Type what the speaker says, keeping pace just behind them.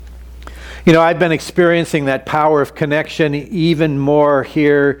You know, I've been experiencing that power of connection even more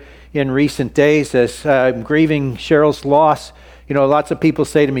here in recent days as I'm grieving Cheryl's loss. You know, lots of people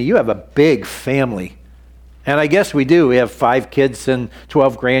say to me, you have a big family. And I guess we do. We have 5 kids and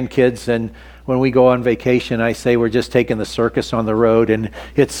 12 grandkids. And when we go on vacation, I say we're just taking the circus on the road. And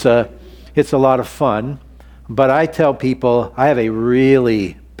it's a lot of fun. But I tell people I have a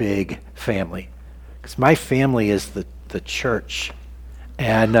really big family. Because my family is the church.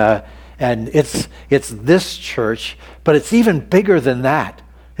 And it's this church, but it's even bigger than that.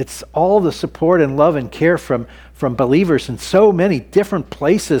 It's all the support and love and care from believers in so many different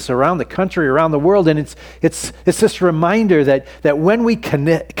places around the country, around the world. And it's this reminder that when we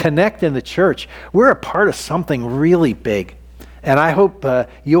connect in the church, we're a part of something really big. And I hope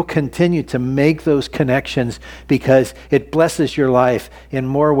you'll continue to make those connections because it blesses your life in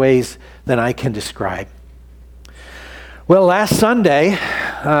more ways than I can describe. Well, last Sunday,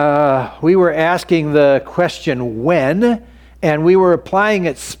 we were asking the question, when? And we were applying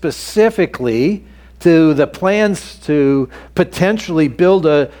it specifically to the plans to potentially build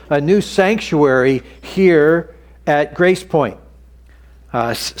a new sanctuary here at Grace Point.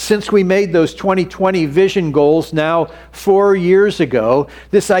 Since we made those 2020 vision goals now 4 years ago,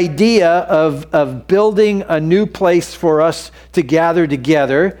 this idea of building a new place for us to gather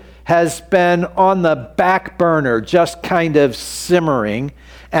together has been on the back burner, just kind of simmering.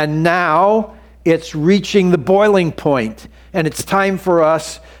 And now it's reaching the boiling point. And it's time for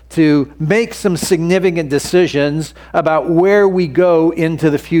us to make some significant decisions about where we go into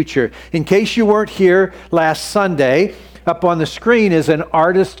the future. In case you weren't here last Sunday, up on the screen is an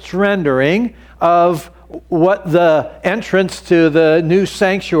artist's rendering of what the entrance to the new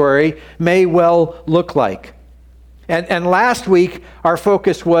sanctuary may well look like. And last week, our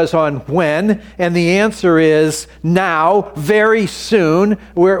focus was on when, and the answer is now, very soon.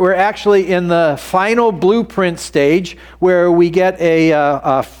 We're actually in the final blueprint stage where we get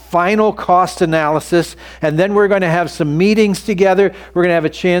a final cost analysis, and then we're going to have some meetings together. We're going to have a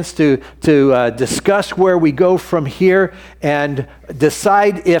chance to discuss where we go from here and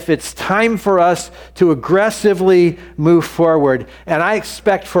decide if it's time for us to aggressively move forward. And I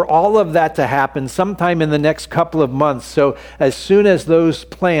expect for all of that to happen sometime in the next couple of months. So as soon as those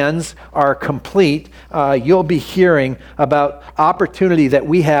plans are complete, you'll be hearing about opportunity that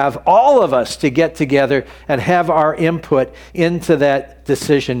we have, all of us, to get together and have our input into that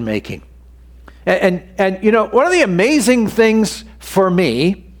decision making. And you know, one of the amazing things for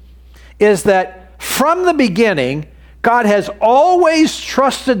me is that from the beginning, God has always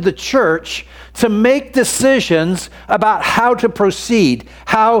trusted the church to make decisions about how to proceed,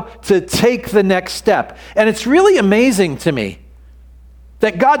 how to take the next step. And it's really amazing to me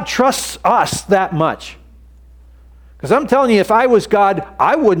that God trusts us that much. Because I'm telling you, if I was God,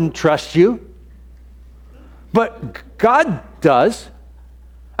 I wouldn't trust you. But God does.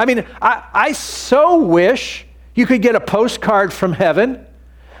 I mean, I so wish you could get a postcard from heaven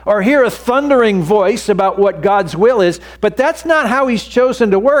or hear a thundering voice about what God's will is, but that's not how He's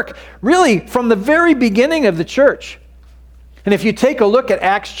chosen to work, really, from the very beginning of the church. And if you take a look at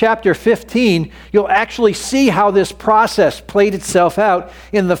Acts chapter 15, you'll actually see how this process played itself out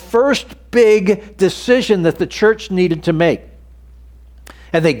in the first big decision that the church needed to make.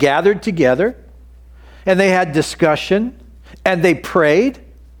 And they gathered together, and they had discussion, and they prayed,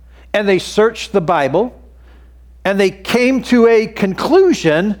 and they searched the Bible, and they came to a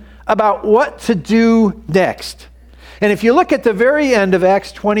conclusion about what to do next. And if you look at the very end of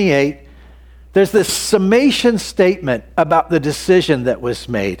Acts 28, there's this summation statement about the decision that was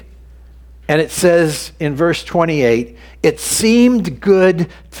made. And it says in verse 28, it seemed good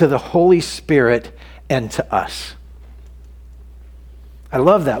to the Holy Spirit and to us. I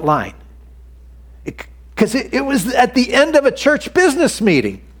love that line. Because it was at the end of a church business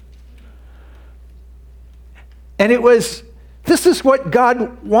meeting. And it was, this is what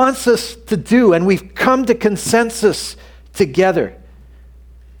God wants us to do, and we've come to consensus together.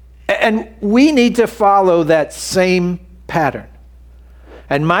 And we need to follow that same pattern.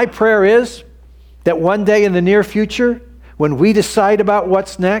 And my prayer is that one day in the near future, when we decide about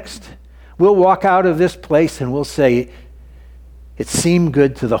what's next, we'll walk out of this place and we'll say, it seemed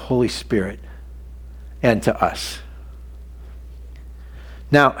good to the Holy Spirit and to us.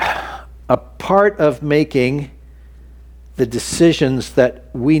 Now, a part of making the decisions that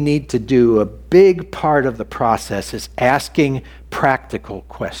we need to do, a big part of the process is asking practical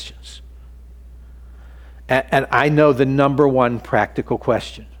questions. And I know the number one practical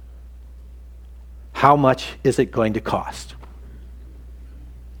question. How much is it going to cost?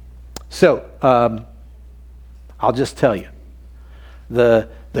 So, I'll just tell you. The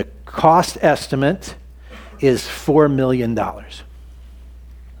The cost estimate is $4 million.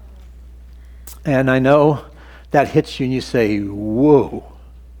 And I know that hits you and you say, whoa,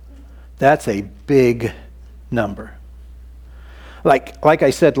 that's a big number. Like I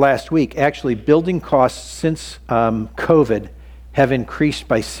said last week, actually building costs since COVID have increased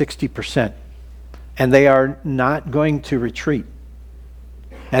by 60%. And they are not going to retreat.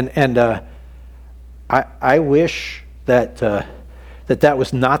 And I wish that that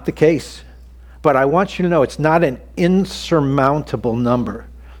was not the case. But I want you to know it's not an insurmountable number.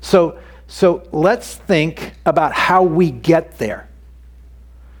 So let's think about how we get there.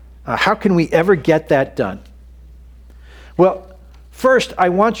 How can we ever get that done? Well, first, I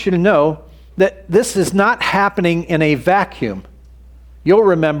want you to know that this is not happening in a vacuum. You'll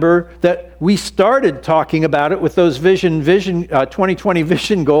remember that we started talking about it with those 2020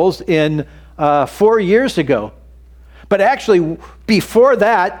 vision goals in 4 years ago. But actually, before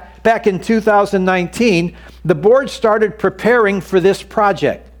that, back in 2019, the board started preparing for this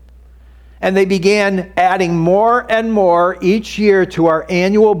project. And they began adding more and more each year to our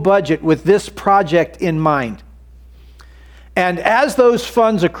annual budget with this project in mind. And as those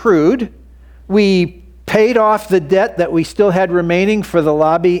funds accrued, we paid off the debt that we still had remaining for the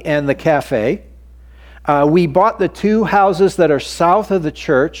lobby and the cafe. We bought the 2 houses that are south of the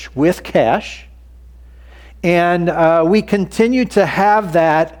church with cash. And we continue to have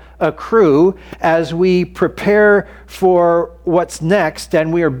that accrue as we prepare for what's next,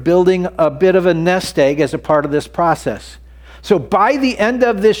 and we are building a bit of a nest egg as a part of this process. So by the end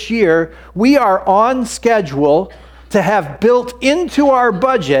of this year, we are on schedule to have built into our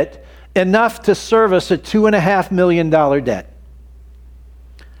budget enough to service a $2.5 million debt.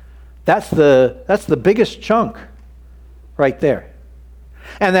 That's the biggest chunk right there.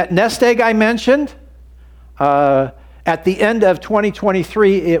 And that nest egg I mentioned, at the end of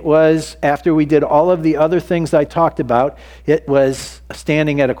 2023, it was, after we did all of the other things I talked about, it was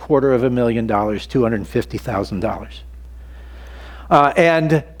standing at $250,000, $250,000.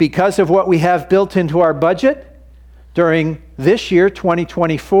 And because of what we have built into our budget, during this year,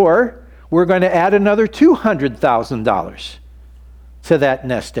 2024, we're going to add another $200,000 to that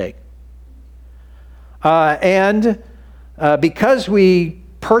nest egg. And because we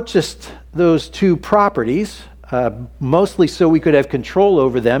purchased those 2 properties, mostly so we could have control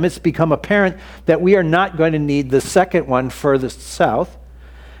over them, it's become apparent that we are not going to need the second one furthest south.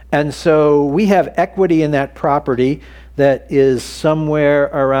 And so we have equity in that property that is somewhere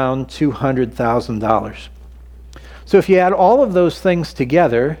around $200,000. So if you add all of those things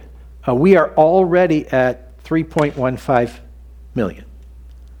together, we are already at $3.15 million.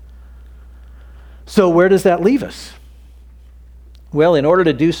 So where does that leave us? Well, in order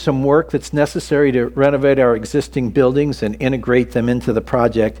to do some work that's necessary to renovate our existing buildings and integrate them into the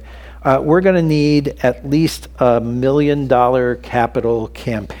project, we're going to need at least $1 million capital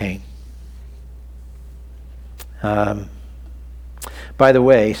campaign. By the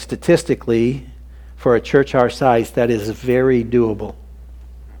way, statistically, for a church our size, that is very doable.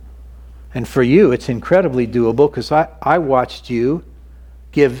 And for you, it's incredibly doable because I watched you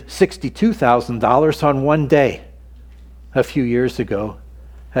give $62,000 on one day a few years ago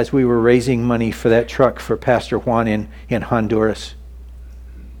as we were raising money for that truck for Pastor Juan in Honduras.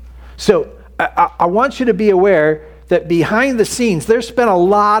 So I want you to be aware that behind the scenes, there's been a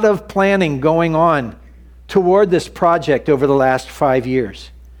lot of planning going on toward this project over the last 5 years.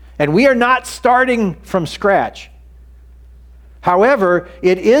 And we are not starting from scratch. However,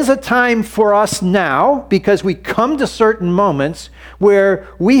 it is a time for us now, because we come to certain moments where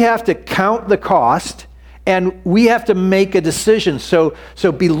we have to count the cost and we have to make a decision. So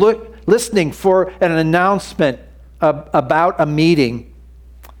be listening for an announcement about a meeting.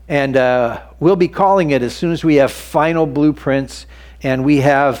 And we'll be calling it as soon as we have final blueprints and we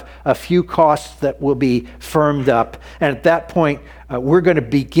have a few costs that will be firmed up. And at that point, we're going to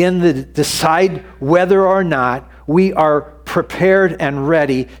begin to decide whether or not we are prepared and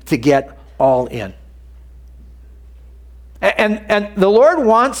ready to get all in. And the Lord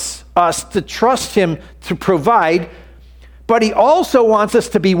wants us to trust Him to provide, but He also wants us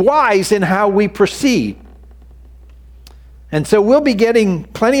to be wise in how we proceed. And so we'll be getting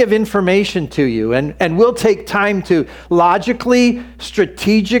plenty of information to you, and we'll take time to logically,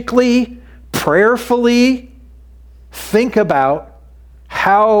 strategically, prayerfully think about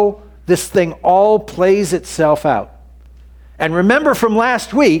how this thing all plays itself out. And remember from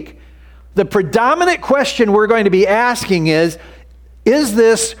last week, the predominant question we're going to be asking is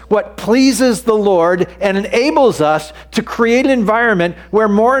this what pleases the Lord and enables us to create an environment where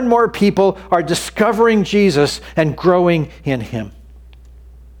more and more people are discovering Jesus and growing in Him?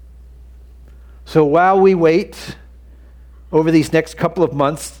 So while we wait over these next couple of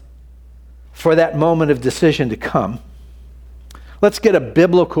months for that moment of decision to come, let's get a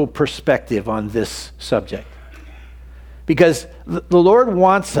biblical perspective on this subject. Because the Lord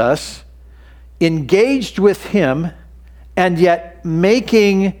wants us engaged with Him and yet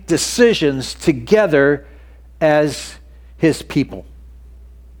making decisions together as His people.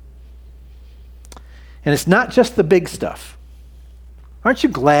 And it's not just the big stuff. Aren't you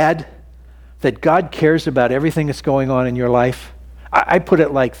glad that God cares about everything that's going on in your life? I put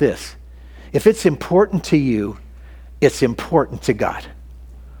it like this. If it's important to you, it's important to God.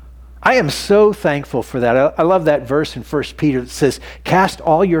 I am so thankful for that. I love that verse in 1 Peter that says, cast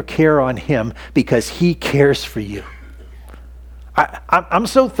all your care on Him because He cares for you. I'm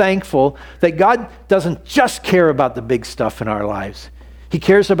so thankful that God doesn't just care about the big stuff in our lives. He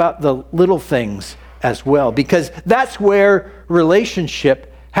cares about the little things as well, because that's where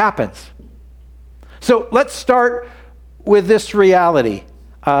relationship happens. So let's start with this reality.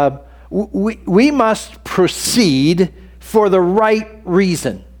 We must proceed for the right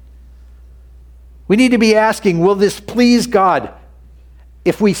reason. We need to be asking, will this please God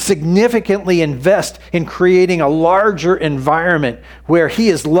if we significantly invest in creating a larger environment where He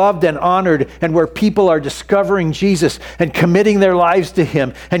is loved and honored and where people are discovering Jesus and committing their lives to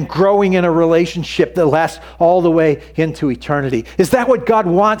Him and growing in a relationship that lasts all the way into eternity? Is that what God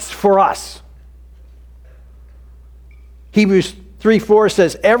wants for us? Hebrews 3:4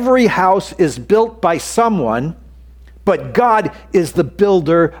 says, every house is built by someone, but God is the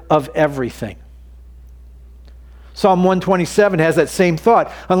builder of everything. Psalm 127 has that same thought.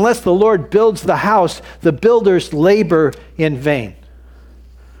 Unless the Lord builds the house, the builders labor in vain.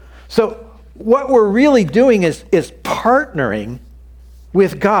 So what we're really doing is partnering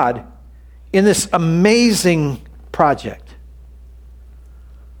with God in this amazing project.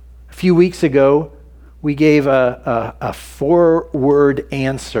 A few weeks ago, we gave a 4-word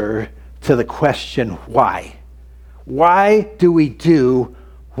answer to the question, why? Why do we do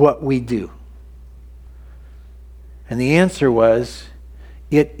what we do? And the answer was,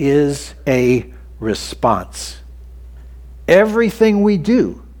 it is a response. Everything we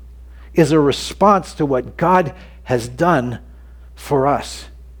do is a response to what God has done for us.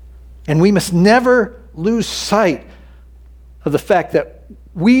 And we must never lose sight of the fact that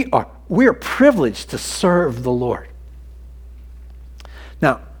we are privileged to serve the Lord.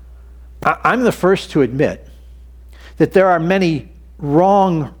 Now, I'm the first to admit that there are many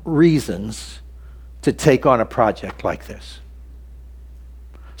wrong reasons to take on a project like this.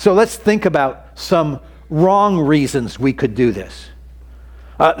 So let's think about some wrong reasons we could do this.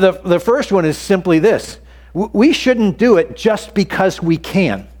 The first one is simply this. We shouldn't do it just because we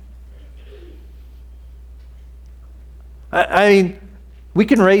can. I mean, we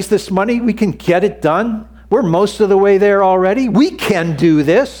can raise this money. We can get it done. We're most of the way there already. We can do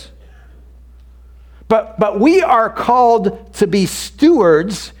this. But we are called to be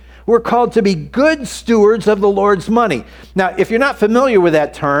stewards. We're called to be good stewards of the Lord's money. Now, if you're not familiar with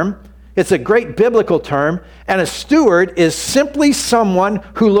that term, it's a great biblical term, and a steward is simply someone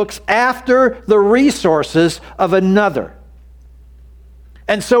who looks after the resources of another.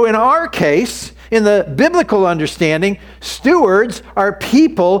 And so in our case, in the biblical understanding, stewards are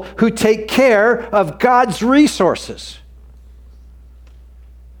people who take care of God's resources.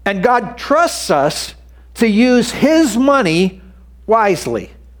 And God trusts us to use His money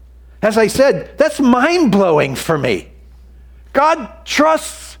wisely. As I said, that's mind-blowing for me. God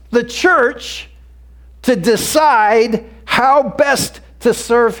trusts the church to decide how best to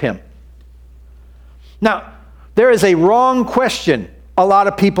serve Him. Now, there is a wrong question a lot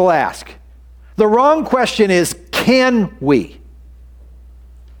of people ask. The wrong question is, can we?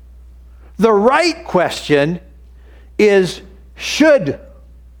 The right question is, should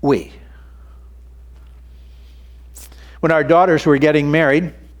we? When our daughters were getting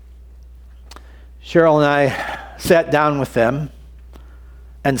married, Cheryl and I sat down with them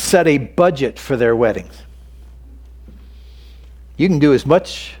and set a budget for their weddings. You can do as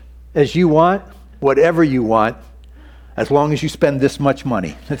much as you want, whatever you want, as long as you spend this much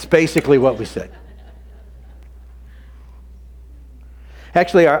money. That's basically what we said.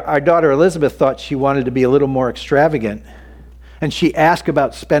 Actually, our daughter Elizabeth thought she wanted to be a little more extravagant, and she asked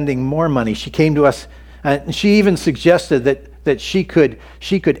about spending more money. She came to us, and she even suggested that she could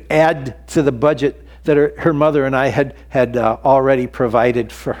add to the budget that her mother and I had already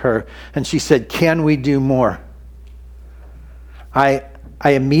provided for her. And she said, "Can we do more?" I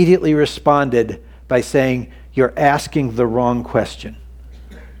immediately responded by saying, "You're asking the wrong question."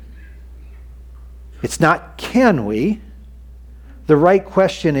 It's not can we. The right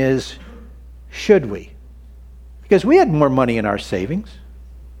question is, should we? Because we had more money in our savings.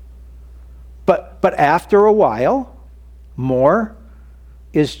 But after a while, more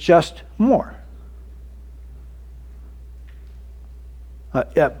is just more.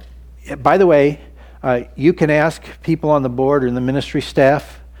 By the way, you can ask people on the board or in the ministry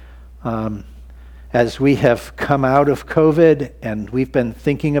staff, as we have come out of COVID and we've been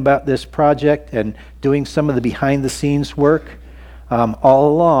thinking about this project and doing some of the behind the scenes work, all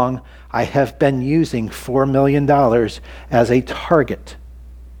along, I have been using $4 million as a target.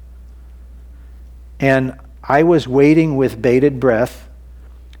 And I was waiting with bated breath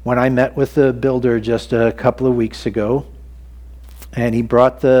when I met with the builder just a couple of weeks ago. And he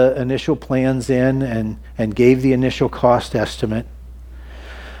brought the initial plans in and gave the initial cost estimate.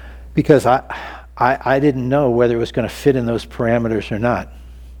 Because I didn't know whether it was going to fit in those parameters or not.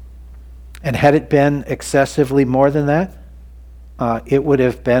 And had it been excessively more than that, it would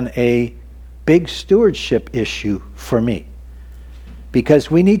have been a big stewardship issue for me.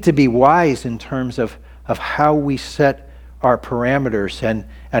 Because we need to be wise in terms of how we set our parameters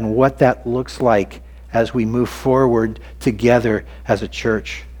and what that looks like as we move forward together as a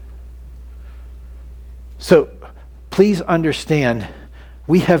church. So please understand,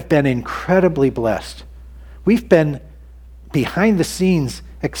 we have been incredibly blessed. We've been behind the scenes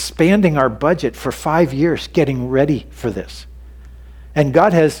expanding our budget for 5 years, getting ready for this. And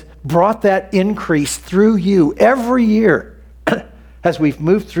God has brought that increase through you every year as we've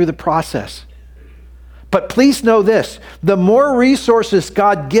moved through the process. But please know this, the more resources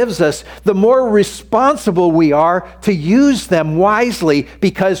God gives us, the more responsible we are to use them wisely,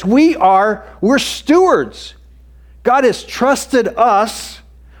 because we're stewards. God has trusted us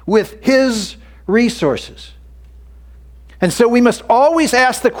with His resources. And so we must always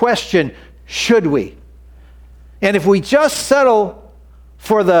ask the question, should we? And if we just settle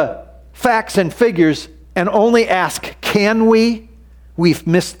for the facts and figures and only ask, can we? We've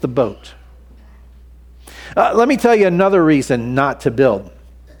missed the boat. Let me tell you another reason not to build.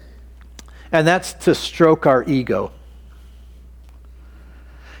 And that's to stroke our ego.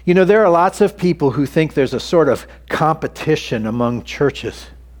 You know, there are lots of people who think there's a sort of competition among churches.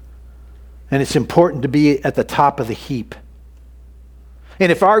 And it's important to be at the top of the heap.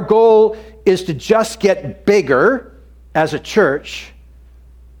 And if our goal is to just get bigger as a church,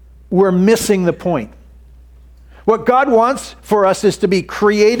 we're missing the point. What God wants for us is to be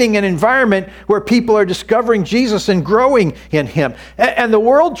creating an environment where people are discovering Jesus and growing in Him. And the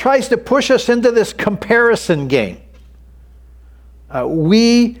world tries to push us into this comparison game.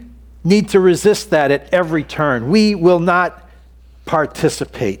 We need to resist that at every turn. We will not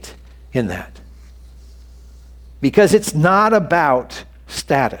participate in that. Because it's not about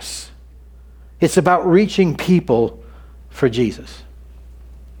status. It's about reaching people for Jesus.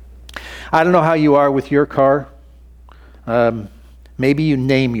 I don't know how you are with your car. Maybe you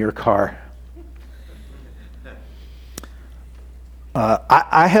name your car.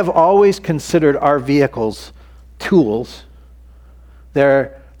 I have always considered our vehicles tools.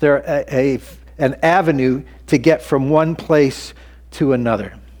 They're an avenue to get from one place to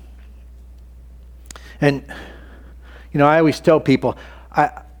another. And, you know, I always tell people,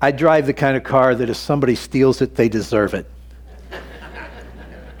 I drive the kind of car that if somebody steals it, they deserve it.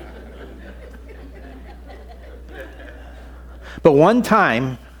 But one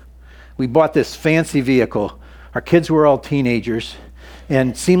time, we bought this fancy vehicle. Our kids were all teenagers,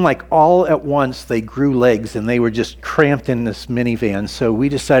 and it seemed like all at once they grew legs and they were just cramped in this minivan. So we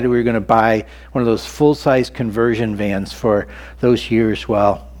decided we were going to buy one of those full-size conversion vans for those years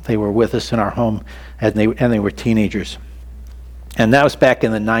while they were with us in our home, and they were teenagers. And that was back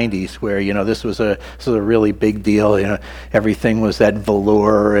in the 90s where, you know, this was a really big deal. You know, everything was that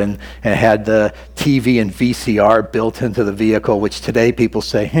velour and had the TV and VCR built into the vehicle, which today people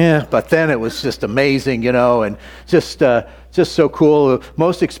say, but then it was just amazing, you know, and just so cool. The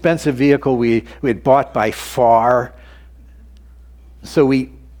most expensive vehicle we had bought by far. So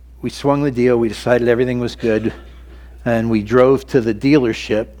we swung the deal. We decided everything was good, and we drove to the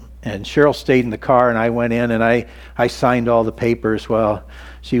dealership. And Cheryl stayed in the car, and I went in, and I signed all the papers while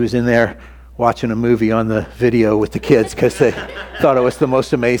she was in there watching a movie on the video with the kids because they thought it was the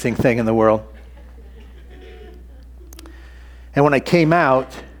most amazing thing in the world. And when I came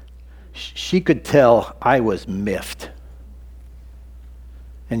out, she could tell I was miffed.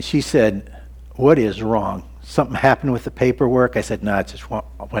 And she said, "What is wrong? Something happened with the paperwork?" I said, "No, it just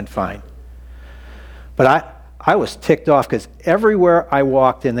went fine." But I was ticked off because everywhere I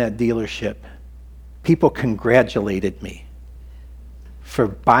walked in that dealership, people congratulated me for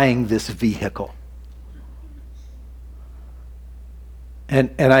buying this vehicle.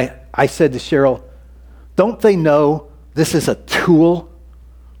 And I said to Cheryl, don't they know this is a tool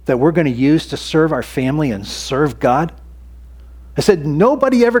that we're going to use to serve our family and serve God? I said,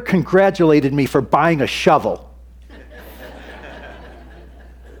 nobody ever congratulated me for buying a shovel.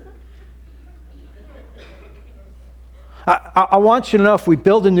 I want you to know, if we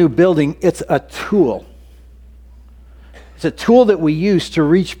build a new building, it's a tool. It's a tool that we use to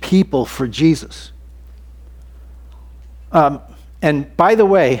reach people for Jesus. And by the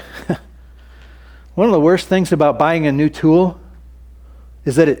way, one of the worst things about buying a new tool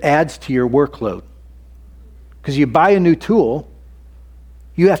is that it adds to your workload. Because you buy a new tool,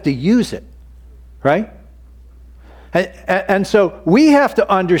 you have to use it, right? And so we have to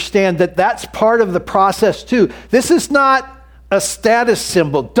understand that that's part of the process too. This is not a status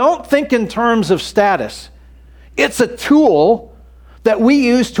symbol. Don't think in terms of status. It's a tool that we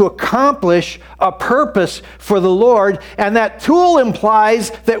use to accomplish a purpose for the Lord, and that tool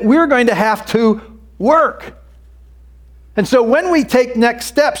implies that we're going to have to work. And so when we take next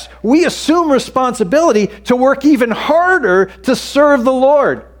steps, we assume responsibility to work even harder to serve the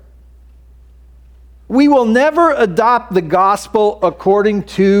Lord. We will never adopt the gospel according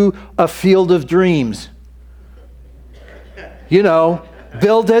to a field of dreams. You know,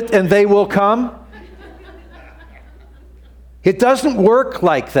 build it and they will come. It doesn't work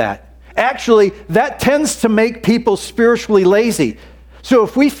like that. Actually, that tends to make people spiritually lazy. So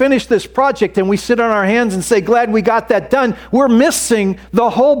if we finish this project and we sit on our hands and say, glad we got that done, we're missing the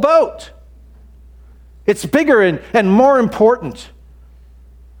whole boat. It's bigger and more important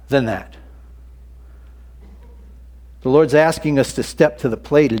than that. The Lord's asking us to step to the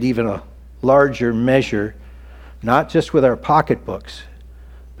plate at even a larger measure, not just with our pocketbooks,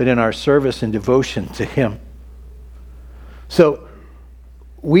 but in our service and devotion to Him. So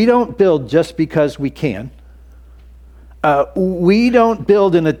we don't build just because we can. We don't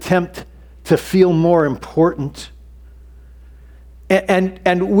build an attempt to feel more important.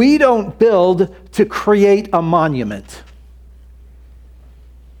 And we don't build to create a monument.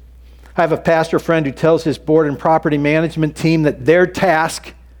 I have a pastor friend who tells his board and property management team that their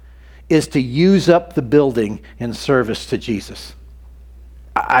task is to use up the building in service to Jesus.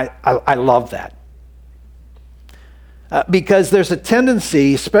 I love that. Because there's a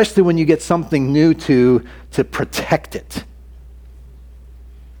tendency, especially when you get something new, to protect it.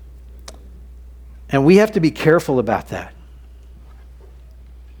 And we have to be careful about that.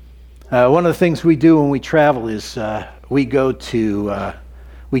 One of the things we do when we travel is we go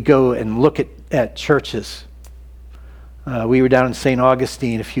and look at churches. We were down in St.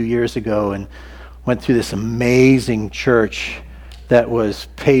 Augustine a few years ago and went through this amazing church that was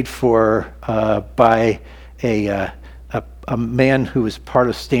paid for by a man who was part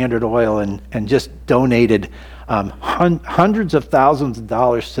of Standard Oil and just donated hundreds of thousands of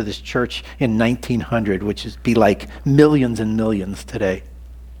dollars to this church in 1900, which is be like millions and millions today.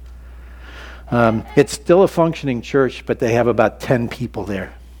 It's still a functioning church, but they have about 10 people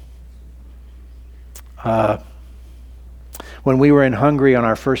there. When we were in Hungary on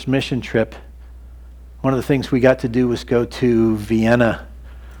our first mission trip, one of the things we got to do was go to Vienna,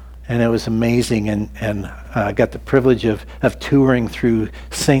 and it was amazing, and I got the privilege of touring through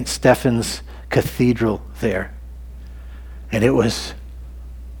St. Stephen's Cathedral there. And it was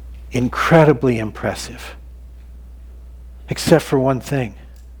incredibly impressive, except for one thing.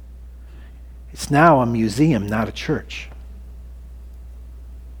 It's now a museum, not a church.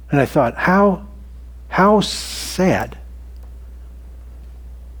 And I thought, how sad.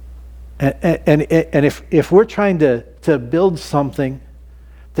 And if we're trying to build something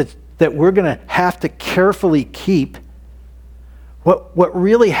that we're going to have to carefully keep, what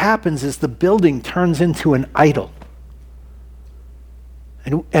really happens is the building turns into an idol.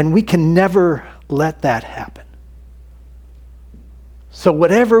 And we can never let that happen. So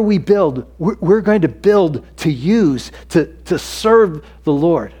whatever we build, we're going to build to use, to serve the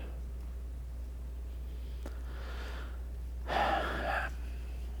Lord.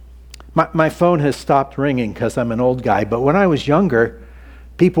 My phone has stopped ringing because I'm an old guy, but when I was younger,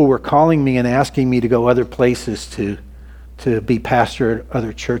 people were calling me and asking me to go other places to be pastor at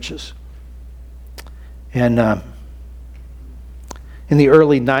other churches. And in the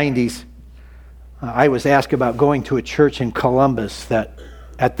early 90s, I was asked about going to a church in Columbus that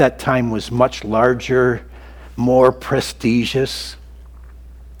at that time was much larger, more prestigious.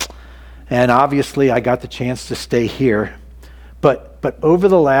 And obviously I got the chance to stay here. But over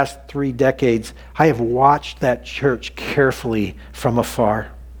the last 3 decades, I have watched that church carefully from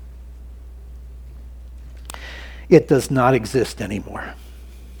afar. It does not exist anymore.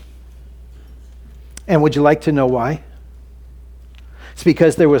 And would you like to know why? It's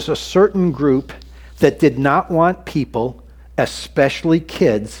because there was a certain group that did not want people, especially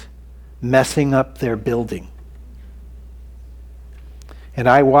kids, messing up their building. And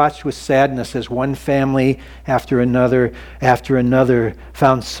I watched with sadness as one family after another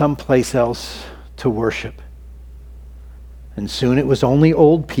found someplace else to worship. And soon it was only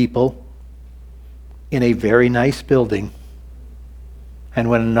old people in a very nice building. And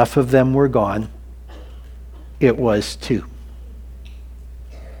when enough of them were gone, it was two.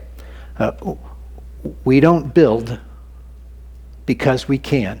 We don't build because we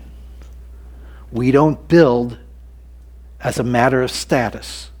can. We don't build as a matter of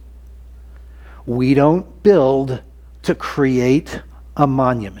status. We don't build to create a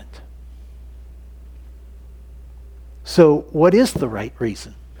monument. So what is the right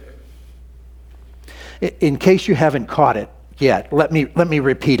reason? In case you haven't caught it yet, let me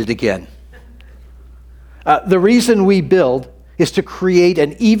repeat it again. The reason we build is to create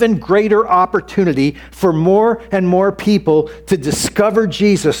an even greater opportunity for more and more people to discover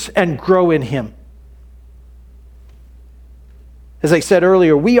Jesus and grow in him. As I said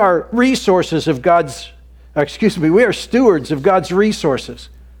earlier, we are we are stewards of God's resources.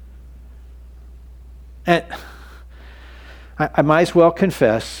 And I might as well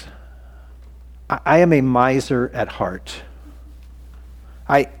confess, I am a miser at heart.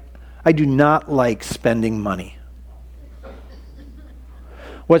 I do not like spending money.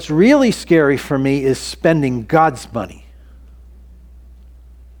 What's really scary for me is spending God's money.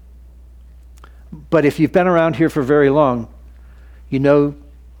 But if you've been around here for very long, you know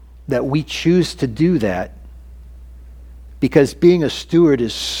that we choose to do that because being a steward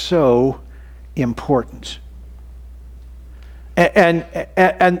is so important.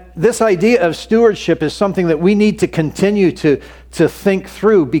 And this idea of stewardship is something that we need to continue to think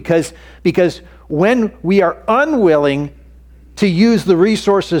through because when we are unwilling to use the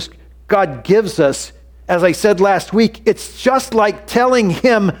resources God gives us, as I said last week, it's just like telling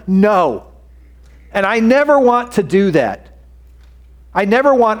him no. And I never want to do that. I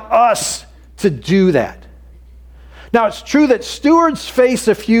never want us to do that. Now, it's true that stewards face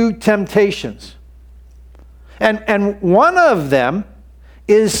a few temptations. And one of them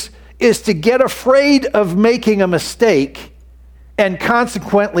is to get afraid of making a mistake and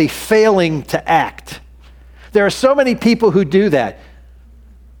consequently failing to act. There are so many people who do that.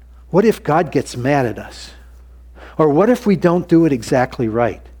 What if God gets mad at us? Or what if we don't do it exactly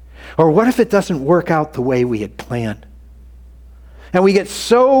right? Or what if it doesn't work out the way we had planned? And we get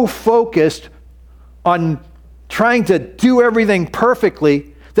so focused on trying to do everything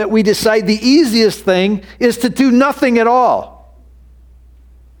perfectly that we decide the easiest thing is to do nothing at all.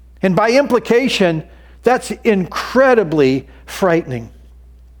 And by implication, that's incredibly frightening.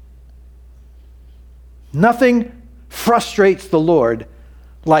 Nothing frustrates the Lord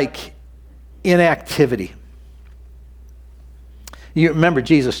like inactivity. You remember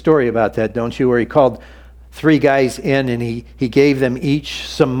Jesus' story about that, don't you? Where he called 3 guys in and he gave them each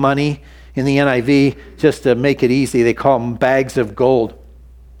some money. In the NIV, just to make it easy, they call them bags of gold.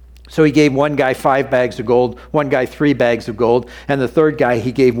 So he gave one guy 5 bags of gold, one guy 3 bags of gold, and the third guy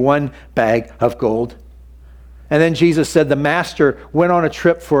he gave 1 bag of gold. And then Jesus said the master went on a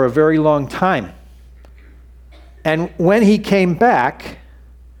trip for a very long time. And when he came back,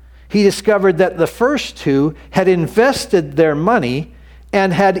 he discovered that the first 2 had invested their money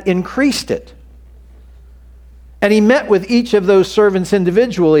and had increased it. And he met with each of those servants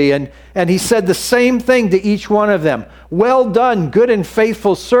individually, and he said the same thing to each one of them. Well done, good and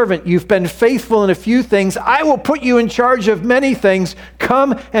faithful servant. You've been faithful in a few things. I will put you in charge of many things.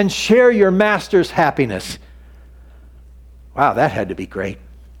 Come and share your master's happiness. Wow, that had to be great.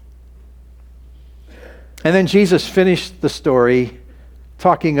 And then Jesus finished the story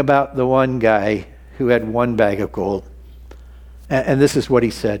talking about the one guy who had 1 bag of gold. And this is what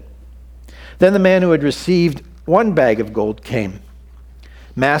he said. Then the man who had received 1 bag of gold came.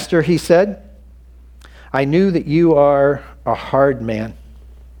 Master, he said, I knew that you are a hard man,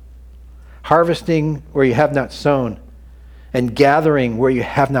 harvesting where you have not sown, and gathering where you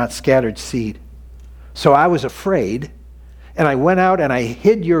have not scattered seed. So I was afraid, and I went out and I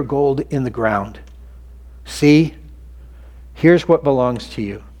hid your gold in the ground. See, here's what belongs to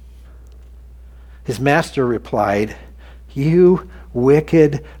you. His master replied, You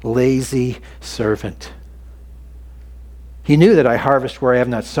wicked, lazy servant. You knew that I harvest where I have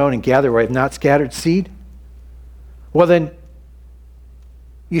not sown and gather where I have not scattered seed? Well then,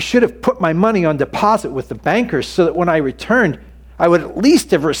 you should have put my money on deposit with the bankers so that when I returned, I would at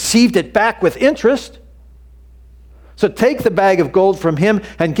least have received it back with interest. So take the bag of gold from him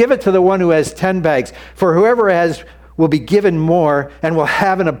and give it to the one who has 10 bags. For whoever has will be given more and will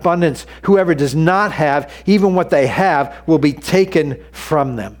have an abundance. Whoever does not have, even what they have, will be taken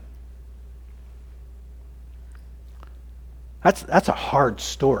from them. That's a hard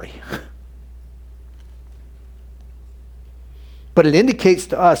story. But it indicates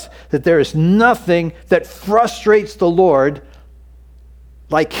to us that there is nothing that frustrates the Lord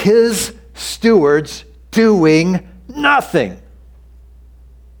like his stewards doing nothing.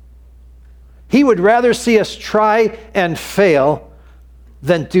 He would rather see us try and fail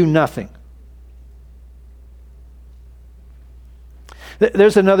than do nothing.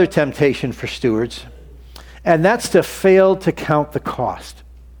 There's another temptation for stewards, and that's to fail to count the cost.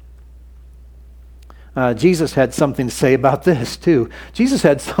 Jesus had something to say about this too. Jesus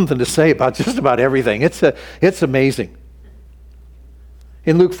had something to say about just about everything. It's amazing.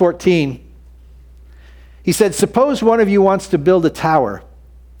 In Luke 14, he said, "Suppose one of you wants to build a tower.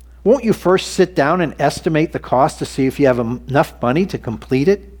 Won't you first sit down and estimate the cost to see if you have enough money to complete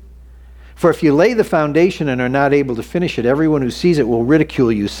it? For if you lay the foundation and are not able to finish it, everyone who sees it will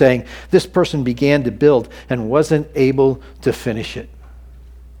ridicule you, saying, 'This person began to build and wasn't able to finish it.'"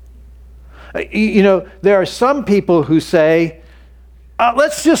 You know, there are some people who say,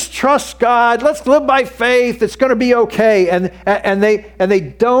 let's just trust God. Let's live by faith. It's going to be okay. And they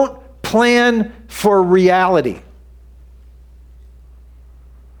don't plan for reality.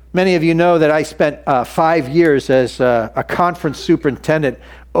 Many of you know that I spent 5 years as a conference superintendent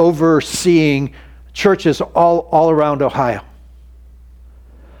overseeing churches all around Ohio.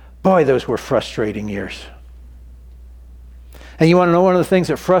 Boy, those were frustrating years. And you want to know one of the things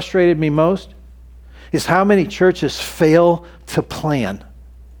that frustrated me most? Is how many churches fail to plan.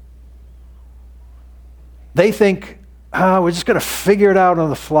 They think, we're just going to figure it out on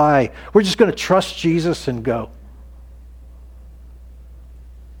the fly. We're just going to trust Jesus and go.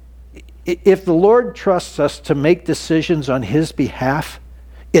 If the Lord trusts us to make decisions on his behalf,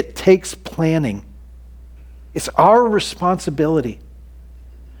 it takes planning. It's our responsibility.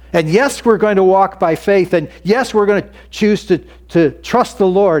 And yes, we're going to walk by faith. And yes, we're going to choose to trust the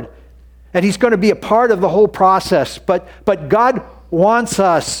Lord. And he's going to be a part of the whole process. But God wants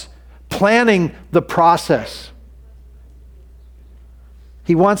us planning the process.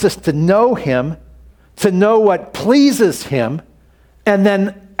 He wants us to know him, to know what pleases him, and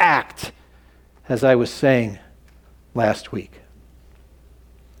then act, as I was saying last week.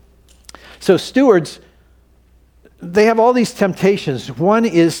 So stewards, they have all these temptations. One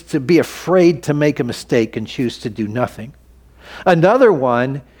is to be afraid to make a mistake and choose to do nothing. Another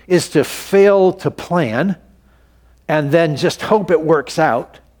one is to fail to plan and then just hope it works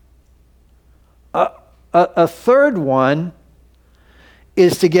out. A third one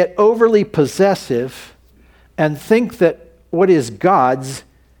is to get overly possessive and think that what is God's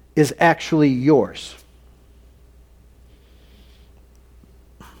is actually yours.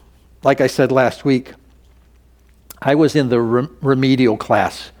 Like I said last week, I was in the remedial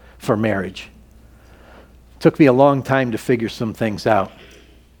class for marriage. It took me a long time to figure some things out.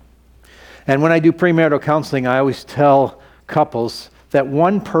 And when I do premarital counseling, I always tell couples that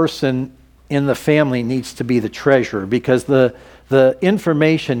one person in the family needs to be the treasurer because the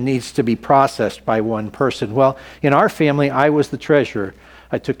information needs to be processed by one person. Well, in our family, I was the treasurer.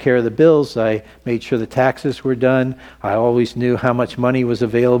 I took care of the bills. I made sure the taxes were done. I always knew how much money was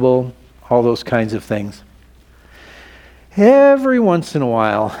available, all those kinds of things. Every once in a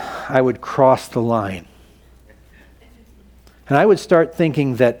while, I would cross the line. And I would start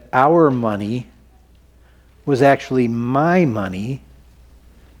thinking that our money was actually my money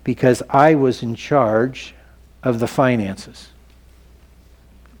because I was in charge of the finances.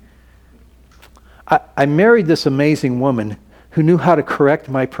 I married this amazing woman who knew how to correct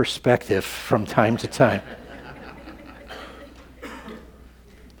my perspective from time to time.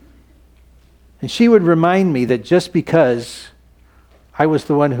 And she would remind me that just because I was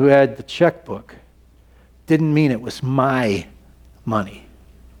the one who had the checkbook didn't mean it was my money.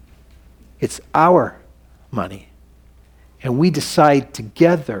 It's our money. And we decide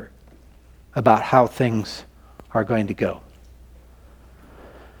together about how things are going to go.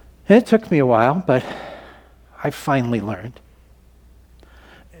 And it took me a while, but I finally learned.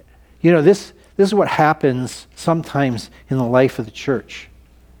 You know, this is what happens sometimes in the life of the church.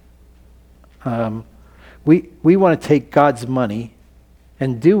 We want to take God's money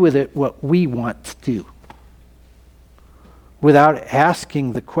and do with it what we want to do, without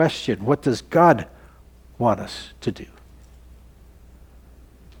asking the question, what does God want us to do?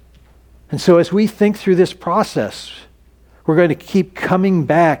 And so as we think through this process, we're going to keep coming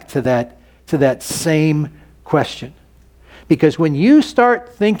back to that same question. Because when you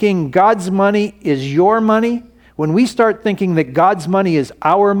start thinking God's money is your money, when we start thinking that God's money is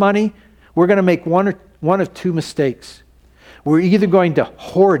our money, we're going to make one of two mistakes. We're either going to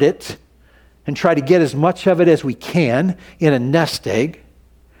hoard it and try to get as much of it as we can in a nest egg,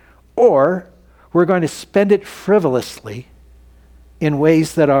 or we're going to spend it frivolously in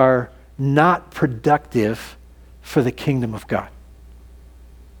ways that are not productive for the kingdom of God.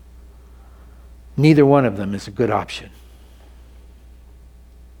 Neither one of them is a good option.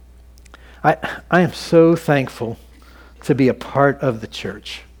 I am so thankful to be a part of the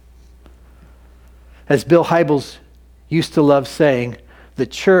church. As Bill Hybels used to love saying, the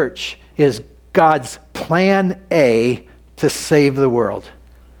church is God's plan A to save the world,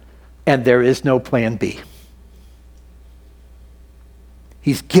 and there is no plan B.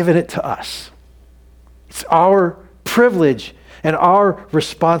 He's given it to us. It's our privilege and our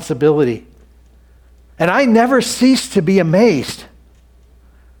responsibility. And I never cease to be amazed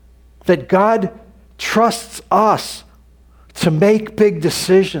that God trusts us to make big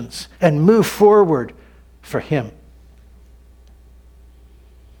decisions and move forward for Him.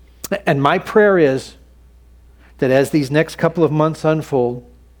 And my prayer is that as these next couple of months unfold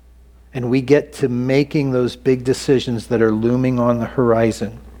and we get to making those big decisions that are looming on the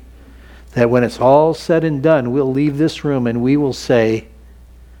horizon, that when it's all said and done, we'll leave this room and we will say,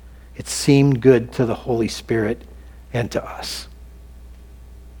 it seemed good to the Holy Spirit and to us.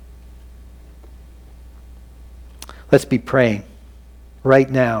 Let's be praying right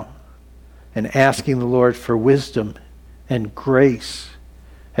now and asking the Lord for wisdom and grace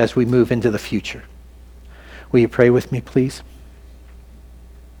as we move into the future. Will you pray with me, please?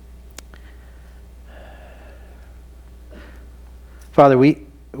 Father,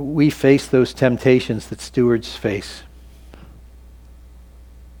 we face those temptations that stewards face.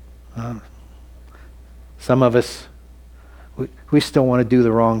 Some of us, we still want to do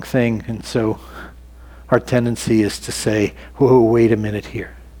the wrong thing, and so our tendency is to say, whoa, wait a minute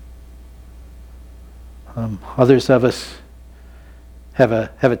here. Others of us have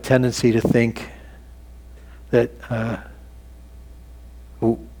a tendency to think that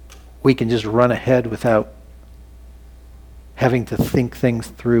we can just run ahead without having to think things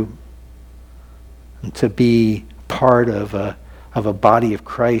through, and to be part of a body of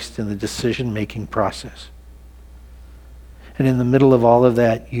Christ in the decision-making process. And in the middle of all of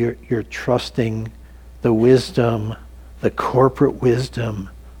that, you're trusting the wisdom, the corporate wisdom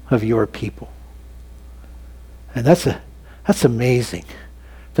of your people. And that's amazing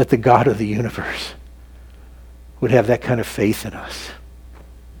that the God of the universe would have that kind of faith in us.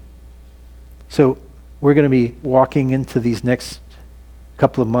 So we're going to be walking into these next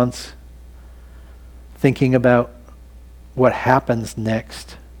couple of months thinking about what happens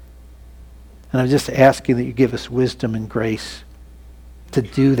next. And I'm just asking that you give us wisdom and grace to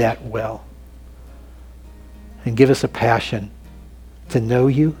do that well. And give us a passion to know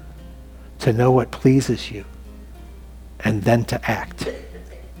you, to know what pleases you, and then to act.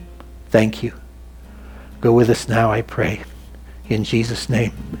 Thank you. Go with us now, I pray. In Jesus'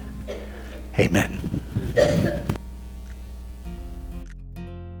 name, amen.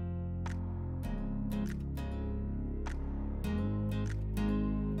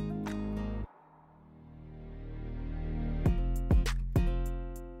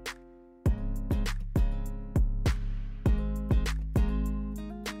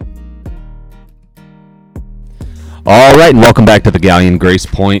 All right, and welcome back to the Galleon Grace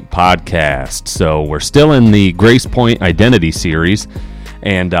Point podcast. So we're still in the Grace Point Identity series,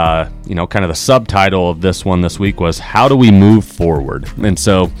 and kind of the subtitle of this one this week was "How do we move forward?" And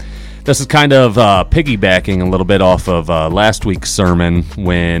so this is kind of piggybacking a little bit off of last week's sermon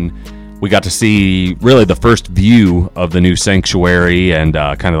when we got to see really the first view of the new sanctuary and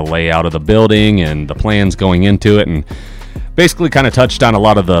kind of the layout of the building and the plans going into it, and basically kind of touched on a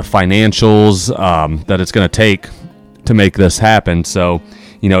lot of the financials that it's going to take to make this happen. So,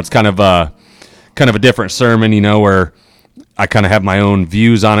 it's kind of a different sermon, where I kind of have my own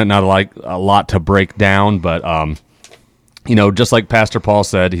views on it, not like a lot to break down, but just like Pastor Paul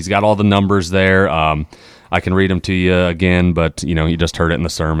said, he's got all the numbers there. I can read them to you again, but you just heard it in the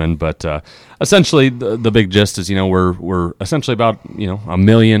sermon. But essentially, the big gist is we're essentially about $1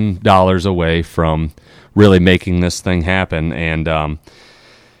 million away from really making this thing happen. And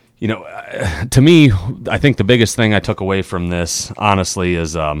to me, I think the biggest thing I took away from this, honestly,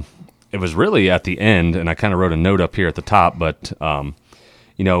 is it was really at the end, and I kind of wrote a note up here at the top, but,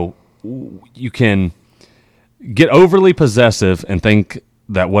 you can get overly possessive and think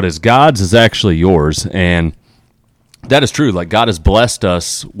that what is God's is actually yours, and that is true. Like, God has blessed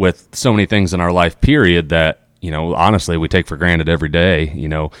us with so many things in our life, period, that, honestly, we take for granted every day.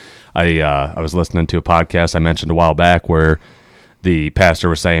 I was listening to a podcast I mentioned a while back where the pastor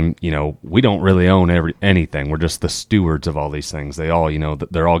was saying, we don't really own anything. We're just the stewards of all these things. They all,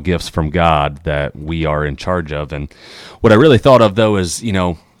 they're all gifts from God that we are in charge of. And what I really thought of, though, is,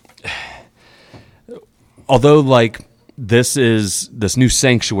 although like this new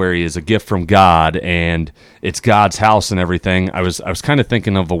sanctuary is a gift from God and it's God's house and everything, I was kind of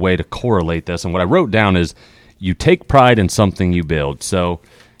thinking of a way to correlate this. And what I wrote down is you take pride in something you build. So,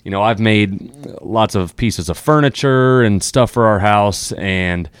 I've made lots of pieces of furniture and stuff for our house,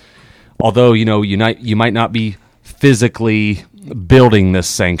 and although, you might not be physically building this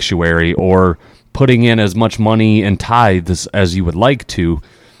sanctuary or putting in as much money and tithes as you would like to,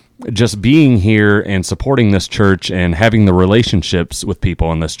 just being here and supporting this church and having the relationships with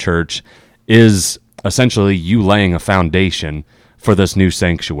people in this church is essentially you laying a foundation for this new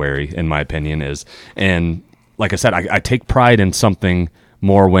sanctuary, in my opinion, is. And like I said, I take pride in something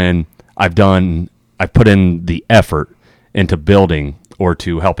more when I've put in the effort into building or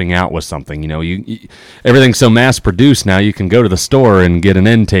to helping out with something. Everything's so mass produced now. You can go to the store and get an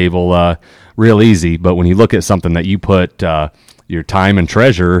end table real easy. But when you look at something that you put your time and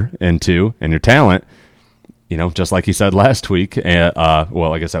treasure into and your talent, just like you said last week.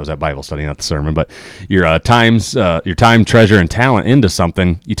 Well, I guess that was at Bible study, not the sermon. But your time, treasure, and talent into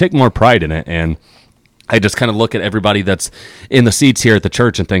something, you take more pride in it. And I just kind of look at everybody that's in the seats here at the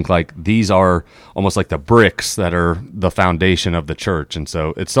church and think like these are almost like the bricks that are the foundation of the church. And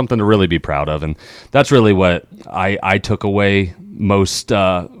so it's something to really be proud of. And that's really what I took away most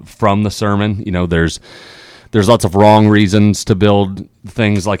from the sermon. There's lots of wrong reasons to build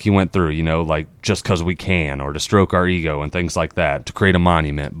things like you went through, like just because we can, or to stroke our ego and things like that, to create a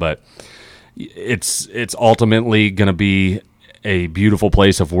monument. But it's ultimately going to be a beautiful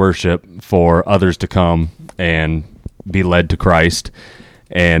place of worship for others to come and be led to Christ.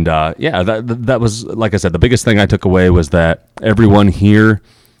 And that was, like I said, the biggest thing I took away was that everyone here,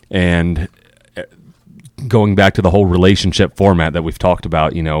 and going back to the whole relationship format that we've talked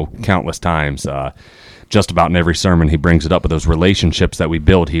about, countless times, just about in every sermon he brings it up, but those relationships that we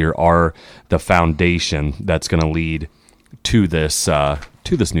build here are the foundation that's going to lead to this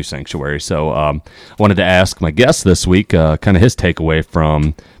new sanctuary. So I wanted to ask my guest this week kind of his takeaway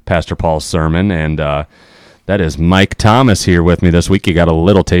from Pastor Paul's sermon, and that is Mike Thomas here with me this week. You got a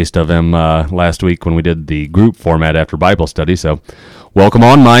little taste of him last week when we did the group format after Bible study. So welcome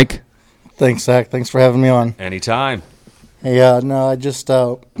on, Mike. Thanks, Zach. Thanks for having me on. Anytime. Yeah, no, I just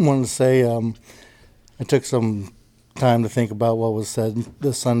wanted to say I took some time to think about what was said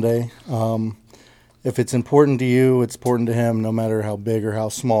this Sunday. If it's important to you, it's important to him, no matter how big or how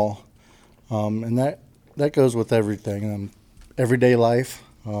small. And that goes with everything. Everyday life,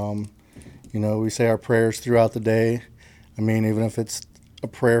 we say our prayers throughout the day. I mean, even if it's a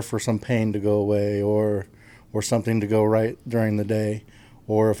prayer for some pain to go away or something to go right during the day,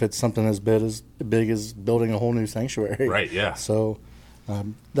 or if it's something as big as building a whole new sanctuary. Right, yeah. So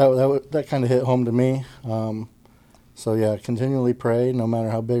that kind of hit home to me. So, yeah, continually pray, no matter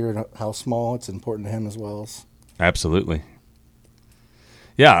how big or how small. It's important to him as well. Absolutely.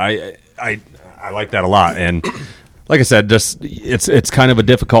 Yeah, I like that a lot. And like I said, just it's kind of a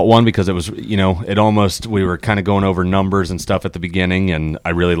difficult one because it was, we were kind of going over numbers and stuff at the beginning, and I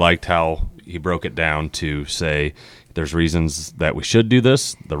really liked how he broke it down to say there's reasons that we should do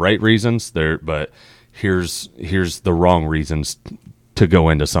this, the right reasons, but here's the wrong reasons to go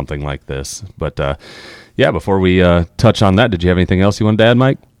into something like this. But before we touch on that, did you have anything else you wanted to add,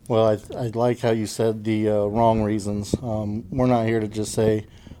 Mike? Well, I like how you said the wrong reasons. We're not here to just say,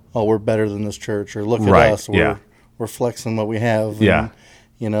 oh, we're better than this church, or look at us, we're flexing what we have. Yeah.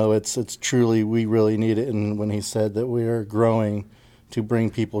 And, it's truly, we really need it. And when he said that we are growing to bring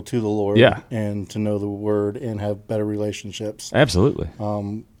people to the Lord and to know the Word and have better relationships. Absolutely.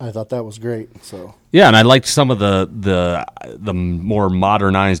 I thought that was great. So yeah, and I liked some of the more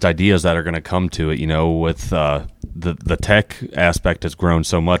modernized ideas that are going to come to it. With the tech aspect has grown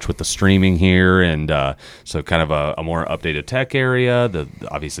so much with the streaming here, and so kind of a more updated tech area.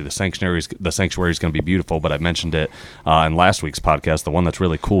 Obviously the sanctuary is going to be beautiful, but I mentioned it in last week's podcast. The one that's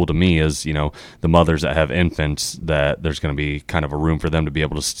really cool to me is the mothers that have infants, that there's going to be kind of a room for them to be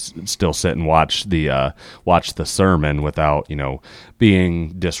able to still sit and watch the sermon without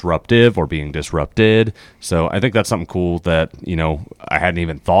being disruptive or being disrupted. So I think that's something cool that I hadn't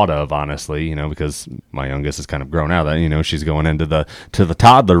even thought of, honestly, because my youngest is kind of grown out. That she's going into the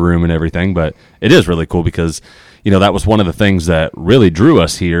toddler room and everything. But it is really cool because that was one of the things that really drew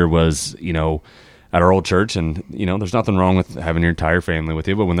us here was at our old church, and there's nothing wrong with having your entire family with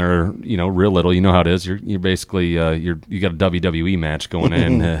you, but when they're real little, you know how it is. You're basically you got a WWE match going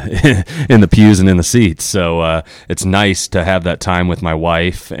in in the pews and in the seats. So it's nice to have that time with my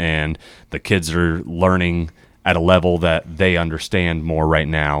wife, and the kids are learning at a level that they understand more right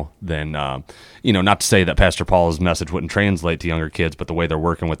now than not to say that Pastor Paul's message wouldn't translate to younger kids, but the way they're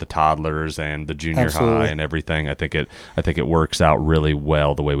working with the toddlers and the junior high and everything, I think it works out really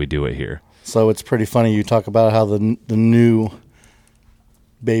well the way we do it here. So it's pretty funny you talk about how the new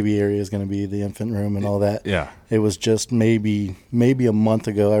baby area is going to be the infant room and all that. Yeah. It was just maybe a month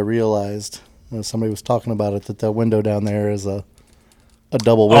ago I realized somebody was talking about it that the window down there is a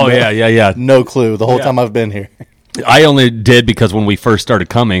double window. Oh yeah. No clue the whole time I've been here. I only did because when we first started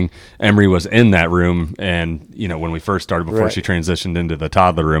coming, Emery was in that room, and when we first started before she transitioned into the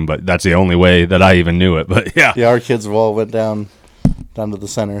toddler room. But that's the only way that I even knew it. But yeah, our kids all went down to the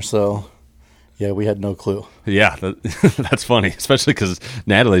center, so. Yeah, we had no clue. Yeah, that's funny, especially because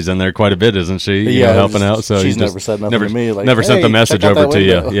Natalie's in there quite a bit, isn't she? Helping out. So she's never said nothing to me. Like, never sent the message over to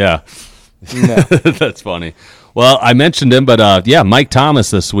you. Yeah, no. That's funny. Well, I mentioned him, but Mike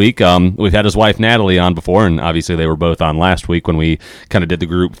Thomas this week. We've had his wife Natalie on before, and obviously they were both on last week when we kind of did the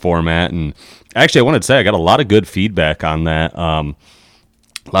group format. And actually, I wanted to say I got a lot of good feedback on that. A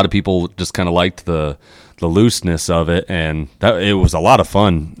lot of people just kind of liked the looseness of it, and it was a lot of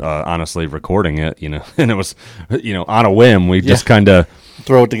fun, honestly, recording it, and it was, on a whim. We just kind of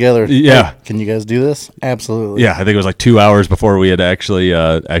throw it together. Yeah. Hey, can you guys do this? Absolutely. Yeah. I think it was like 2 hours before we had actually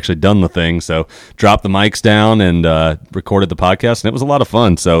done the thing. So dropped the mics down and recorded the podcast, and it was a lot of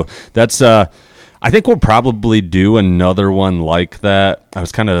fun. So that's, I think we'll probably do another one like that. I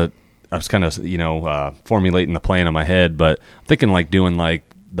was kind of, formulating the plan in my head, but I'm thinking like doing like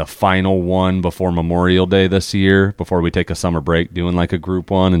the final one before Memorial Day this year, before we take a summer break, doing like a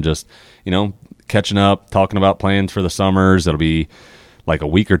group one and just, catching up, talking about plans for the summers. It'll be like a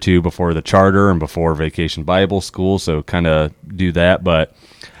week or two before the charter and before Vacation Bible School. So kind of do that. But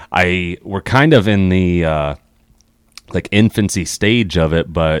we're kind of in the like infancy stage of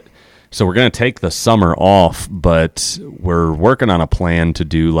it, but so we're going to take the summer off, but we're working on a plan to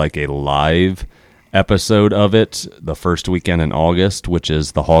do like a live episode of it the first weekend in August, which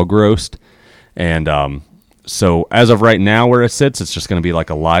is the hog roast. And so as of right now where it sits, it's just going to be like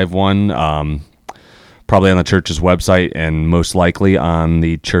a live one, probably on the church's website and most likely on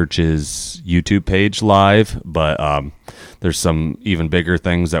the church's YouTube page live. But there's some even bigger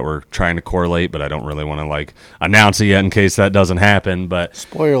things that we're trying to correlate, but I don't really want to like announce it yet in case that doesn't happen. But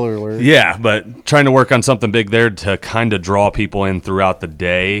spoiler alert. Yeah, but trying to work on something big there to kind of draw people in throughout the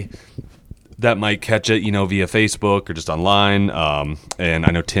day that might catch it, via Facebook or just online. And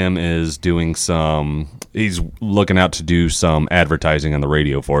I know Tim is doing he's looking out to do some advertising on the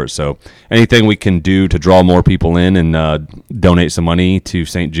radio for it. So anything we can do to draw more people in and donate some money to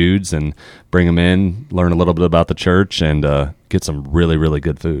St. Jude's and bring them in, learn a little bit about the church, and get some really, really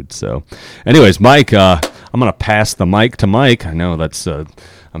good food. So anyways, Mike, I'm going to pass the mic to Mike. I know that's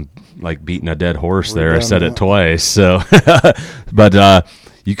I'm like beating a dead horse there. I said it twice. So, but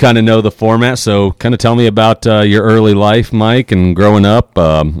you kind of know the format, so kind of tell me about your early life, Mike, and growing up.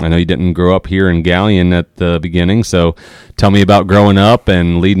 I know you didn't grow up here in Galion at the beginning, so tell me about growing up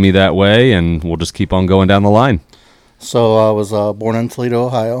and lead me that way, and we'll just keep on going down the line. So I was born in Toledo,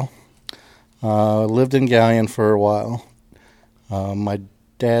 Ohio. Lived in Galion for a while. My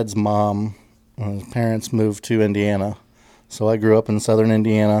dad's mom, his parents moved to Indiana, so I grew up in southern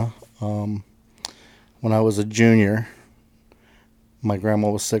Indiana. When I was a junior, my grandma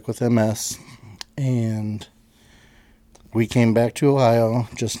was sick with MS, and we came back to Ohio,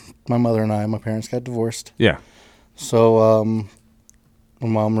 just my mother and I. My parents got divorced. Yeah. So my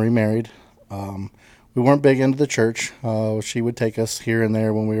mom remarried. We weren't big into the church. She would take us here and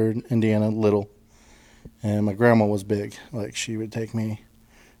there when we were in Indiana little, and my grandma was big. Like, she would take me.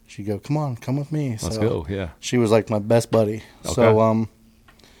 She'd go, come with me. Let's go, yeah. She was like my best buddy. Okay. So,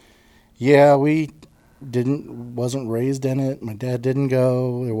 yeah, we wasn't raised in it. My dad didn't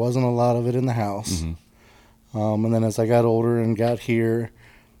go. There wasn't a lot of it in the house. Mm-hmm. And then as I got older and got here,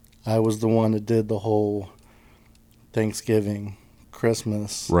 I was the one that did the whole Thanksgiving,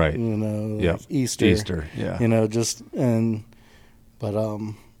 Christmas, right? Like Easter, yeah.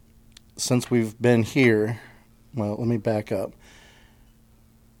 But since we've been here, well, let me back up.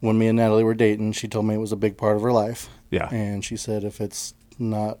 When me and Natalie were dating, she told me it was a big part of her life. Yeah. And she said, if it's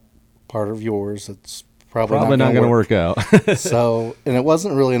not part of yours, it's probably not going to work out. So, and it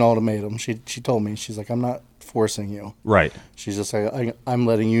wasn't really an ultimatum. She told me, she's like, I'm not forcing you. Right. She's just like, I'm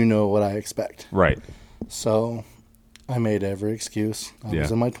letting you know what I expect. Right. So, I made every excuse. I Yeah.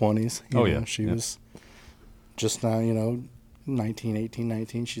 was in my 20s. Oh, yeah. She Yeah. was just now, 19, 18,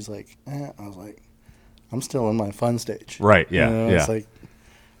 19. She's like, I was like, I'm still in my fun stage. Right, yeah, yeah. It's like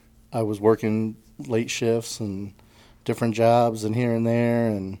I was working late shifts and different jobs and here and there,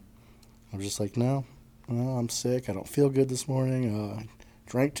 and I was just like, no, I'm sick. I don't feel good this morning. I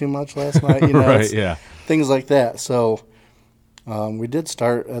drank too much last night. Right, yeah. Things like that. So we did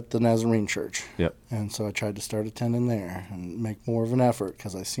start at the Nazarene Church. Yep. And so I tried to start attending there and make more of an effort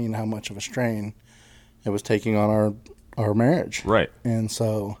because I seen how much of a strain it was taking on our marriage. Right. And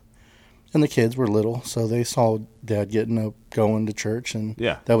so, and the kids were little, so they saw Dad getting up, going to church, and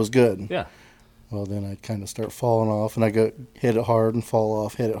Yeah. that was good. Yeah. Well, then I'd kind of start falling off, and I go hit it hard and fall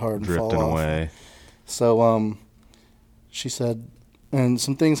off, hit it hard and Drifting fall off. away. So she said, and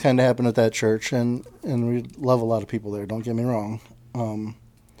some things kind of happened at that church, and we love a lot of people there, don't get me wrong.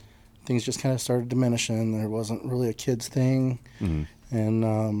 Things just kind of started diminishing. There wasn't really a kids thing. Mm-hmm.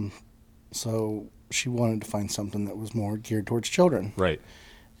 And so she wanted to find something that was more geared towards children. Right.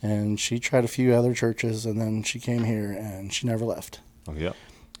 And she tried a few other churches, and then she came here, and she never left. Oh, yeah.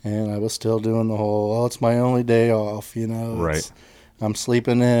 And I was still doing the whole, it's my only day off, Right. I'm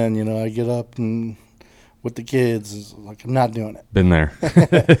sleeping in, I get up and with the kids, it's like I'm not doing it. Been there.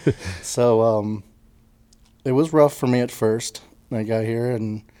 So it was rough for me at first. I got here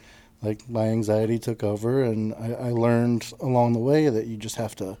and like my anxiety took over, and I learned along the way that you just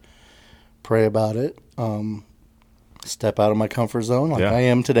have to pray about it, step out of my comfort zone like Yeah. I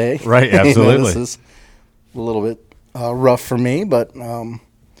am today. Right, absolutely. This is a little bit rough for me, but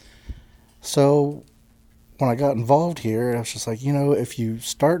so when I got involved here, I was just like, if you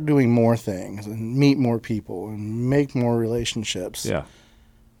start doing more things and meet more people and make more relationships, Yeah.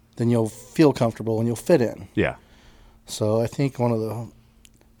 then you'll feel comfortable and you'll fit in. Yeah. So I think one of the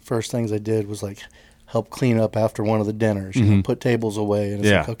first things I did was like help clean up after one of the dinners, put tables away, and it's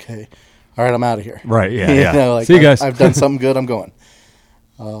Yeah. like, okay, all right, I'm out of here. Right, yeah, yeah. Like, See you guys. I've done something good, I'm going.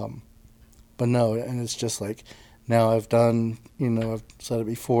 But no, and it's just like now I've done, I've said it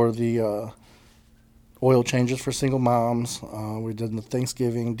before, the oil changes for single moms. We did the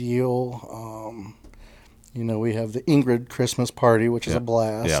Thanksgiving deal. We have the Ingrid Christmas party, which is a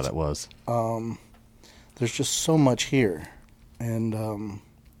blast. Yeah, that was. There's just so much here, and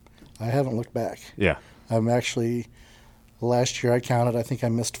I haven't looked back. Yeah. I'm actually, last year I counted, I think I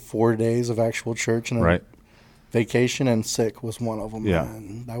missed 4 days of actual church, and Right. vacation and sick was one of them. Yeah.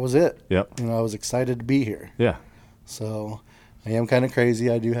 And that was it. Yep. I was excited to be here. Yeah. So I am kind of crazy.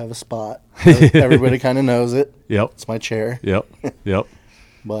 I do have a spot. Everybody kind of knows it. Yep. It's my chair. Yep. Yep.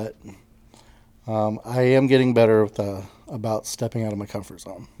 But I am getting better with about stepping out of my comfort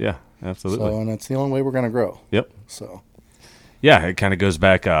zone. Yeah, absolutely. So, and it's the only way we're going to grow. Yep. So, Yeah, it kind of goes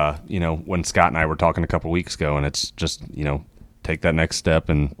back, when Scott and I were talking a couple weeks ago, and it's just, take that next step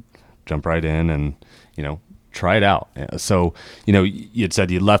and jump right in and, try it out. So, you had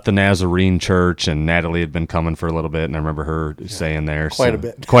said you left the Nazarene church, and Natalie had been coming for a little bit, and I remember her saying there. Quite a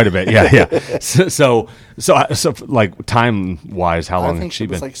bit. Quite a bit, yeah, yeah. So like, time-wise, how long I had think she it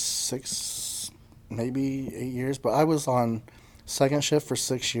was been? like 6, maybe 8 years. But I was on second shift for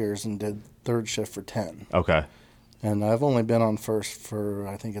 6 years and did third shift for 10. Okay. And I've only been on first for,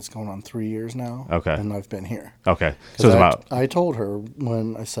 I think it's going on 3 years now. Okay. And I've been here. Okay. So it's about... I told her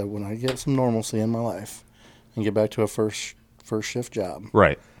when I get some normalcy in my life and get back to a first shift job,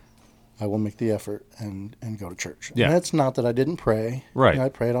 Right. I will make the effort and go to church. Yeah. And it's not that I didn't pray. Right. I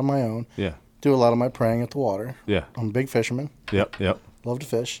prayed on my own. Yeah. Do a lot of my praying at the water. Yeah. I'm a big fisherman. Yep. Yep. Love to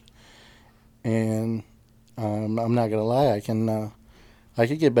fish. And I'm not going to lie, I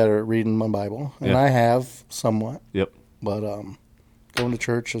could get better at reading my Bible. And Yeah. I have somewhat. Yep. But going to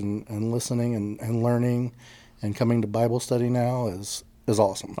church and listening and learning and coming to Bible study now is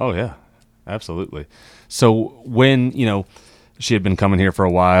awesome. Oh, yeah. Absolutely. So when, she had been coming here for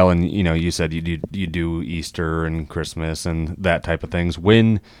a while, and, you said you do Easter and Christmas and that type of things.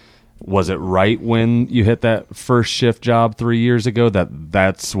 When was it right when you hit that first shift job 3 years ago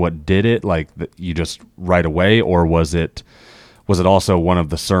that's what did it? Like that you just right away, or was it also one of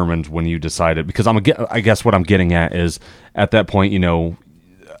the sermons when you decided? Because I guess what I'm getting at is at that point,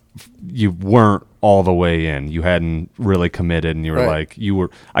 you weren't all the way in. You hadn't really committed, and you were Right.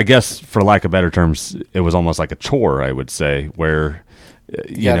 like, I guess for lack of better terms, it was almost like a chore, I would say, where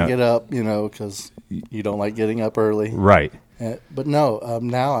You got to get up, because you don't like getting up early. Right. But no,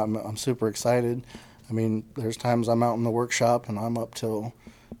 now I'm super excited. I mean, there's times I'm out in the workshop and I'm up till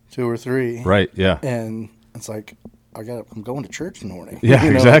 2 or 3. Right. Yeah. And it's like I'm going to church in the morning. Yeah,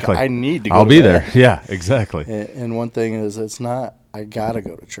 like, exactly. I need to go I'll to be bed. there. Yeah, exactly. And one thing is, it's not I gotta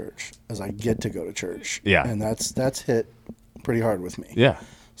go to church, as I get to go to church. Yeah. And that's hit pretty hard with me. Yeah.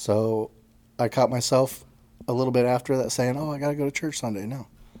 So I caught myself a little bit after that saying, "Oh, I gotta go to church Sunday." No,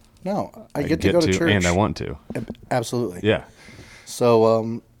 I get to go to church, and I want to. Absolutely. Yeah.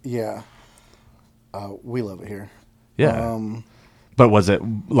 So we love it here. Yeah. But was it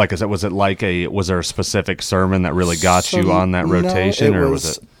like was there a specific sermon that really got you on that rotation, or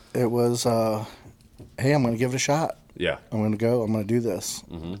was it? It was, hey, I'm going to give it a shot. Yeah. I'm going to go. I'm going to do this.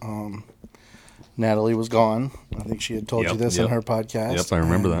 Natalie was gone. I think she had told you this in her podcast. Yep, I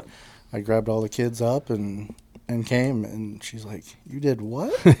remember that. I grabbed all the kids up and came, and she's like, "You did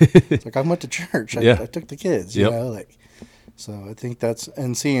what?" It's like, I went to church. I took the kids. You know, like. So I think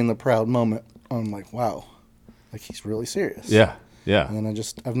and seeing the proud moment, I'm like, wow, like he's really serious. Yeah. Yeah. And then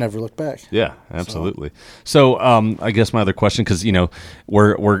I've never looked back. Yeah, absolutely. So, I guess my other question, because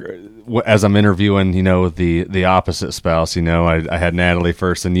we're as I'm interviewing, the opposite spouse. I had Natalie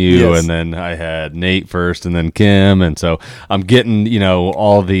first, and you, and then I had Nate first, and then Kim, and so I'm getting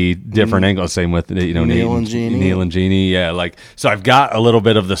all the different angles. Same with Neil Nate and Jeannie. Neil and Jeannie. Yeah, like so I've got a little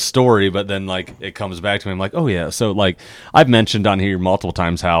bit of the story, but then like it comes back to me. I'm like, oh yeah. So like I've mentioned on here multiple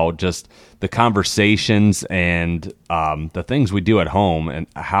times how just the conversations and the things we do at home, and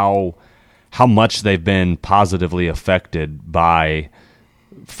how much they've been positively affected by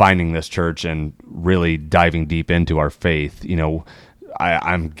finding this church and really diving deep into our faith.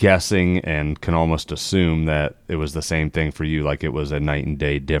 I'm guessing and can almost assume that it was the same thing for you. Like it was a night and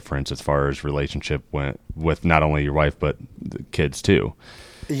day difference as far as relationship went with not only your wife, but the kids too.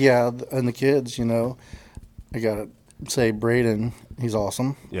 Yeah. And the kids, I got to say Braden, he's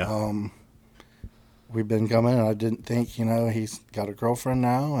awesome. Yeah. We've been coming, and I didn't think, he's got a girlfriend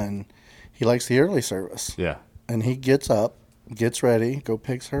now, and he likes the early service. Yeah. And he gets up, gets ready,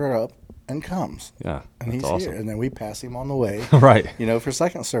 picks her up, and comes. Yeah. And he's awesome. here. And then we pass him on the way. Right. For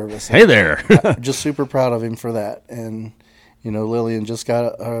second service. Hey there. I'm just super proud of him for that. And, Lillian just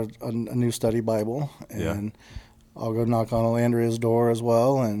got a new study Bible. And I'll go knock on Alandria's door as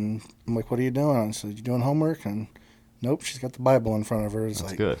well. And I'm like, what are you doing? I said, you doing homework? And nope, she's got the Bible in front of her. It's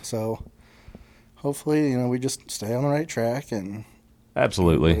That's like, good. So hopefully, we just stay on the right track. And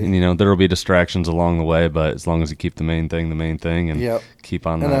absolutely. And, there will be distractions along the way, but as long as you keep the main thing, and keep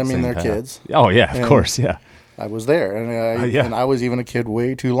on that and I mean, same they're path. kids. Oh, yeah, of course, yeah. I was there, and I was even a kid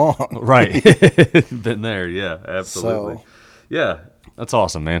way too long. Right. Been there, yeah, absolutely. So, yeah, that's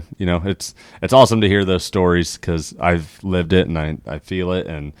awesome, man. It's awesome to hear those stories because I've lived it and I feel it,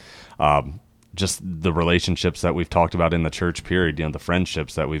 and just the relationships that we've talked about in the church period, the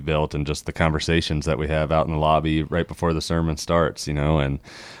friendships that we've built, and just the conversations that we have out in the lobby right before the sermon starts, and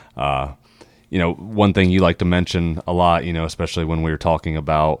one thing you like to mention a lot, especially when we were talking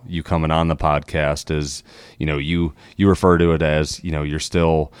about you coming on the podcast is, you refer to it as, you're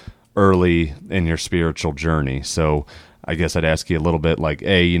still early in your spiritual journey. So I guess I'd ask you a little bit like,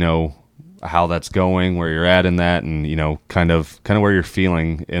 how that's going, where you're at in that, and, kind of where you're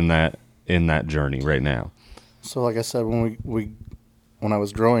feeling in that journey right now. So like I said, when I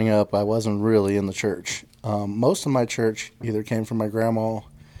was growing up, I wasn't really in the church. Most of my church either came from my grandma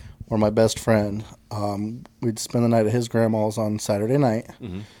or my best friend. We'd spend the night at his grandma's on Saturday night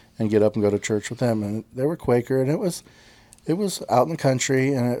and get up and go to church with them. And they were Quaker, and it was out in the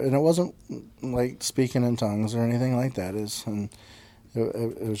country, and it wasn't like speaking in tongues or anything like that.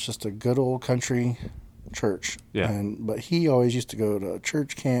 It was just a good old country church. Yeah. But he always used to go to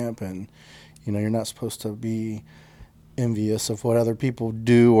church camp, and you're not supposed to be envious of what other people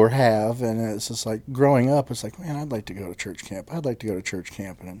do or have, and it's just like growing up, it's like, man, I'd like to go to church camp,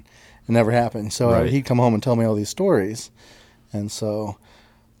 and it never happened. So he'd come home and tell me all these stories, and so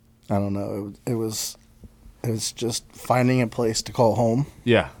I don't know, it was just finding a place to call home,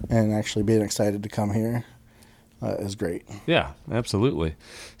 and actually being excited to come here is great. Yeah, absolutely.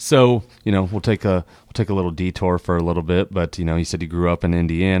 So, we'll take a little detour for a little bit, but, you said you grew up in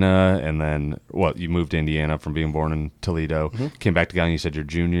Indiana, and then, you moved to Indiana from being born in Toledo, came back to Galion, you said your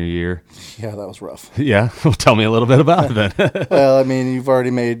junior year. Yeah, that was rough. Yeah? Well, tell me a little bit about it then. Well, I mean, you've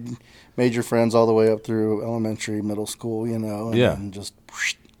already made your friends all the way up through elementary, middle school, and just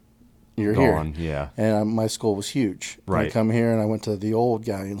you're Gone, here. Yeah. And my school was huge. Right. I come here, and I went to the old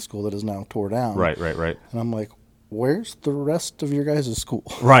Galion school that is now tore down. Right. And I'm like, where's the rest of your guys' school?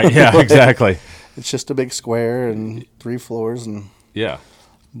 Right, yeah, exactly. It's just a big square and 3 floors. Yeah.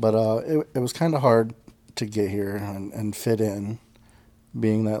 But it was kind of hard to get here and fit in,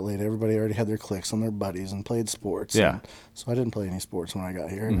 being that late. Everybody already had their cliques and their buddies and played sports. Yeah. And so I didn't play any sports when I got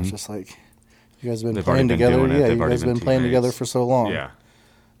here. And it's just like, you guys have been They've playing already been together. doing it. Yeah, They've you already guys have been been playing together teammates. for so long. Yeah.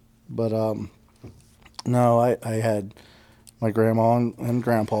 But no, I had my grandma and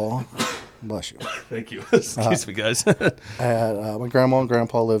grandpa. Bless you. Thank you. Excuse me, guys. I had my grandma and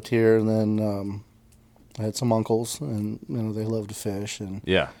grandpa lived here, and then I had some uncles, and they loved to fish. And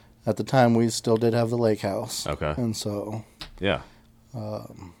Yeah. at the time, we still did have the lake house. Okay. And so, Yeah.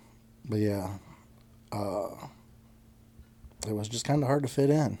 but yeah, it was just kind of hard to fit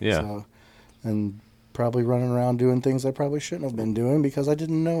in. Yeah. So, and probably running around doing things I probably shouldn't have been doing because I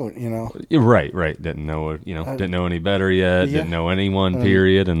didn't know it. You're right. Didn't know, didn't know any better yet. Yeah. Didn't know anyone,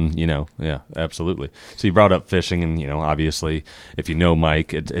 period. And, yeah, absolutely. So you brought up fishing, and, obviously, if you know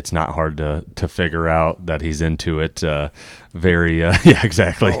Mike, it's not hard to figure out that he's into it. Very, yeah,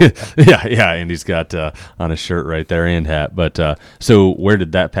 exactly. Oh. yeah. And he's got on his shirt right there and hat. But so where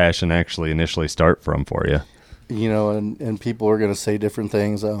did that passion actually initially start from for you? And people are going to say different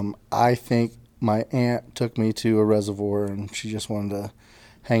things. I think my aunt took me to a reservoir, and she just wanted to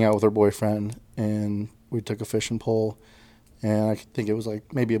hang out with her boyfriend, and we took a fishing pole, and I think it was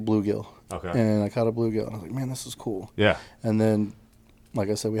like maybe a bluegill. Okay. And I caught a bluegill, and I was like, man, this is cool. Yeah. And then,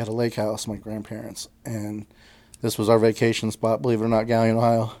 like I said, we had a lake house, my grandparents, and this was our vacation spot, believe it or not, Gallion,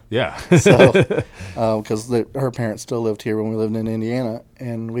 Ohio. Yeah. So, because her parents still lived here when we lived in Indiana,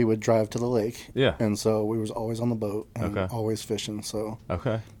 and we would drive to the lake. Yeah. And so we was always on the boat and Okay. always fishing. So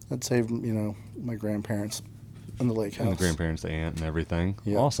Okay. I'd say, my grandparents in the lake house. And the grandparents, the aunt, and everything.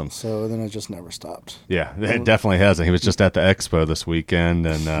 Yeah. Awesome. So then it just never stopped. Yeah, it definitely hasn't. He was just at the expo this weekend,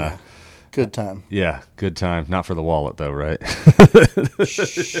 and Good time. yeah, good time. Not for the wallet, though, right?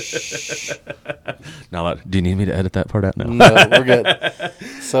 Now, do you need me to edit that part out now? No, we're good.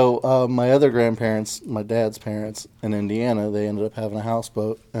 So my other grandparents, my dad's parents in Indiana, they ended up having a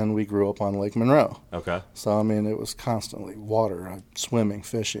houseboat, and we grew up on Lake Monroe. Okay. So, I mean, it was constantly water, swimming,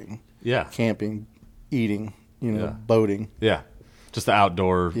 fishing, Yeah. camping, eating, Yeah. boating, Yeah. Just the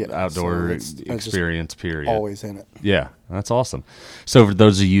outdoor Yeah, so it's just experience, period. always in it. Yeah, that's awesome. So for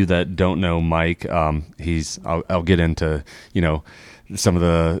those of you that don't know Mike, I'll get into, some of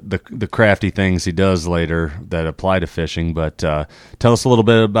the crafty things he does later that apply to fishing, but tell us a little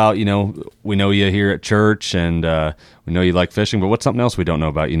bit about, we know you here at church, and we know you like fishing, but what's something else we don't know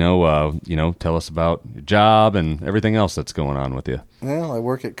about? Tell us about your job and everything else that's going on with you. Well, I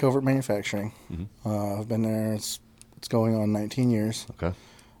work at Covert Manufacturing. Mm-hmm. I've been there, it's going on 19 years. Okay.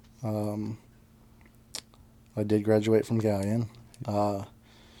 I did graduate from Gallion.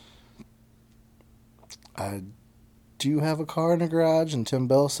 I do have a car in the garage, and Tim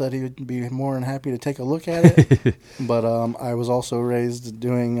Bell said he would be more than happy to take a look at it. But I was also raised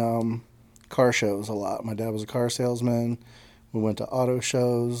doing car shows a lot. My dad was a car salesman. We went to auto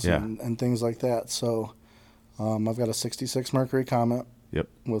shows and things like that. So I've got a 66 Mercury Comet Yep.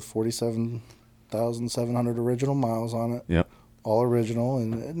 with 47,700 original miles on it. Yep. All original,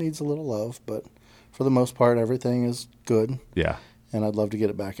 and it needs a little love, but for the most part, everything is good. Yeah. And I'd love to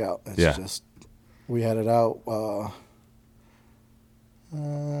get it back out. It's Yeah. just, we had it out,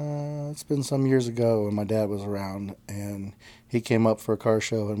 it's been some years ago, and my dad was around, and he came up for a car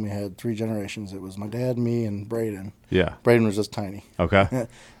show, and we had 3 generations. It was my dad, me, and Braden. Yeah. Braden was just tiny. Okay.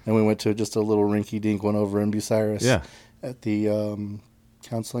 And we went to just a little rinky-dink one over in Bucyrus. Yeah. At the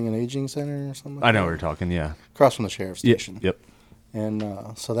Counseling and Aging Center or something like I know that. what you're talking. Yeah. Across from the sheriff's station. Yep. And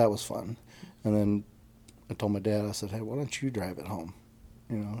so that was fun. And then I told my dad, I said, hey, why don't you drive it home?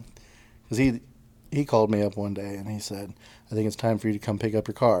 Because he called me up one day and he said, I think it's time for you to come pick up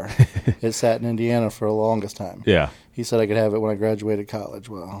your car. It sat in Indiana for the longest time. Yeah. He said I could have it when I graduated college.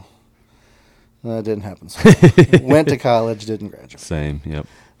 Well, that didn't happen. So went to college, didn't graduate. Same. Yep.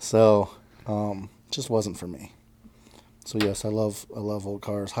 So just wasn't for me. So yes, I love old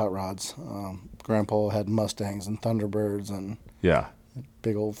cars, hot rods. Grandpa had Mustangs and Thunderbirds and Yeah.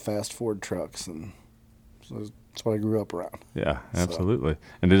 big old fast Ford trucks, and so that's what I grew up around. Yeah, absolutely.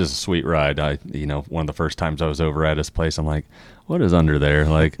 And it is a sweet ride. One of the first times I was over at his place, I'm like, what is under there?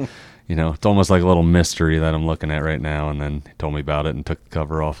 Like, it's almost like a little mystery that I'm looking at right now. And then he told me about it and took the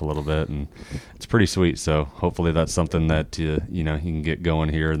cover off a little bit, and it's pretty sweet. So hopefully that's something that, you can get going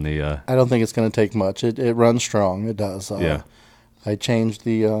here in the, I don't think it's going to take much. It runs strong. It does. Yeah. I changed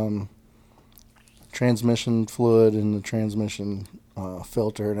the transmission fluid and the transmission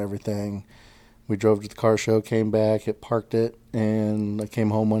filter and everything. We drove to the car show, came back, it parked it, and I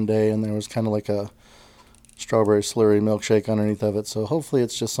came home one day and there was kind of like a strawberry slurry milkshake underneath of it. So hopefully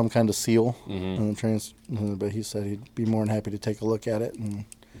it's just some kind of seal. Mm-hmm. But he said he'd be more than happy to take a look at it, and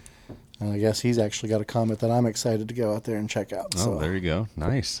I guess he's actually got a Comet that I'm excited to go out there and check out. Oh, So there you go.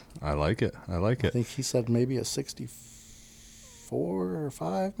 Nice. I like it. I think he said maybe a 64 4 or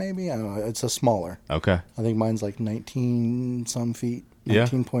 5, maybe. I don't know. It's a smaller. Okay. I think mine's like 19 some feet. Yeah.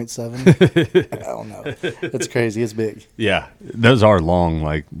 19.7. I don't know. It's crazy. It's big. Yeah, those are long.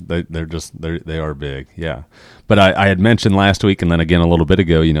 Like they are big. Yeah, but I had mentioned last week and then again a little bit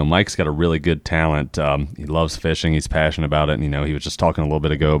ago. Mike's got a really good talent. He loves fishing. He's passionate about it. And, he was just talking a little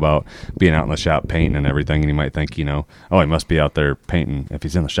bit ago about being out in the shop painting and everything. And you might think, oh, he must be out there painting. If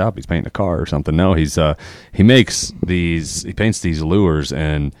he's in the shop, he's painting a car or something. No, he paints these lures,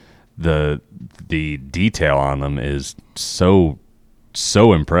 and the detail on them is so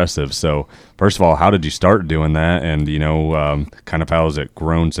impressive. So first of all, how did you start doing that? And, kind of how has it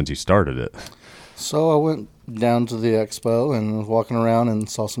grown since you started it? So I went down to the expo and was walking around and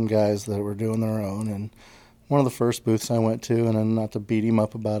saw some guys that were doing their own. And one of the first booths I went to, and then not to beat him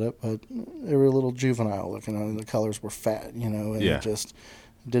up about it, but they were a little juvenile looking. And the colors were fat, and Yeah. it just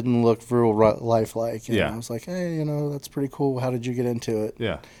didn't look real lifelike. And Yeah. I was like, hey, that's pretty cool. How did you get into it?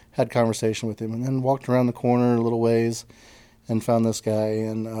 Yeah. Had conversation with him, and then walked around the corner a little ways and found this guy,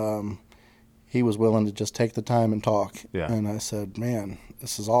 and he was willing to just take the time and talk. Yeah. And I said, man,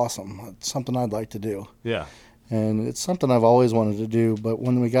 this is awesome. It's something I'd like to do. Yeah. And it's something I've always wanted to do, but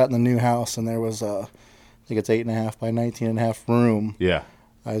when we got in the new house and there was I think it's 8.5 by 19.5 room, Yeah.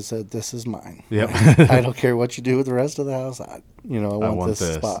 I said, this is mine. Yep. I don't care what you do with the rest of the house. I want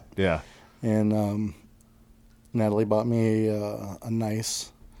this spot. Yeah. And Natalie bought me a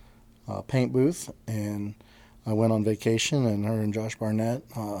nice paint booth, and I went on vacation, and her and Josh Barnett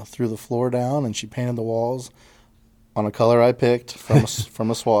threw the floor down, and she painted the walls on a color I picked from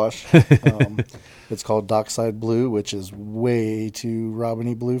a swash. It's called Dockside Blue, which is way too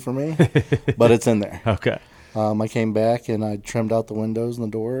robin-y blue for me, but it's in there. Okay. I came back, and I trimmed out the windows and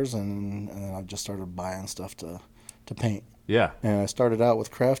the doors, and I just started buying stuff to paint. Yeah. And I started out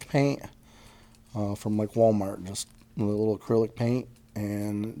with craft paint from like Walmart, just a little acrylic paint,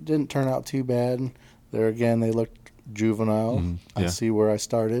 and it didn't turn out too bad. There again, they looked juvenile. Yeah. I see where I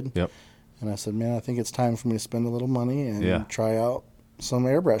started. Yep. And I said, man, I think it's time for me to spend a little money and try out some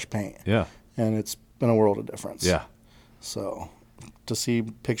airbrush paint. Yeah. And it's been a world of difference. Yeah. So to see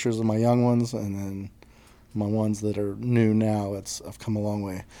pictures of my young ones and then my ones that are new now, I've come a long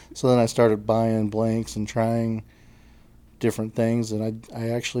way. So then I started buying blanks and trying different things, and I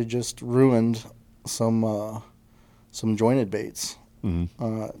actually just ruined some jointed baits.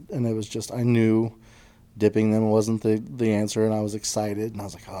 Mm-hmm. And it was just, I knew dipping them wasn't the answer, and I was excited, and I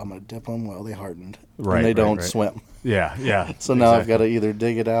was like, oh, I'm going to dip them. Well, they hardened. Right, and they right, don't right. swim. Yeah. Yeah. So now I've got to either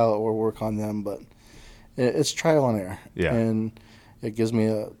dig it out or work on them, but it's trial and error. Yeah. And it gives me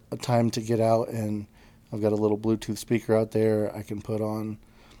a time to get out, and I've got a little Bluetooth speaker out there. I can put on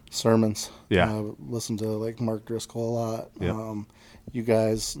sermons. Yeah. Listen to like Mark Driscoll a lot. Yeah. You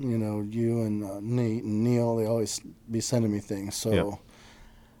guys, you and Nate and Neil, they always be sending me things. So Yep.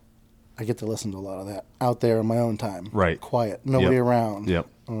 I get to listen to a lot of that out there in my own time. Right. Quiet. Nobody Yep. around. Yep.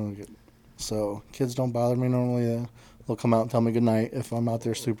 So kids don't bother me normally. They'll come out and tell me good night if I'm out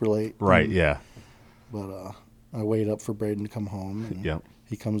there super late. Right. Yeah. But I wait up for Braden to come home. And Yep.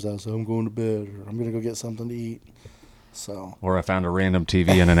 He comes out and says, I'm going to bed, or I'm going to go get something to eat. So Or I found a random TV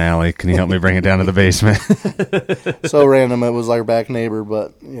in an alley. Can you help me bring it down to the basement? so random. It was our back neighbor,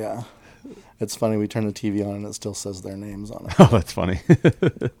 but yeah. It's funny, we turn the TV on and it still says their names on it. Oh, that's funny.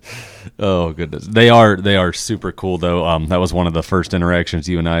 Oh, goodness. They are super cool, though. That was one of the first interactions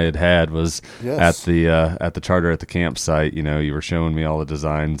you and I had was Yes. at the charter at the campsite. You were showing me all the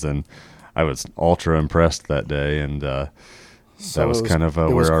designs, and I was ultra impressed that day, and that was kind of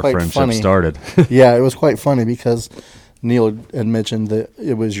it was where our quite friendship funny. started. Yeah, it was quite funny because Neil had mentioned that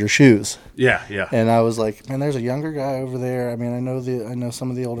it was your shoes. Yeah, yeah. And I was like, man, there's a younger guy over there. I mean, I know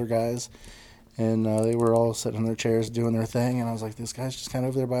some of the older guys. And they were all sitting in their chairs doing their thing. And I was like, this guy's just kind of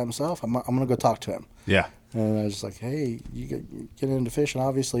over there by himself. I'm going to go talk to him. Yeah. And I was just like, hey, you get into fishing.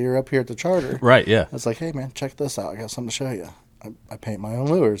 Obviously, you're up here at the charter. Right, yeah. I was like, hey, man, check this out. I got something to show you. I paint my own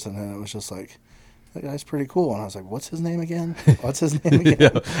lures. And then it was just like, that guy's pretty cool. And I was like, what's his name again? What's his name again?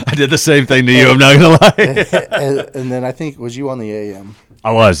 Yeah, I did the same thing to you, I'm not going to lie. and then I think, was you on the AM?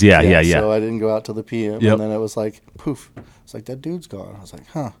 I was, yeah. So I didn't go out to the PM. Yep. And then it was like, poof. It's like, that dude's gone. I was like,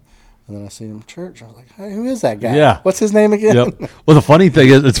 huh. And then I seen him in church. I was like, hey, who is that guy? Yeah. What's his name again? Yep. Well, the funny thing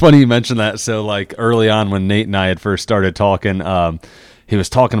is, it's funny you mentioned that. So, like, early on when Nate and I had first started talking, he was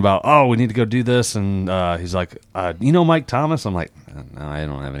talking about, oh, we need to go do this. And he's like, you know Mike Thomas? I'm like, no, I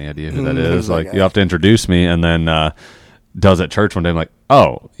don't have any idea who that Who's is. that Like, guy? you have to introduce me. And then does at church one day. I'm like,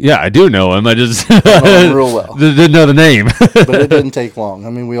 oh, yeah, I do know him. I just know him real well. didn't know the name. But it didn't take long. I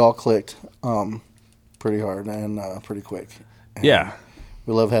mean, we all clicked pretty hard and pretty quick. And Yeah.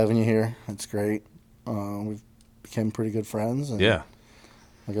 we love having you here. It's great. We've became pretty good friends. And Yeah.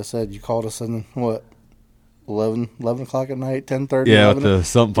 like I said, you called us in, 11 o'clock at night, 10:30. Yeah, with the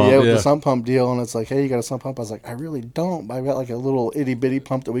sump pump. Yeah, with the sump pump deal. And it's like, hey, you got a sump pump? I was like, I really don't. But I've got like a little itty-bitty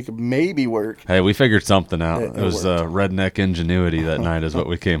pump that we could maybe work. Hey, we figured something out. It It was worked. redneck ingenuity that night is what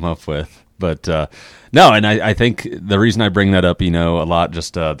we came up with. But no, and I think the reason I bring that up, a lot,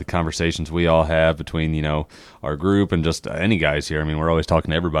 just the conversations we all have between, our group and just any guys here. I mean, we're always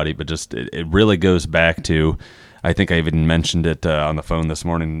talking to everybody, but just it really goes back to, I think I even mentioned it on the phone this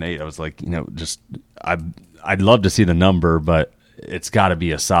morning, Nate. I was like, I'd love to see the number, but it's got to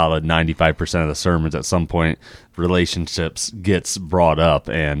be a solid 95% of the sermons at some point, relationships gets brought up.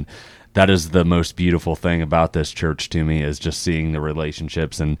 And that is the most beautiful thing about this church to me, is just seeing the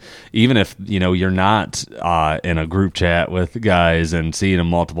relationships. And even if, you're not in a group chat with guys and seeing them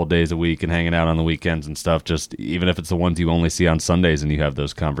multiple days a week and hanging out on the weekends and stuff, just even if it's the ones you only see on Sundays and you have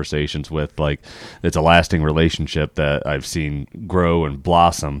those conversations with, like, it's a lasting relationship that I've seen grow and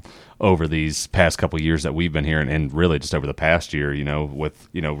blossom over these past couple of years that we've been here, and really just over the past year, with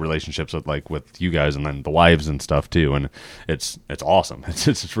relationships with you guys and then the wives and stuff too, and it's awesome.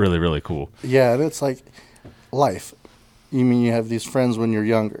 It's really, really cool. Yeah, and it's like life. You mean you have these friends when you're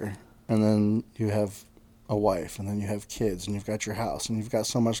younger, and then you have a wife, and then you have kids, and you've got your house, and you've got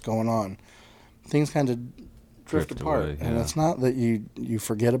so much going on. Things kind of drift apart, away, and yeah. it's not that you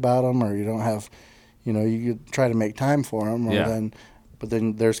forget about them or you don't have, you try to make time for them, or Yeah. but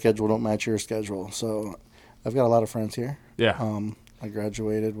then their schedule don't match your schedule. So I've got a lot of friends here. Yeah. I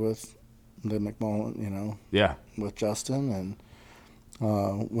graduated with the McMullen, Yeah. with Justin,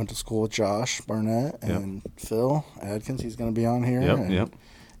 and went to school with Josh Barnett and Phil Adkins. He's going to be on here. Yep. And, Yep.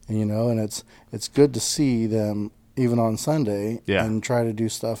 and it's good to see them even on Sunday and try to do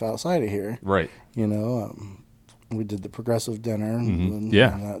stuff outside of here. Right. We did the progressive dinner. Mhm. And,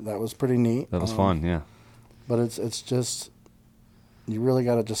 Yeah. and that was pretty neat. That was fun. Yeah. But it's just, you really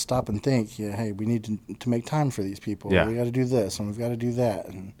got to just stop and think, hey, we need to make time for these people. Yeah. We got to do this and we've got to do that.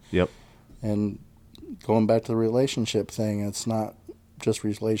 Yep. And going back to the relationship thing, it's not just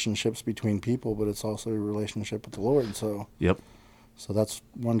relationships between people, but it's also a relationship with the Lord. So Yep. that's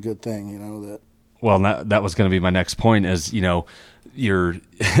one good thing, that. Well, that was going to be my next point, is, you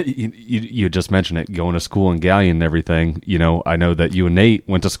just mentioned it, going to school in Galleon and everything. I know that you and Nate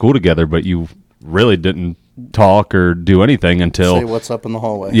went to school together, but you really didn't talk or do anything until Say what's up in the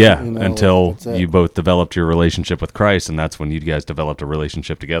hallway. until that's it. you both developed your relationship with Christ, and that's when you guys developed a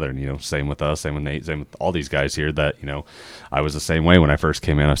relationship together. And same with us, same with Nate, same with all these guys here. That I was the same way when I first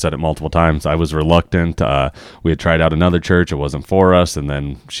came in. I've said it multiple times. I was reluctant. We had tried out another church; it wasn't for us, and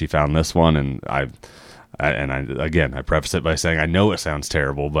then she found this one, and I preface it by saying I know it sounds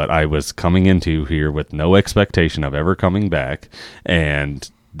terrible, but I was coming into here with no expectation of ever coming back, and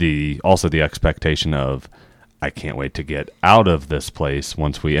also the expectation of, I can't wait to get out of this place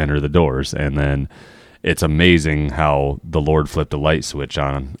once we enter the doors. And then it's amazing how the Lord flipped a light switch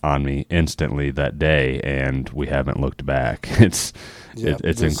on me instantly that day, and we haven't looked back. It's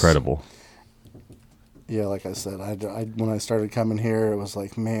incredible. Yeah, like I said, I when I started coming here, it was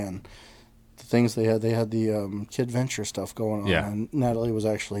like, man, the things they had the Kid Venture stuff going on. Yeah. And Natalie was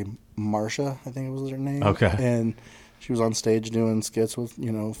actually Marsha, I think it was her name. Okay. And she was on stage doing skits with,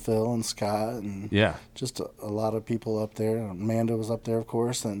 Phil and Scott and Yeah. just a lot of people up there. Amanda was up there, of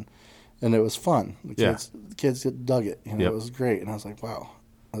course, and it was fun. The kids dug it. Yep. It was great. And I was like, wow,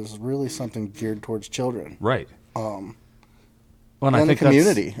 there's really something geared towards children. Right. Well, and and the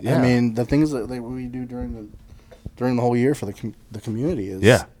community. Yeah. I mean, the things that we do during the whole year for the community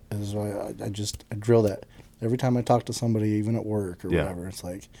is why I drill that every time I talk to somebody, even at work or whatever. It's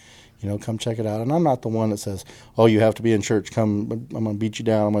like, come check it out. And I'm not the one that says, oh, you have to be in church. Come, I'm going to beat you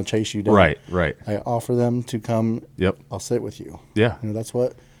down. I'm going to chase you down. Right. I offer them to come. Yep. I'll sit with you. Yeah. That's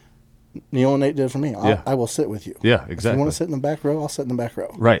what Neil and Nate did for me. I will sit with you. Yeah, If exactly. you want to sit in the back row, I'll sit in the back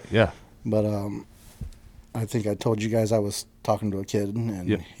row. Right. Yeah. But I think I told you guys I was talking to a kid,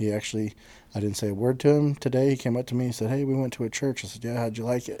 and he actually, I didn't say a word to him today. He came up to me and said, hey, we went to a church. I said, yeah, how'd you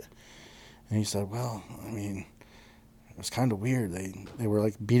like it? And he said, well, I mean, it was kind of weird. They were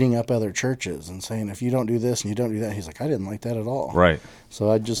like beating up other churches and saying, if you don't do this and you don't do that. He's like, I didn't like that at all. Right. So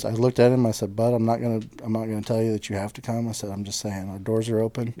I looked at him. I said, bud, I'm not gonna tell you that you have to come. I said, I'm just saying our doors are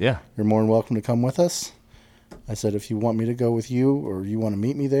open. Yeah. You're more than welcome to come with us. I said, if you want me to go with you or you want to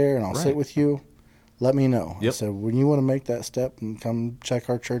meet me there and I'll sit with you, let me know. Yep. I said, when you want to make that step and come check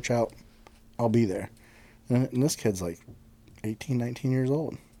our church out, I'll be there. And this kid's like 18, 19 years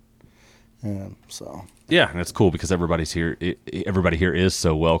old. So Yeah, and it's cool because everybody here is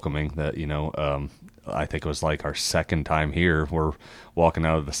so welcoming that I think it was like our second time here. We're walking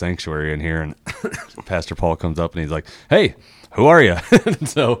out of the sanctuary in here, and Pastor Paul comes up and he's like, "Hey, who are you?"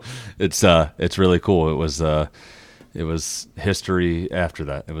 So it's really cool. It was history after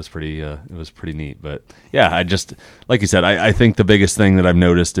that. It was pretty neat. But yeah, I just, like you said, I think the biggest thing that I've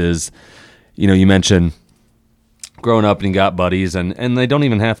noticed is, you mentioned growing up and you got buddies, and they don't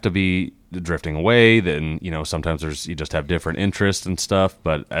even have to be drifting away. Then, sometimes you just have different interests and stuff.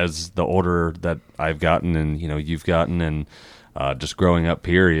 But as the older that I've gotten and, you've gotten, and just growing up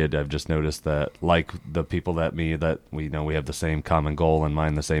period, I've just noticed that, like the people that we have the same common goal in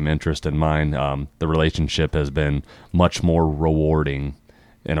mind, the same interest in mind, the relationship has been much more rewarding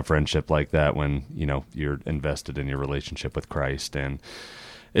in a friendship like that when, you're invested in your relationship with Christ. And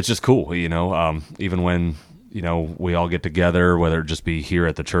it's just cool, even when, we all get together, whether it just be here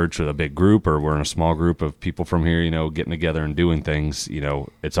at the church with a big group or we're in a small group of people from here, getting together and doing things,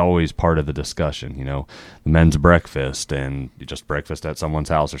 it's always part of the discussion, the men's breakfast and just breakfast at someone's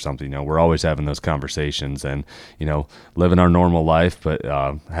house or something, we're always having those conversations and, living our normal life, but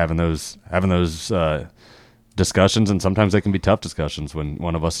having those discussions, and sometimes they can be tough discussions when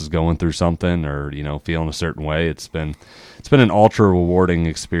one of us is going through something or feeling a certain way. It's been an ultra rewarding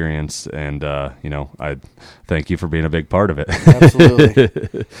experience, and I thank you for being a big part of it.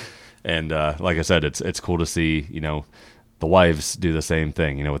 Absolutely. And like I said, it's cool to see the wives do the same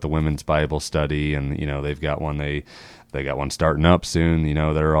thing with the women's Bible study, and they've got one they got one starting up soon.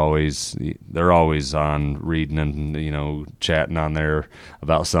 They're always on reading and chatting on there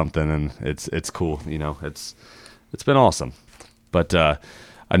about something, and it's cool. It's been awesome. But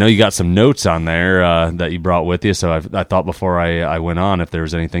I know you got some notes on there that you brought with you. So I thought before I went on, if there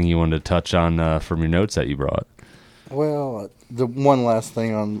was anything you wanted to touch on from your notes that you brought. Well, the one last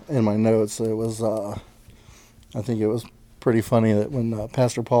thing in my notes, it was I think it was pretty funny that when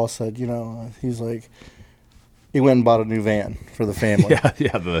Pastor Paul said, he's like, he went and bought a new van for the family.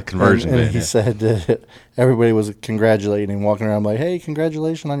 yeah, the conversion van. And he said that everybody was congratulating him, walking around like, "Hey,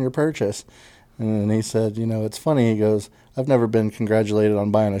 congratulations on your purchase." And he said, it's funny. He goes, "I've never been congratulated on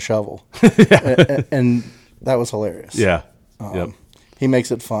buying a shovel." and that was hilarious. Yeah. Yep. He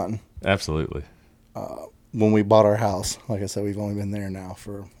makes it fun. Absolutely. When we bought our house, like I said, we've only been there now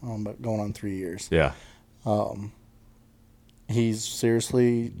for going on 3 years. Yeah. He's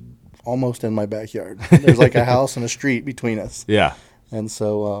seriously almost in my backyard. There's like a house and a street between us. Yeah. And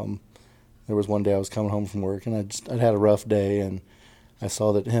so there was one day I was coming home from work, and I'd had a rough day, and I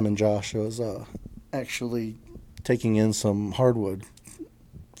saw that him and Josh was actually taking in some hardwood,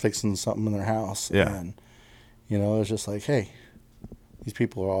 fixing something in their house. Yeah. And, it was just like, hey, these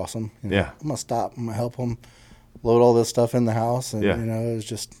people are awesome. Yeah. I'm going to stop. I'm going to help them load all this stuff in the house. And, yeah. It was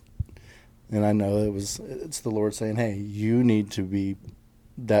just, and I know it's the Lord saying, hey, you need to be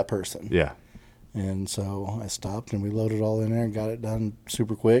that person. Yeah. And so I stopped and we loaded all in there and got it done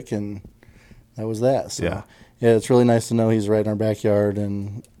super quick, and that was that. So yeah, it's really nice to know he's right in our backyard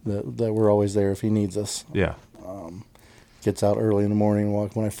and that we're always there if he needs us. Yeah. Gets out early in the morning.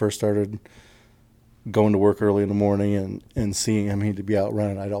 When I first started going to work early in the morning and seeing him, he'd be out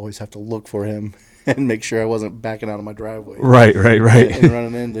running, I'd always have to look for him and make sure I wasn't backing out of my driveway. Right. And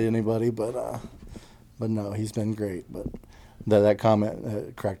running into anybody. But no, he's been great. But that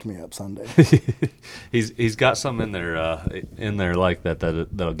comment cracked me up Sunday. He's got some in there like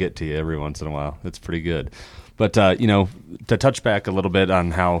that'll get to you every once in a while. It's pretty good. But to touch back a little bit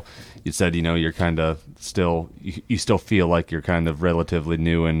on how you said you're kind of still you still feel like you're kind of relatively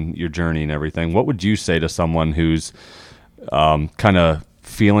new in your journey and everything. What would you say to someone who's kind of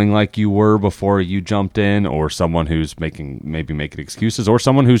feeling like you were before you jumped in, or someone who's making excuses, or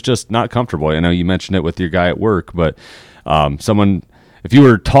someone who's just not comfortable? I know you mentioned it with your guy at work, but someone, if you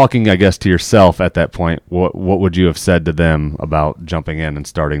were talking, I guess, to yourself at that point, what would you have said to them about jumping in and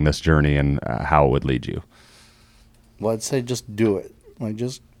starting this journey and how it would lead you? Well, I'd say just do it. Like,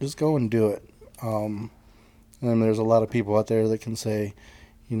 just go and do it. And there's a lot of people out there that can say,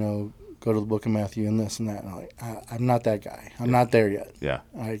 go to the book of Matthew and this and that. And I'm like, I'm not that guy. I'm not there yet. Yeah.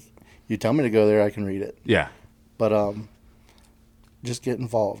 You tell me to go there, I can read it. Yeah. But just get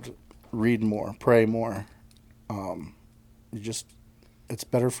involved. Read more. Pray more. It's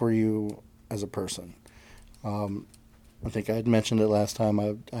better for you as a person. I think I had mentioned it last time.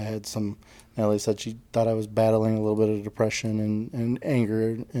 I had some, Nellie said she thought I was battling a little bit of depression and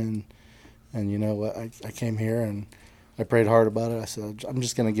anger, and I came here and I prayed hard about it. I said, I'm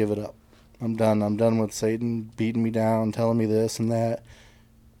just going to give it up. I'm done. I'm done with Satan beating me down, telling me this and that.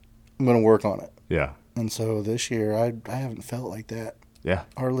 I'm going to work on it. Yeah. And so this year, I haven't felt like that. Yeah.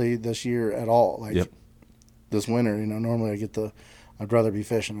 Hardly this year at all. Like, yep. This winter, normally I I'd rather be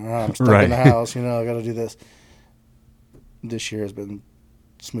fishing. I'm stuck Right. in the house. I got to do this. This year has been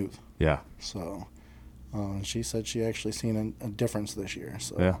smooth. Yeah. So she said she actually seen a difference this year.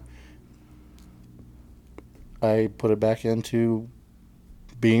 So Yeah. I put it back into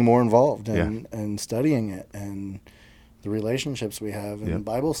being more involved and studying it and the relationships we have in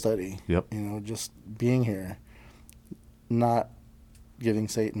Bible study. Yep. Just being here, not giving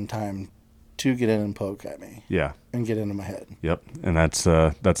Satan time to get in and poke at me. Yeah. And get into my head. Yep. And that's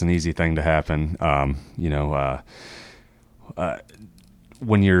an easy thing to happen.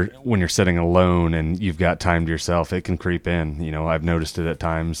 When you're sitting alone and you've got time to yourself, it can creep in. I've noticed it at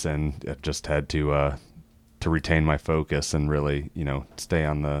times, and I've just had to retain my focus and really, stay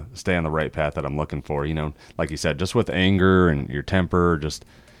on the right path that I'm looking for. Like you said, just with anger and your temper, just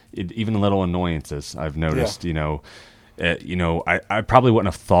even little annoyances, I've noticed. I probably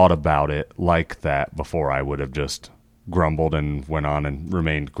wouldn't have thought about it like that before. I would have just grumbled and went on and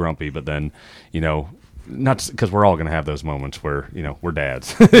remained grumpy. But then, not because we're all going to have those moments where, we're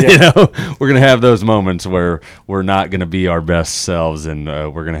dads, we're going to have those moments where we're not going to be our best selves, and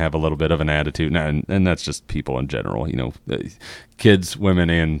we're going to have a little bit of an attitude. And that's just people in general, kids, women,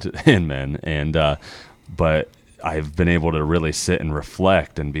 and men. And, but I've been able to really sit and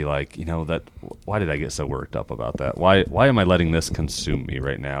reflect and be like, why did I get so worked up about that? Why am I letting this consume me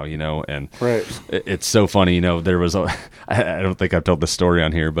right now? And right. It's so funny, there was I don't think I've told this story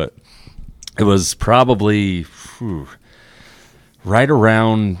on here, but it was probably right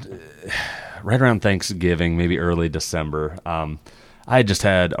around Thanksgiving, maybe early December. I had just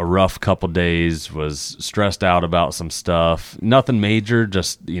had a rough couple days, was stressed out about some stuff, nothing major,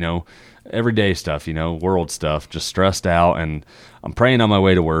 just, everyday stuff, world stuff, just stressed out. And I'm praying on my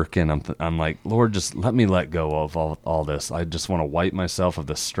way to work, and I'm like, Lord, just let me let go of all this. I just want to wipe myself of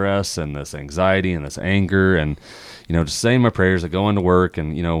this stress and this anxiety and this anger, and, just saying my prayers. I go into work,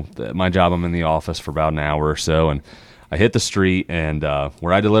 and, my job, I'm in the office for about an hour or so, and I hit the street, and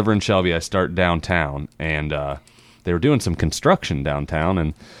where I deliver in Shelby, I start downtown, and they were doing some construction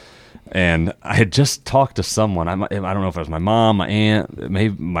downtown, and I had just talked to someone. I don't know if it was my mom, my aunt,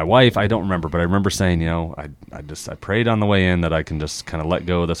 maybe my wife. I don't remember, but I remember saying, I prayed on the way in that I can just kind of let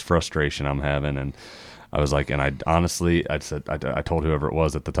go of this frustration I'm having. And I was like, and I told whoever it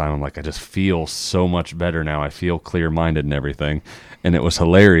was at the time, I'm like, I just feel so much better now. I feel clear-minded and everything. And it was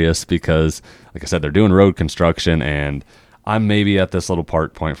hilarious because, like I said, they're doing road construction, and I'm maybe at this little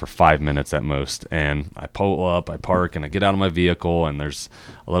park point for 5 minutes at most, and I pull up, I park, and I get out of my vehicle, and there's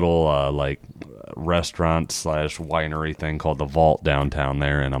a little restaurant / winery thing called The Vault downtown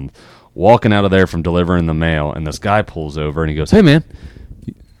there, and I'm walking out of there from delivering the mail, and this guy pulls over, and he goes, "Hey, man,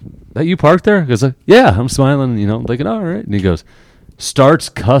 that you parked there?" I goes, "Yeah." I'm smiling, I'm thinking, all right. And he goes, starts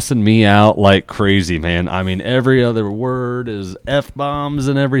cussing me out like crazy, man. I mean, every other word is F-bombs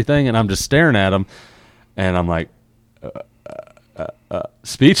and everything, and I'm just staring at him, and I'm like,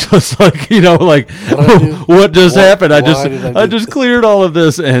 speechless, like, what just happened? I just cleared all of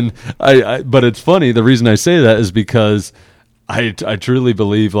this, and but it's funny. The reason I say that is because I truly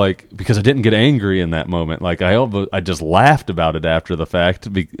believe, because I didn't get angry in that moment. I just laughed about it after the fact,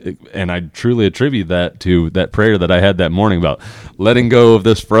 and I truly attribute that to that prayer that I had that morning about letting go of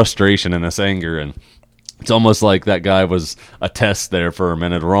this frustration and this anger. And it's almost like that guy was a test there for a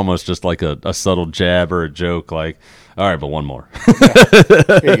minute, or almost just like a subtle jab or a joke, like, all right, but one more.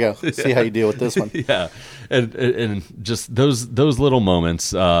 Here you go. See how you deal with this one. Yeah, and just those little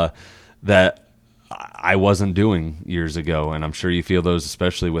moments that I wasn't doing years ago, and I'm sure you feel those,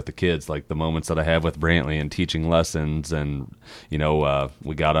 especially with the kids, like the moments that I have with Brantley and teaching lessons, and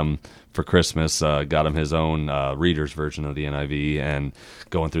we got him for Christmas, got him his own reader's version of the NIV, and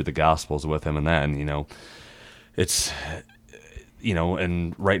going through the Gospels with him and that, and it's.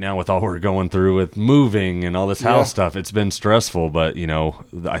 And right now with all we're going through with moving and all this house stuff, it's been stressful. But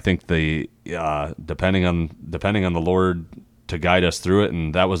I think depending on the Lord to guide us through it,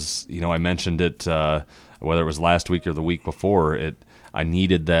 and that was I mentioned it whether it was last week or the week before. I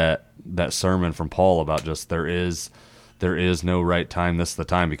needed that sermon from Paul about just there is no right time. This is the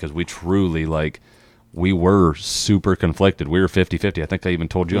time, because we truly we were super conflicted. We were 50-50. I think I even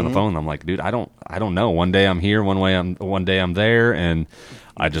told you on the phone. I'm like, dude, I don't know. One day I'm here, one day I'm there, and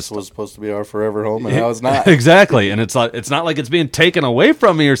I just this was supposed to be our forever home, and now it's not. Exactly, and it's not like it's being taken away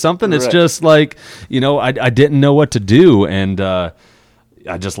from me or something. It's just like I didn't know what to do, and I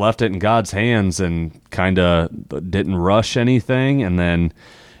just left it in God's hands and kind of didn't rush anything. And then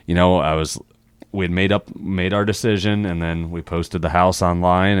we had made our decision, and then we posted the house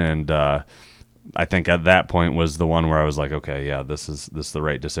online, and I think at that point was the one where I was like, okay, yeah, this is the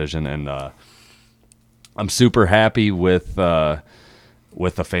right decision. And I'm super happy with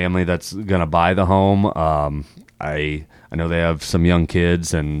with the family that's going to buy the home. I know they have some young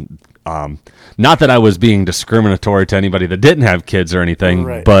kids, and not that I was being discriminatory to anybody that didn't have kids or anything,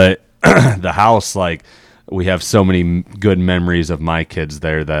 Right. but the house, like, we have so many good memories of my kids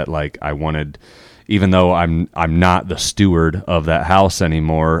there that, like, I wanted, even though I'm not the steward of that house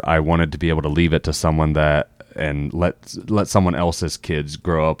anymore, I wanted to be able to leave it to someone that, and let someone else's kids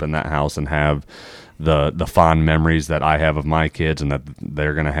grow up in that house and have the fond memories that I have of my kids and that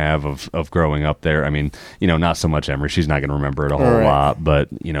they're going to have of growing up there. I mean, not so much Emery. She's not going to remember it a whole lot, but,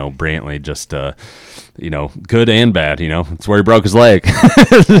 Brantley just, good and bad, it's where he broke his leg.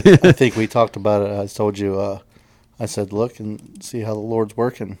 I think we talked about it. I told you, I said, look and see how the Lord's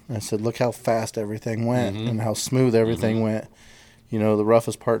working. I said, look how fast everything went and how smooth everything went. The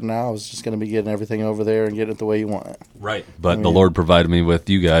roughest part now is just going to be getting everything over there and getting it the way you want it. Right. But the Lord provided me with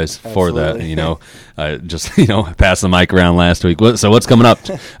you guys for that. Absolutely. Just, pass the mic around last week. So what's coming up?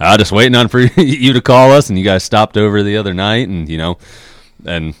 Just waiting on for you to call us, and you guys stopped over the other night, and,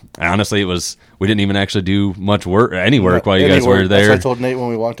 and honestly, we didn't even actually do much work, any work while you guys were there. That's what I told Nate when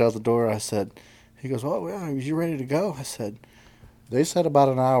we walked out the door. I said, he goes, oh, yeah, are you ready to go? I said, they said about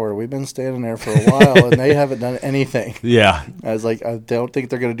an hour. We've been standing there for a while, and they haven't done anything. Yeah. I was like, I don't think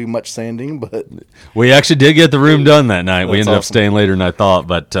they're going to do much sanding, but we actually did get the room done that night. We ended up awesome. staying later than I thought,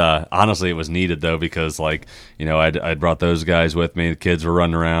 but honestly, it was needed, though, because, I'd brought those guys with me. The kids were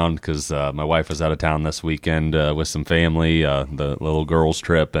running around because my wife was out of town this weekend with some family, the little girls'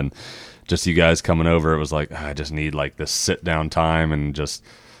 trip, and just you guys coming over, it was like, I just need, this sit-down time and just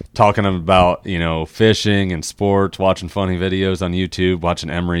talking about, fishing and sports, watching funny videos on YouTube, watching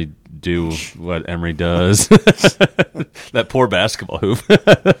Emery do what Emery does. That poor basketball hoop.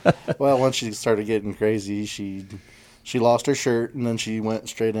 well, once she started getting crazy, she lost her shirt, and then she went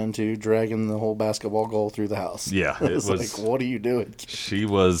straight into dragging the whole basketball goal through the house. Yeah, it was like, what are you doing? She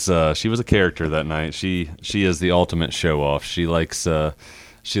was a character that night. She is the ultimate show off. She likes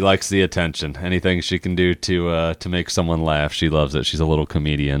the attention. Anything she can do to make someone laugh, she loves it. She's a little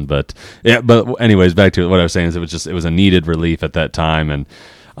comedian, but anyways, back to what I was saying is it was a needed relief at that time, and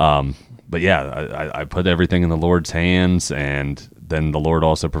but yeah, I put everything in the Lord's hands, and then the Lord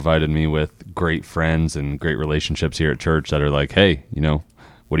also provided me with great friends and great relationships here at church that are like, hey,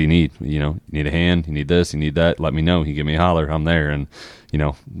 what do you need? You need a hand, you need this, you need that, let me know. You give me a holler, I'm there. And,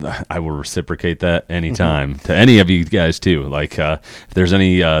 I will reciprocate that anytime to any of you guys too. Like, if there's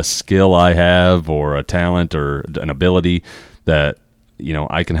any skill I have or a talent or an ability that,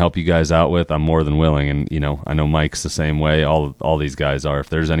 I can help you guys out with, I'm more than willing. And, I know Mike's the same way. All these guys are. If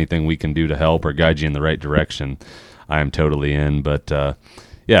there's anything we can do to help or guide you in the right direction, I am totally in. But,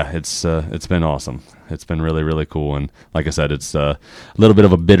 yeah, it's been awesome. It's been really, really cool. And like I said, it's a little bit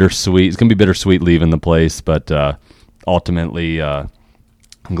of a bittersweet. It's going to be bittersweet leaving the place, but ultimately,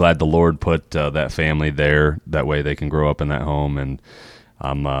 I'm glad the Lord put that family there. That way they can grow up in that home. And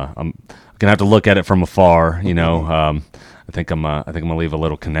I'm going to have to look at it from afar, I think I'm gonna leave a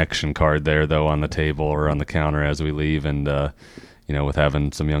little connection card there, though, on the table or on the counter as we leave. And, with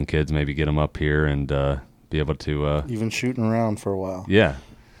having some young kids, maybe get them up here and be able to... even shooting around for a while. Yeah.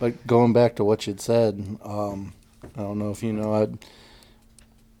 But going back to what you'd said, I don't know if you know,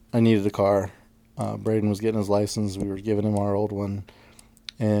 I needed a car. Braden was getting his license. We were giving him our old one.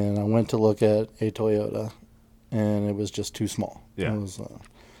 And I went to look at a Toyota, and it was just too small. Yeah. It was,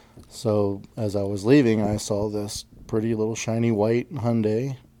 so as I was leaving, I saw this pretty little shiny white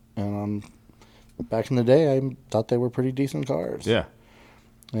Hyundai. And back in the day, I thought they were pretty decent cars. Yeah.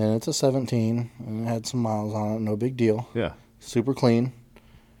 And it's a 17, and it had some miles on it. No big deal. Yeah. Super clean.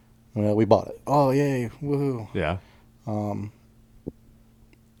 Well, we bought it. Oh, yay. Woohoo. Yeah.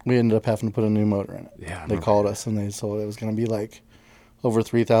 We ended up having to put a new motor in it. Yeah. They called us, and they told it was going to be like over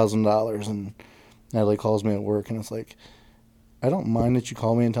 $3,000. And Natalie calls me at work, and it's like, I don't mind that you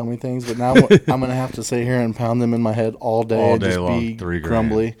call me and tell me things, but now I'm going to have to sit here and pound them in my head all day. All and day just long. be $3,000.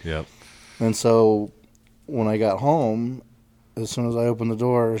 grumbly. Yep. And so when I got home, as soon as I opened the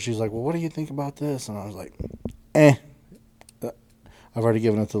door, she's like, well, what do you think about this? And I was like, I've already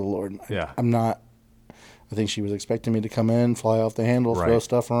given it to the Lord. Yeah. I'm not. I think she was expecting me to come in, fly off the handle, throw Right.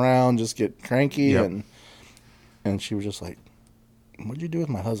 stuff around, just get cranky. Yep. And she was just like, what'd you do with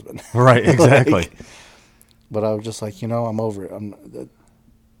my husband? Right, exactly. Like, but I was just like, I'm over it.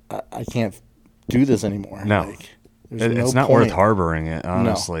 I can't do this anymore. No. Like, there's It's no not point. worth harboring it,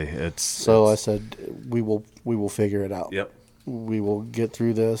 honestly. So I said, we will figure it out. Yep. We will get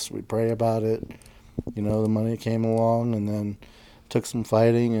through this. We pray about it. The money came along, and then took some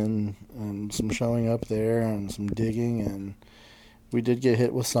fighting and some showing up there and some digging, and we did get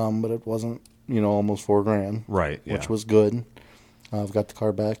hit with some, but it wasn't, almost $4,000. Right. Yeah. Which was good. I've got the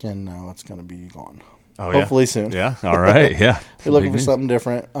car back, and now it's going to be gone. Oh, Hopefully soon. Yeah. All right. Yeah. We're looking for something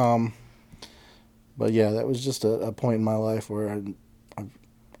different. But yeah, that was just a point in my life where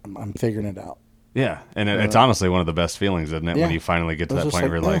I'm figuring it out. Yeah, and it's honestly one of the best feelings, isn't it? Yeah. When you finally get to that point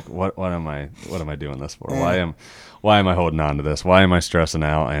where you're like, what am I doing this for? Yeah. Why am I holding on to this? Why am I stressing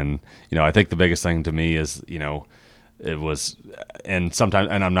out? And I think the biggest thing to me is it was, and sometimes,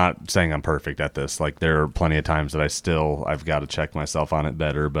 and I'm not saying I'm perfect at this. Like there are plenty of times that I've got to check myself on it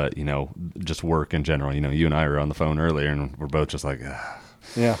better. But just work in general. You and I were on the phone earlier, and we're both just like,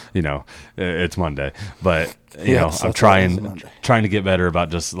 yeah, it's Monday. But Yes, I'm that's Monday. trying to get better about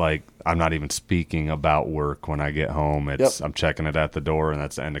just like I'm not even speaking about work when I get home. I'm checking it at the door, and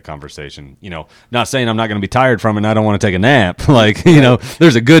that's the end of conversation. Not saying I'm not going to be tired from it and I don't want to take a nap. Like,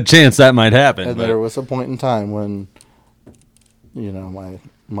 there's a good chance that might happen. And there was a point in time when,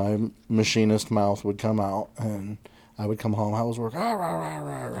 my machinist mouth would come out, and I would come home. I was working,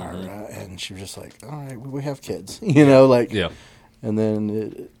 and she was just like, "All right, we have kids," Yeah. And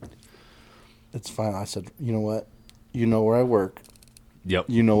then it's fine. I said, "You know what? You know where I work. Yep.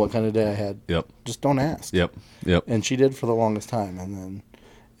 You know what kind of day I had. Yep. Just don't ask." Yep. And she did for the longest time, and then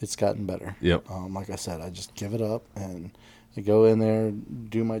it's gotten better. Yep. Like I said, I just give it up, and I go in there,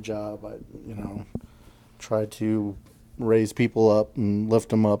 do my job. I, try to raise people up and lift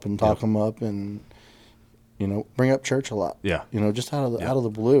them up and talk them up, and bring up church a lot. Yeah. Just out of the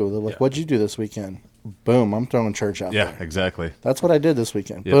blue. They're like, Yeah. "What'd you do this weekend?" Boom! I'm throwing church out Yeah, there. exactly. That's what I did this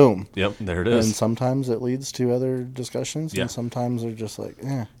weekend. Yep. Boom. Yep, there it is. And sometimes it leads to other discussions, Yeah. and sometimes they're just like,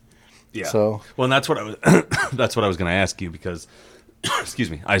 "Eh." Yeah. So well, and that's what I was. That's what I was going to ask you because,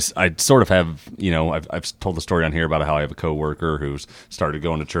 excuse me, I sort of have I've told the story on here about how I have a coworker who's started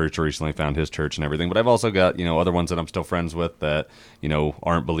going to church recently, found his church and everything. But I've also got other ones that I'm still friends with that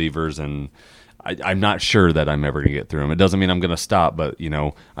aren't believers, and I'm not sure that I'm ever going to get through them. It doesn't mean I'm going to stop, but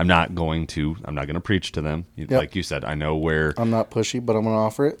I'm not going to preach to them. Yep. Like you said, I know where. I'm not pushy, but I'm going to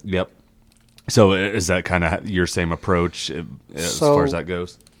offer it. Yep. So is that kind of your same approach as far as that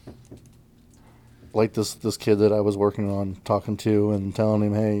goes? Like this kid that I was working on, talking to and telling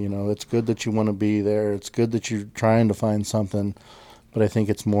him, "Hey, it's good that you want to be there. It's good that you're trying to find something, but I think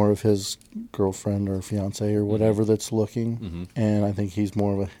it's more of his girlfriend or fiance or whatever that's looking, Mm-hmm. and I think he's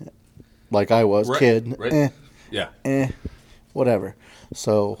more of a, like I was, Right, kid, right. Yeah. Whatever."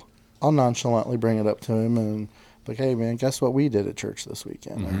 So I'll nonchalantly bring it up to him and like, "Hey, man, guess what we did at church this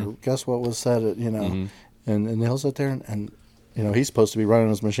weekend? Mm-hmm. Or guess what was said at and he'll sit there and he's supposed to be running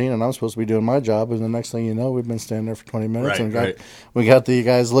his machine, and I'm supposed to be doing my job. And the next thing you know, we've been standing there for 20 minutes, Right, and we got the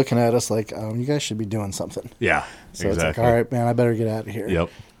guys looking at us like, "You guys should be doing something." Yeah. So exactly. it's like, "All right, man, I better get out of here." Yep.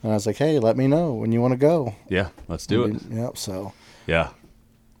 And I was like, "Hey, let me know when you want to go." Yeah. Let's do it. Yep. So Yeah.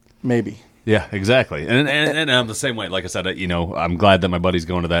 maybe. Yeah, exactly. And I'm the same way. Like I said, I'm glad that my buddy's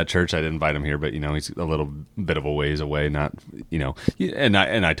going to that church. I didn't invite him here, but he's a little bit of a ways away. Not, and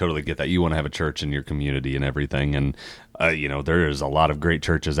I totally get that. You want to have a church in your community and everything. And there is a lot of great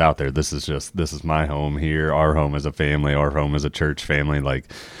churches out there. This is my home here. Our home as a family. Our home as a church family.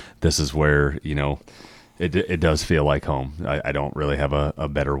 Like this is where it does feel like home. I don't really have a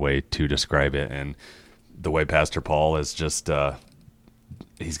better way to describe it. And the way Pastor Paul is just.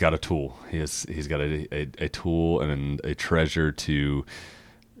 He's got a tool. He's got a tool and a treasure to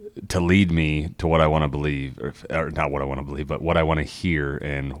lead me to what I want to believe, or not what I want to believe, but what I want to hear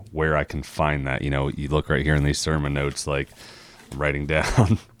and where I can find that. You look right here in these sermon notes, like I'm writing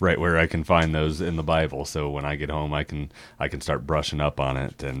down right where I can find those in the Bible. So when I get home, I can start brushing up on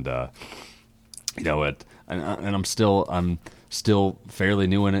it, and I'm still fairly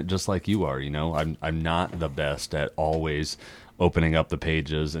new in it, just like you are. I'm not the best at always opening up the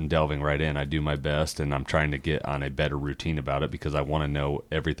pages and delving right in. I do my best, and I'm trying to get on a better routine about it because I want to know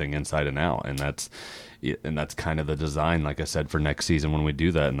everything inside and out. And that's kind of the design, like I said, for next season when we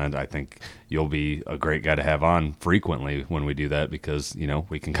do that. And I think you'll be a great guy to have on frequently when we do that because,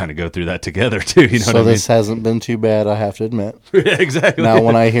 we can kind of go through that together too. So this hasn't been too bad, I have to admit. Yeah, exactly. Now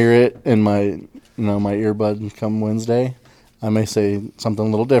when I hear it in my my earbud come Wednesday, I may say something a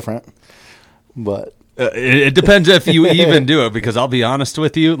little different, but it depends if you even do it, because I'll be honest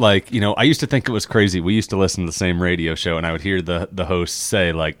with you, like, I used to think it was crazy. We used to listen to the same radio show, and I would hear the host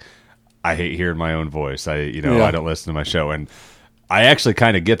say, like, I hate hearing my own voice. I don't listen to my show. And I actually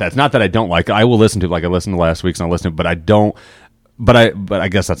kind of get that. It's not that I don't like it. I will listen to it, like I listened to last week's, and I'll listen to it, but I don't. But I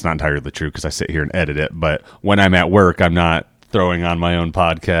guess that's not entirely true because I sit here and edit it. But when I'm at work, I'm not throwing on my own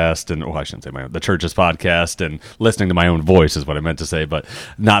podcast and I shouldn't say my own, the church's podcast, and listening to my own voice is what I meant to say, but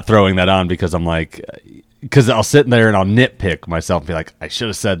not throwing that on because I'm like, because I'll sit there and I'll nitpick myself and be like, I should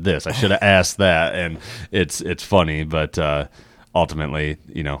have said this, I should have asked that, and it's funny, but ultimately,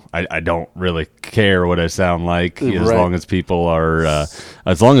 I don't really care what I sound like as Right. long as people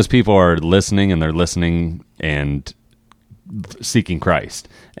are listening, and they're listening and seeking Christ.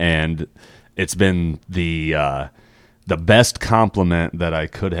 And it's been the best compliment that I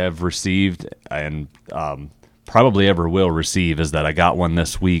could have received, and probably ever will receive, is that I got one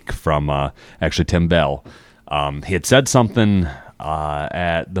this week from actually Tim Bell. He had said something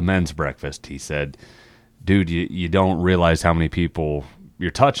at the men's breakfast. He said, dude, you don't realize how many people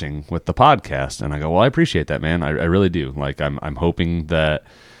you're touching with the podcast. And I go, well, I appreciate that, man. I really do. Like, I'm hoping that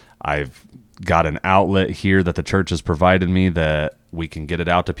I've got an outlet here that the church has provided me, that we can get it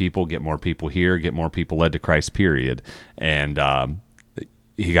out to people, get more people here, get more people led to Christ, period. And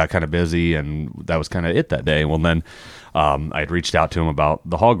he got kind of busy, and that was kind of it that day. Well, then I had reached out to him about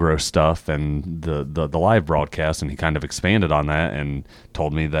the hog roast stuff and the live broadcast, and he kind of expanded on that and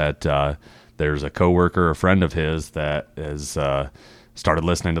told me that there's a coworker, a friend of his, that has started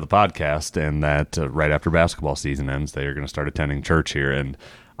listening to the podcast, and that right after basketball season ends, they are going to start attending church here. And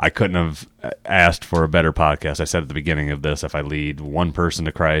I couldn't have asked for a better podcast. I said at the beginning of this, if I lead one person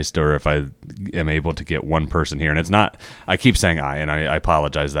to Christ, or if I am able to get one person here, and it's not, I keep saying I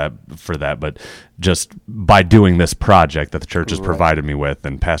apologize for that, but just by doing this project that the church has provided me with,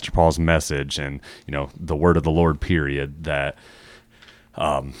 and Pastor Paul's message, and the word of the Lord, period, that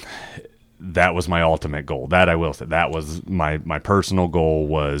that was my ultimate goal. That I will say, that was my personal goal,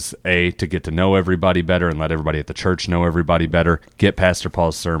 was to get to know everybody better and let everybody at the church know everybody better. Get Pastor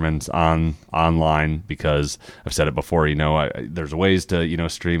Paul's sermons online, because I've said it before. There's ways to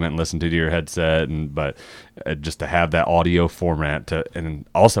stream it and listen to your headset, but just to have that audio format and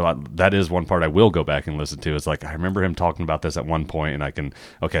also that is one part I will go back and listen to. It's like, I remember him talking about this at one point, and I can,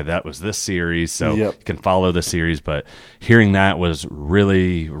 okay, that was this series, so you can follow the series. But hearing that was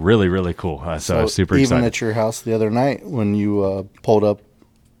really, really, really cool. So I was super excited. Even at your house the other night when you pulled up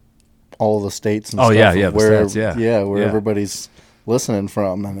all the states and stuff. Yeah, the stats, where everybody's listening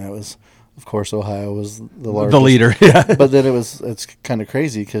from, and it was, of course, Ohio was the largest. The leader, yeah. But then it's kind of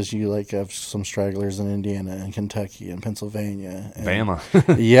crazy, because you have some stragglers in Indiana and Kentucky and Pennsylvania. And,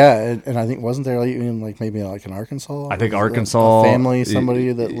 Bama. Yeah, and I think, wasn't there even maybe in Arkansas? I think Arkansas. A family,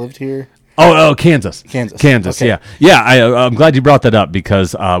 somebody that lived here. Oh, Kansas. Okay. Yeah. I'm glad you brought that up,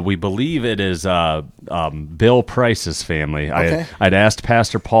 because we believe it is Bill Price's family. Okay. I'd asked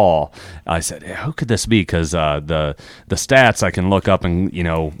Pastor Paul. I said, who could this be? Because the stats I can look up, and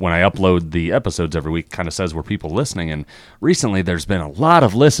when I upload the episodes every week, kind of says where people listening. And recently, there's been a lot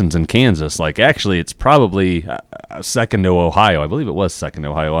of listens in Kansas. Like, actually, it's probably second to Ohio. I believe it was second to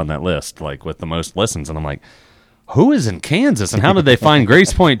Ohio on that list, like with the most listens. And I'm like, who is in Kansas, and how did they find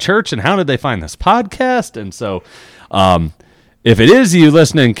Grace Point Church, and how did they find this podcast? And so if it is you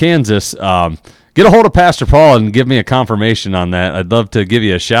listening in Kansas, get a hold of Pastor Paul and give me a confirmation on that. I'd love to give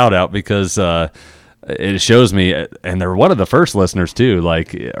you a shout out, because it shows me, and they're one of the first listeners too.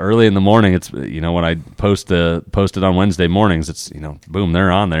 Like, early in the morning, it's when I post it on Wednesday mornings, it's boom,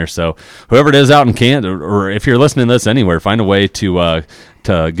 they're on there. So whoever it is out in Kansas, or if you're listening to this anywhere, find a way to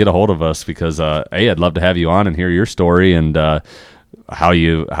get a hold of us, because I'd love to have you on and hear your story, and how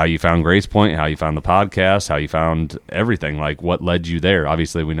you found Grace Point, how you found the podcast, how you found everything, like what led you there.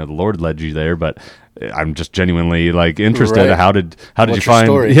 Obviously, we know the Lord led you there, but I'm just genuinely interested. Right. How did What's you find?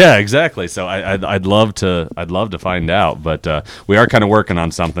 story? Yeah, exactly. So I'd love to find out, but we are kind of working on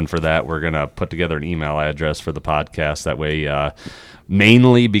something for that. We're gonna put together an email address for the podcast. That way,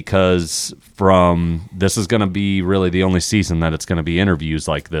 mainly because this is going to be really the only season that it's going to be interviews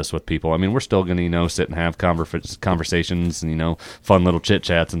like this with people. I mean, we're still going to sit and have conversations and fun little chit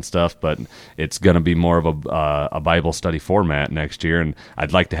chats and stuff, but it's going to be more of a Bible study format next year. And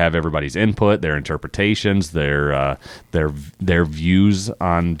I'd like to have everybody's input, their interpretations, their views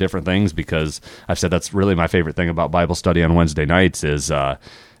on different things, because I've said that's really my favorite thing about Bible study on Wednesday nights is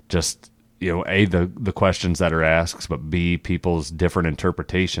just A, the questions that are asked, but B, people's different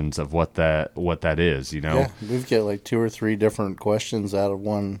interpretations of what that is, Yeah, we've got 2 or 3 different questions out of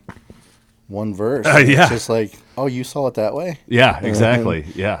one verse. Yeah. It's just like, oh, you saw it that way? Yeah, exactly.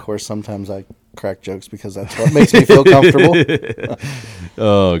 And yeah. Of course, sometimes I crack jokes because that's what makes me feel comfortable.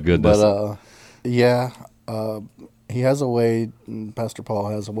 Oh, goodness. But, he has a way, Pastor Paul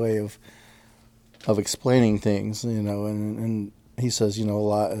has a way of explaining things, and he says, a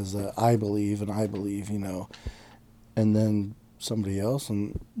lot is I believe, and then somebody else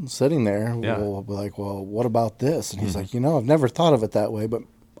and sitting there will be like, well, what about this? And he's like, I've never thought of it that way, but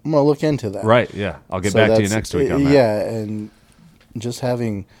I'm going to look into that. Right, yeah. I'll get back to you next week on that. Yeah, and just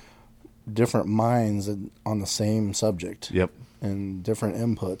having different minds on the same subject. Yep. And different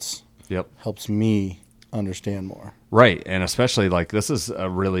inputs. Yep. Helps me understand more. Right, and especially like this is a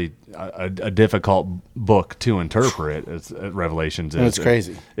really a difficult book to interpret. It's Revelations, And it's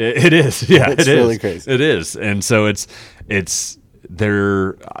crazy. It is, yeah, It's really crazy. It is, and so it's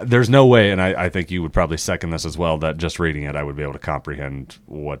there. There's no way, and I think you would probably second this as well. That just reading it, I would be able to comprehend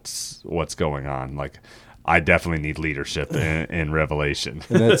what's going on. Like, I definitely need leadership in Revelation.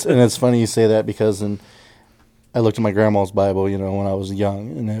 And it's funny you say that because I looked at my grandma's Bible, when I was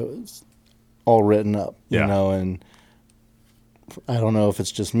young, and it was all written up, and I don't know if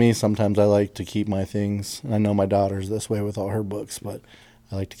it's just me. Sometimes I like to keep my things, and I know my daughter's this way with all her books, but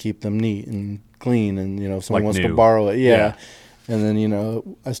I like to keep them neat and clean, and, if someone Like wants new. to borrow it, Yeah. And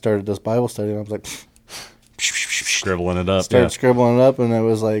then, I started this Bible study, and I was like, Scribbling it up. started scribbling it up, and it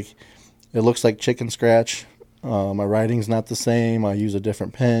was like, it looks like chicken scratch. My writing's not the same. I use a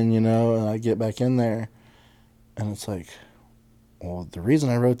different pen, and I get back in there, and it's like, well, the reason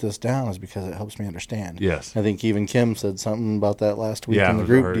I wrote this down is because it helps me understand. Yes. I think even Kim said something about that last week Yeah, in the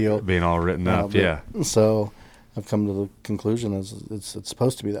group or deal. being all written up. But- Yeah, So I've come to the conclusion is it's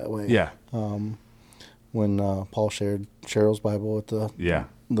supposed to be that way. yeah, When Paul shared Cheryl's Bible at yeah.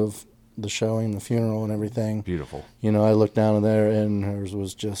 the showing, the funeral, and everything, Beautiful. I looked down in there and hers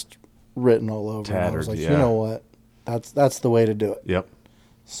was just written all over. And I was Tattered, like, yeah. you know what? That's the way to do it. Yep.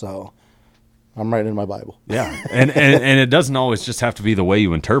 So I'm writing in my Bible. Yeah, and it doesn't always just have to be the way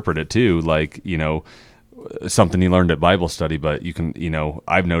you interpret it too. Like, something you learned at Bible study, but you can,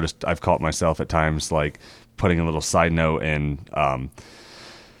 I've caught myself at times like putting a little side note and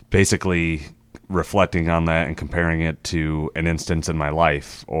basically reflecting on that and comparing it to an instance in my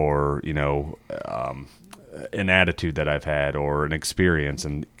life, or an attitude that I've had or an experience,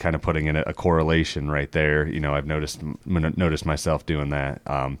 and kind of putting in a correlation right there. I've noticed myself doing that.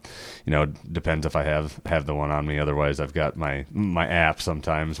 Depends if I have the one on me. Otherwise, I've got my app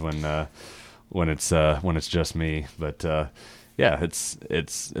sometimes when it's just me. But yeah,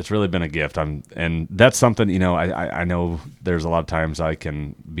 it's really been a gift. And that's something, I know there's a lot of times I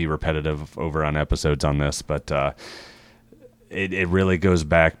can be repetitive over on episodes on this, but it really goes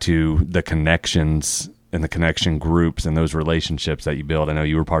back to the connections and the connection groups and those relationships that you build. I know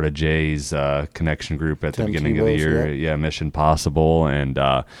you were part of Jay's connection group at the 10 beginning of the Kilos, year. Yeah, Mission Possible. And,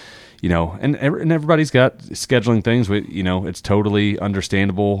 and everybody's got scheduling things. It's totally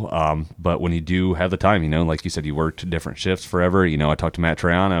understandable. But when you do have the time, like you said, you worked different shifts forever. I talked to Matt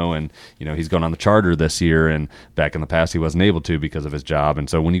Triano, and, he's going on the charter this year. And back in the past, he wasn't able to because of his job. And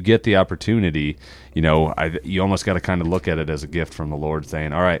so when you get the opportunity, you almost got to kind of look at it as a gift from the Lord,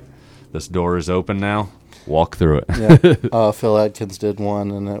 saying, all right, this door is open now. Walk through it. Yeah. Phil Adkins did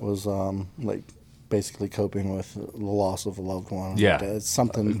one, and it was like basically coping with the loss of a loved one. Yeah. Like, it's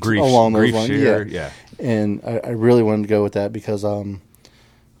something Grief, along those grief lines. share, yeah. And I really wanted to go with that because I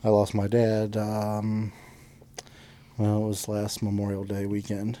lost my dad. It was last Memorial Day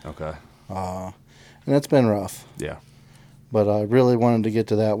weekend. Okay. And it's been rough. Yeah. But I really wanted to get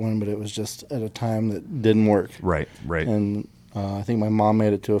to that one, but it was just at a time that didn't work. Right. And I think my mom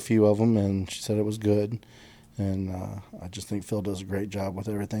made it to a few of them, and she said it was good. And I just think Phil does a great job with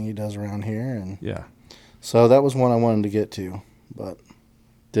everything he does around here. And Yeah. so that was one I wanted to get to, but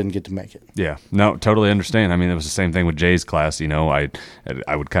didn't get to make it. Yeah, no, totally understand. I mean, it was the same thing with Jay's class. I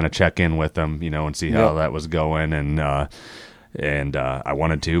would kind of check in with them, and see how that was going, and I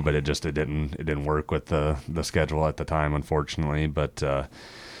wanted to, but it didn't work with the schedule at the time, unfortunately. But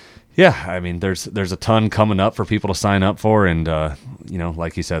yeah, I mean, there's a ton coming up for people to sign up for, and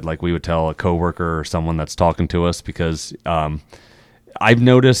like you said, like we would tell a coworker or someone that's talking to us, because I've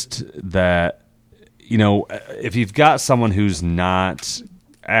noticed that if you've got someone who's not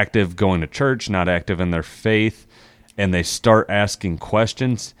active going to church, not active in their faith, and they start asking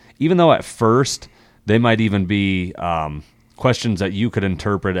questions, even though at first they might even be questions that you could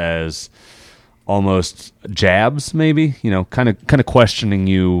interpret as almost jabs, maybe, kind of questioning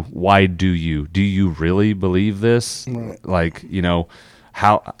you. Why do you really believe this? Right. Like,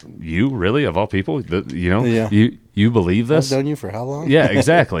 how you really, of all people, Yeah. you believe this? I've known you for how long? Yeah,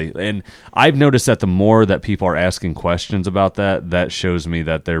 exactly. And I've noticed that the more that people are asking questions about that shows me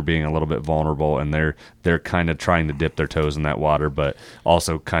that they're being a little bit vulnerable, and they're kind of trying to dip their toes in that water, but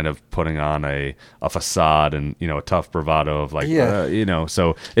also kind of putting on a facade and, a tough bravado of like,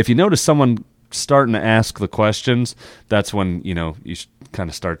 so if you notice someone starting to ask the questions, that's when, you should kind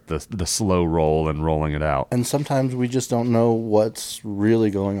of start the slow roll and rolling it out. And sometimes we just don't know what's really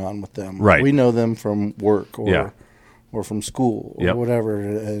going on with them. Right. We know them from work or from school or Yep. whatever,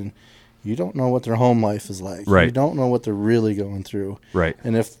 and you don't know what their home life is like. Right. You don't know what they're really going through. Right.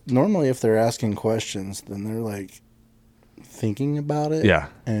 And if they're asking questions, then they're like thinking about it. Yeah.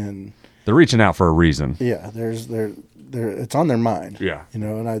 And They're reaching out for a reason. Yeah, it's on their mind. Yeah. You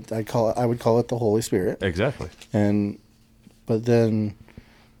know, and I would call it the Holy Spirit. Exactly. But then,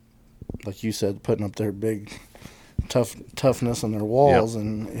 like you said, putting up their big toughness on their walls,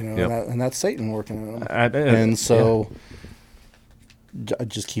 and you know, and that's Satan working at them. And so, I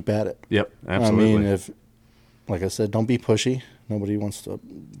just keep at it. Yep, absolutely. I mean, like I said, don't be pushy. Nobody wants to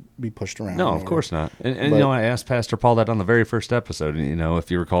be pushed around. No, of course not. And you know, I asked Pastor Paul that on the very first episode. And, you know, if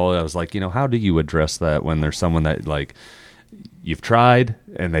you recall, I was like, you know, how do you address that when there's someone that, like, you've tried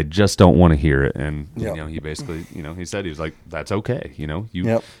and they just don't want to hear it? And, you know, he basically, you know, he said, he was like, that's okay. You know,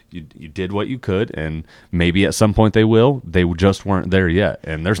 you did what you could, and maybe at some point they will. They just weren't there yet.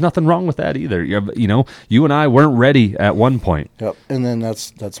 And there's nothing wrong with that either. You know, you and I weren't ready at one point. Yep. And then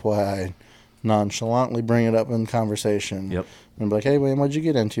that's why I nonchalantly bring it up in conversation. Yep. And be like, hey, William, what'd you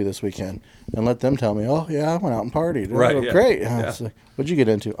get into this weekend? And let them tell me, oh, yeah, I went out and partied. Right, Oh, yeah. great. Yeah. Like, what'd you get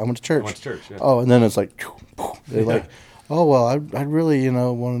into? I went to church. Yeah. Oh, and then it's like, they're like, oh, well, I really, you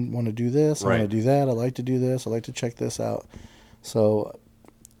know, want to do this. I want to do that. I like to do this. I like to check this out. So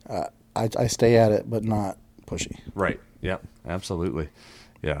I stay at it, but not pushy. Right. Yeah, absolutely.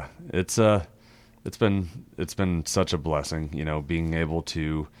 Yeah. It's been such a blessing, you know, being able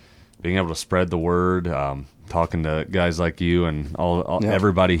to spread the word, talking to guys like you and all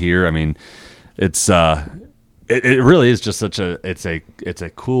everybody here. I mean, it's it really is just such it's a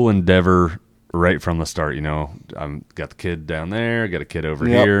cool endeavor right from the start. You know, got the kid down there, got a kid over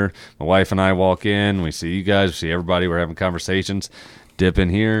here. My wife and I walk in, we see you guys, we see everybody, we're having conversations, dip in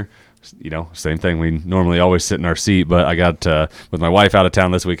here. You know, same thing. We normally always sit in our seat, but I got with my wife out of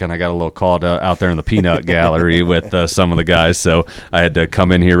town this weekend. I got a little call out there in the peanut gallery with some of the guys, so I had to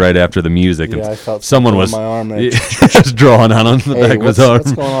come in here right after the music. Yeah, and I felt someone was my arm just drawing on the back of his arm.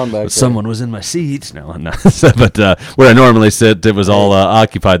 What's going on back there? Someone was in my seat. No, but where I normally sit, it was all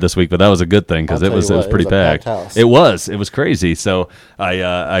occupied this week. But that was a good thing because it was pretty packed. It was crazy. So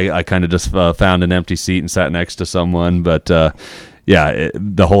I kind of just found an empty seat and sat next to someone, but.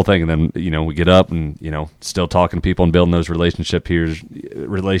 The whole thing, and then you know we get up and you know still talking to people and building those relationships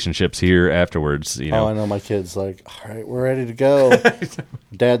here afterwards. You know, I know my kids like, all right, we're ready to go.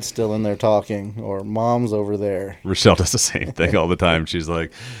 Dad's still in there talking, or Mom's over there. Rochelle does the same thing all the time. She's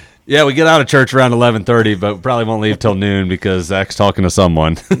like, "Yeah, we get out of church around 11:30, but probably won't leave till noon because Zach's talking to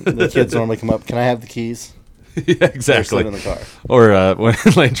someone." The kids normally come up. Can I have the keys? Yeah, exactly. They're sitting in the car. Or when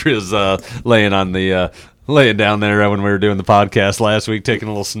Landry's laying down there when we were doing the podcast last week, taking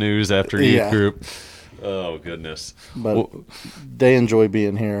a little snooze after youth group. Oh, goodness. But they enjoy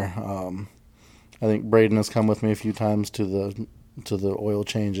being here. I think Braden has come with me a few times to the oil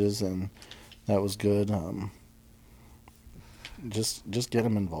changes, and that was good. Just get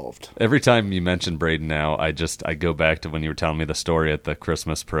him involved. Every time you mention Braden now, I go back to when you were telling me the story at the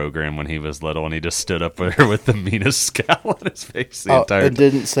Christmas program when he was little and he just stood up there with the meanest scowl on his face the entire time. It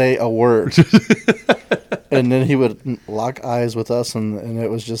didn't say a word. And then he would lock eyes with us, and it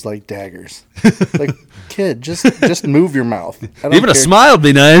was just like daggers. Like, kid, just move your mouth. Even a smile would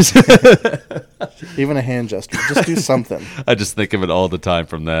be nice. Even a hand gesture. Just do something. I just think of it all the time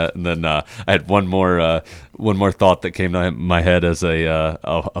from that. And then I had one more thought that came to my head as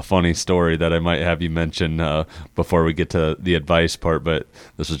a funny story that I might have you mention before we get to the advice part. But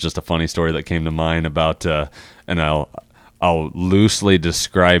this was just a funny story that came to mind about, and I'll loosely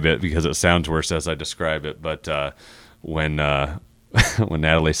describe it because it sounds worse as I describe it. But when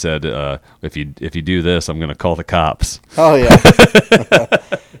Natalie said, "If you do this, I'm going to call the cops." Oh yeah,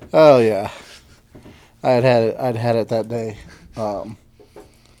 oh yeah. I'd had it that day,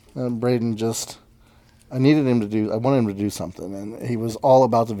 and Braden I wanted him to do something, and he was all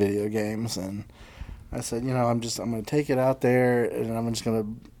about the video games, and I said, you know, I'm going to take it out there, and I'm just going to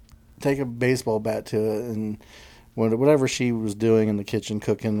take a baseball bat to it, and whatever she was doing in the kitchen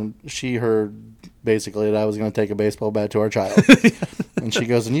cooking, she heard basically that I was going to take a baseball bat to our child. And she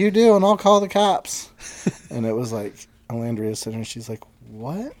goes, and you do, and I'll call the cops. And it was like, Alandria's sitting there, she's like,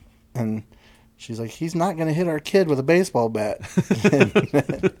 what? And she's like, he's not going to hit our kid with a baseball bat.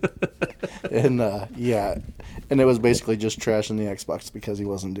 And it was basically just trashing the Xbox because he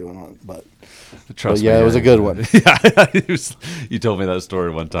wasn't doing it. But Trust me, it was a good one. Yeah, you told me that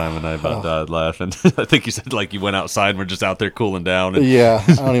story one time, and I about died laughing. I think you said like you went outside and were just out there cooling down. And yeah,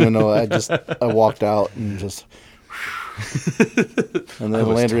 I don't even know. I walked out and just. And then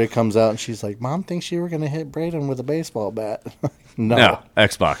Landria comes out and she's like, Mom thinks you were going to hit Braden with a baseball bat. No,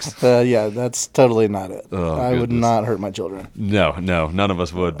 Xbox. Yeah, that's totally not it. Oh, I would not hurt my children. No, none of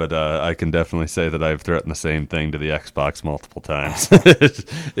us would, but I can definitely say that I've threatened the same thing to the Xbox multiple times.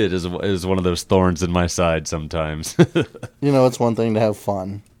 It is one of those thorns in my side sometimes. You know, it's one thing to have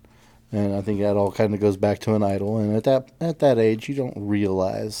fun, And I think that all kind of goes back to an idol. And at that age, you don't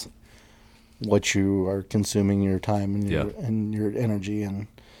realize what you are consuming your time and your energy and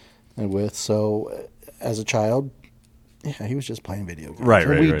with. So as a child, yeah, he was just playing video games. Right,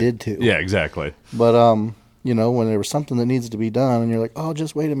 and we did too. Yeah, exactly. But when there was something that needs to be done, and you're like, oh,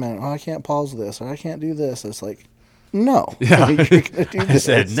 just wait a minute, I can't pause this, or I can't do this. It's like, no, yeah. You're gonna do this.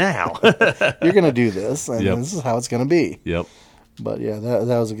 I said now. You're gonna do this, and this is how it's gonna be. Yep. But yeah,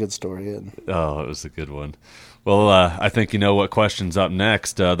 that was a good story. Oh, it was a good one. Well, I think you know what question's up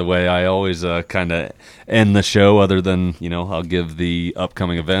next. The way I always kind of end the show, other than I'll give the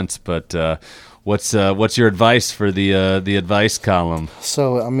upcoming events. But what's your advice for the advice column?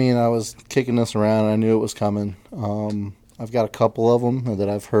 So I was kicking this around. I knew it was coming. I've got a couple of them that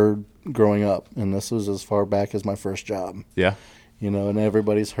I've heard growing up, and this was as far back as my first job. Yeah. And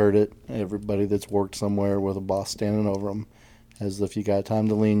everybody's heard it. Everybody that's worked somewhere with a boss standing over them. As if you got time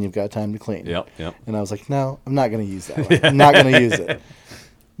to lean, you've got time to clean. Yep. And I was like, no, I'm not going to use that. I'm not going to use it.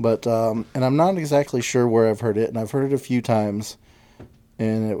 But and I'm not exactly sure where I've heard it, and I've heard it a few times,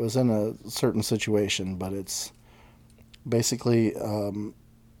 and it was in a certain situation. But it's basically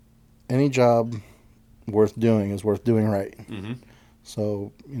any job worth doing is worth doing right. Mm-hmm.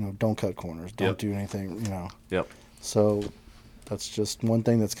 So don't cut corners. Don't do anything. Yep. So that's just one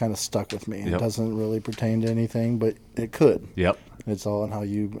thing that's kind of stuck with me. Yep. It doesn't really pertain to anything, but it could. Yep. It's all in how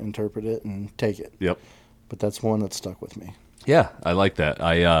you interpret it and take it. Yep. But that's one that stuck with me. Yeah, I like that.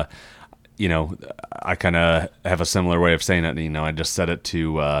 I kind of have a similar way of saying it. I just said it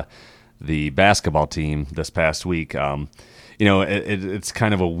to the basketball team this past week. It's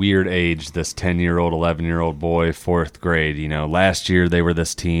kind of a weird age, this 10-year-old, 11-year-old boy, fourth grade. Last year they were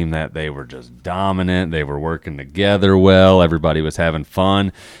this team that they were just dominant. They were working together well. Everybody was having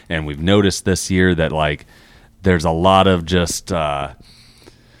fun. And we've noticed this year that, there's a lot of just a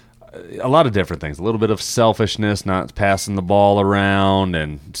lot of different things. A little bit of selfishness, not passing the ball around,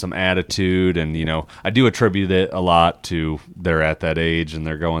 and some attitude. And, I do attribute it a lot to they're at that age and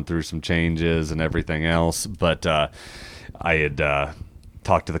they're going through some changes and everything else. But I had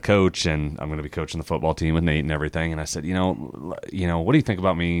talked to the coach, and I'm going to be coaching the football team with Nate and everything. And I said, what do you think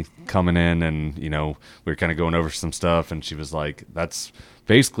about me coming in? And, we were kind of going over some stuff, and she was like, that's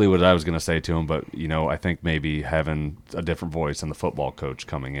basically what I was going to say to him. But, I think maybe having a different voice and the football coach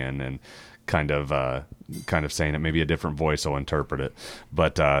coming in and kind of saying it, maybe a different voice will interpret it.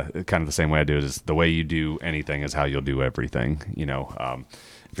 But kind of the same way I do it is the way you do anything is how you'll do everything,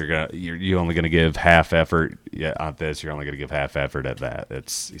 If you're only gonna give half effort on this, you're only gonna give half effort at that.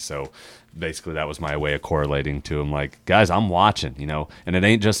 It's so basically that was my way of correlating to him. Like, guys, I'm watching, and it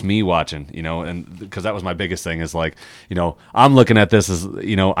ain't just me watching, and because that was my biggest thing is I'm looking at this as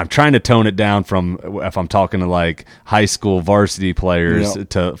I'm trying to tone it down from if I'm talking to high school varsity players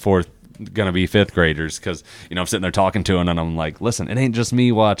to gonna be fifth graders, because I'm sitting there talking to them and I'm like, listen, it ain't just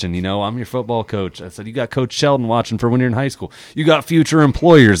me watching, I'm your football coach. I said, you got Coach Sheldon watching for when you're in high school, you got future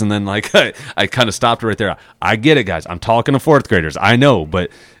employers. And then I kind of stopped right there. I get it, guys, I'm talking to fourth graders, I know, but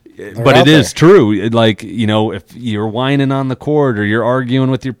it is true. If you're whining on the court, or you're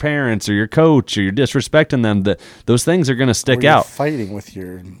arguing with your parents or your coach, or you're disrespecting them, those things are going to stick out. Fighting with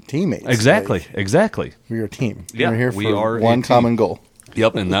your teammates. Exactly. We're a team. Yeah, we're here for one common goal.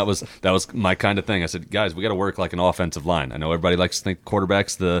 Yep, and that was my kind of thing. I said, guys, we got to work like an offensive line. I know everybody likes to think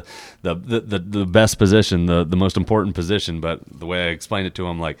quarterback's the best position, the most important position, but the way I explained it to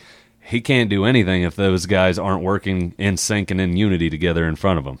him, he can't do anything if those guys aren't working in sync and in unity together in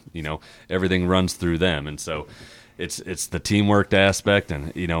front of him. Everything runs through them, and so it's the teamwork aspect,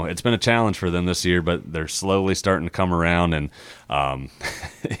 and it's been a challenge for them this year, but they're slowly starting to come around, and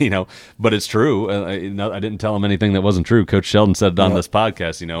but it's true. I didn't tell him anything that wasn't true. Coach Sheldon said it on this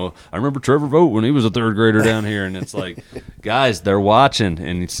podcast. I remember Trevor Vogt when he was a third grader down here, and it's like, guys, they're watching,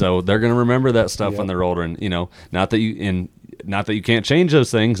 and so they're going to remember that stuff when they're older, and not that you can't change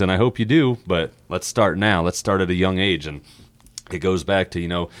those things, and I hope you do, but let's start now. Let's start at a young age, and it goes back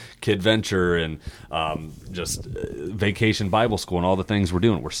to, Kid Venture and just Vacation Bible School and all the things we're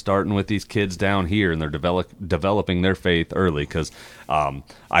doing. We're starting with these kids down here, and they're developing their faith early, because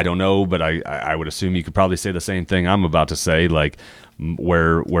I don't know, but I would assume you could probably say the same thing I'm about to say,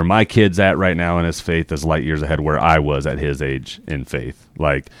 where my kid's at right now in his faith is light years ahead where I was at his age in faith.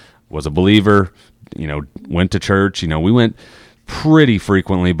 Was a believer, went to church. We went pretty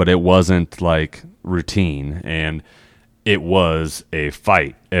frequently, but it wasn't routine, and it was a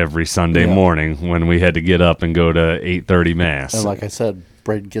fight every Sunday morning when we had to get up and go to 8:30 Mass. And like I said,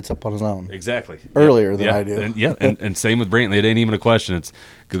 Braden gets up on his own. Exactly. Earlier than I do. And same with Brantley. It ain't even a question. It's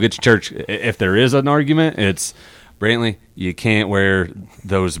go get your church. If there is an argument, it's Brantley, you can't wear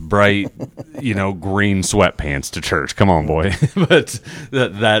those bright, green sweatpants to church. Come on, boy. But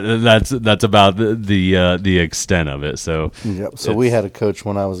that's about the extent of it. So yep. So we had a coach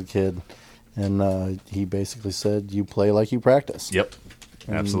when I was a kid, and he basically said, "You play like you practice." Yep.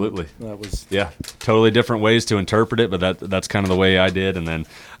 Absolutely. That was totally different ways to interpret it, but that's kind of the way I did. And then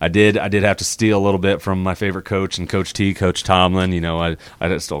I did have to steal a little bit from my favorite coach and Coach Tomlin.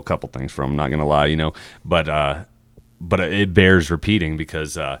 I stole a couple things from him, not gonna lie, but it bears repeating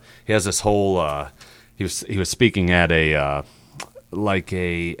because he has this whole he was speaking at an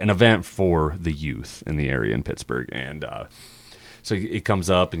event for the youth in the area in Pittsburgh, and so he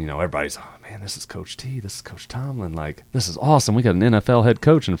comes up and everybody's, oh man, this is Coach T, this is Coach Tomlin, like this is awesome, we got an NFL head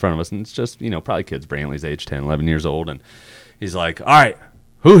coach in front of us. And it's just probably kids. Brantley's age 10, 11 years old, and he's like, all right,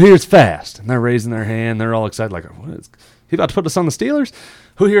 who here's fast? And they're raising their hand, they're all excited, like, what is he about to put us on the Steelers?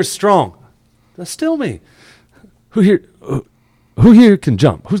 Who here's strong? That's still me. Who here can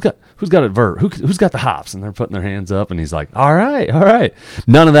jump? Who's got a vert? Who's got the hops? And they're putting their hands up, and he's like, all right.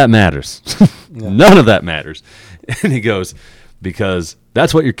 None of that matters. None of that matters. And he goes, because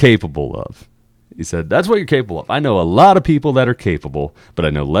that's what you're capable of. He said, that's what you're capable of. I know a lot of people that are capable, but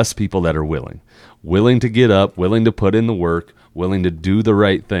I know less people that are willing to get up, willing to put in the work, willing to do the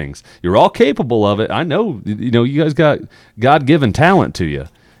right things. You're all capable of it. I know, you guys got God-given talent to you.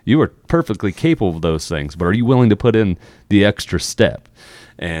 You are perfectly capable of those things, but are you willing to put in the extra step?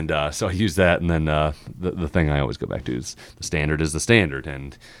 And so I use that, and then the thing I always go back to is the standard is the standard.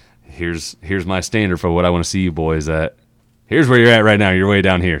 And here's my standard for what I want to see you boys at. Here's where you're at right now. You're way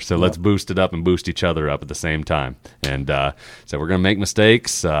down here. So let's boost it up and boost each other up at the same time. And so we're going to make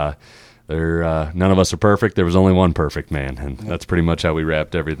mistakes. None of us are perfect. There was only one perfect man, and that's pretty much how we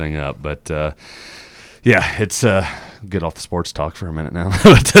wrapped everything up. But it's get off the sports talk for a minute now.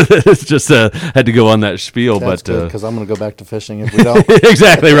 It's just had to go on that spiel. That's but because I'm going to go back to fishing if we don't.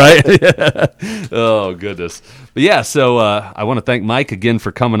 Exactly right. Oh goodness. But so I want to thank Mike again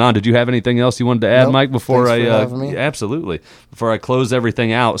for coming on. Did you have anything else you wanted to add, Mike? Before Thanks for having me. Absolutely. Before I close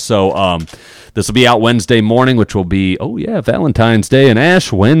everything out. So this will be out Wednesday morning, which will be Valentine's Day and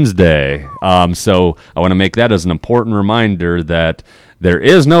Ash Wednesday. So I want to make that as an important reminder that there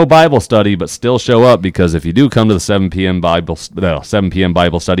is no Bible study, but still show up, because if you do come to the 7 p.m. Bible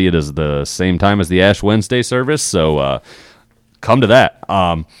study, it is the same time as the Ash Wednesday service. So come to that.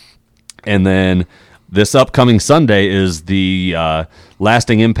 And then this upcoming Sunday is the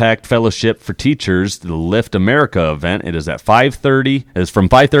Lasting Impact Fellowship for Teachers, the Lift America event. It is at 5:30. It's from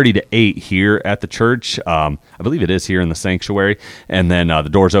 5:30 to 8 here at the church. I believe it is here in the sanctuary. And then the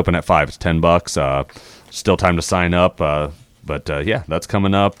doors open at 5. It's $10. Still time to sign up. But that's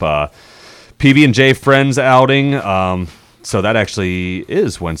coming up. PB&J Friends outing. So that actually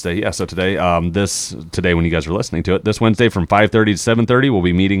is Wednesday. Yeah, so today, today when you guys are listening to it, this Wednesday from 5:30 to 7:30, we'll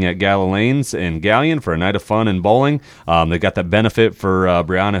be meeting at Galileans in Galion for a night of fun and bowling. They got that benefit for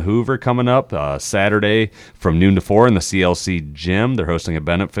Brianna Hoover coming up Saturday from noon to 4 in the CLC gym. They're hosting a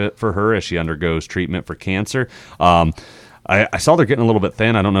benefit for her as she undergoes treatment for cancer. I saw they're getting a little bit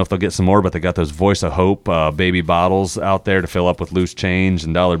thin. I don't know if they'll get some more, but they got those Voice of Hope baby bottles out there to fill up with loose change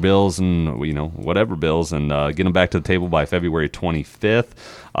and dollar bills and whatever bills, and get them back to the table by February 25th.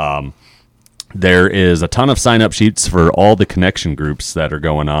 There is a ton of sign-up sheets for all the connection groups that are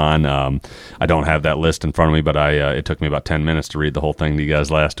going on. I don't have that list in front of me, but it took me about 10 minutes to read the whole thing to you guys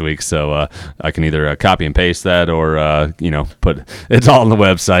last week, so I can either copy and paste that or put it's all on the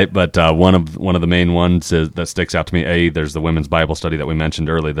website. But one of the main ones that sticks out to me. There's the women's Bible study that we mentioned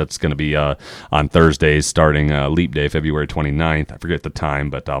earlier. That's going to be on Thursdays starting Leap Day, February 29th. I forget the time,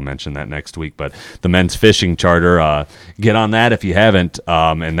 but I'll mention that next week. But the men's fishing charter, get on that if you haven't,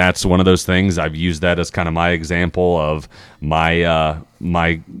 and that's one of those things. I've used that as kind of my example of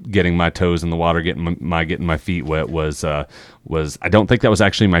my getting my toes in the water, getting my feet wet was I don't think that was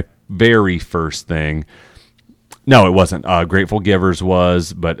actually my very first thing. No, it wasn't. Grateful Givers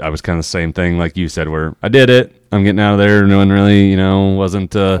was, but I was kind of the same thing like you said, where I did it. I'm getting out of there. No one really,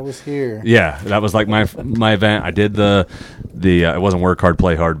 wasn't. I was here. Yeah, that was like my event. I did the it wasn't work hard,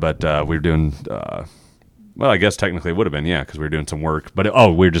 play hard, but we were doing. Well, I guess technically it would have been, because we were doing some work. But,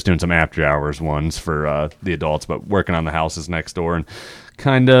 we were just doing some after-hours ones for the adults, but working on the houses next door, and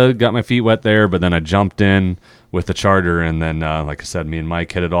kind of got my feet wet there. But then I jumped in with the charter, and then, like I said, me and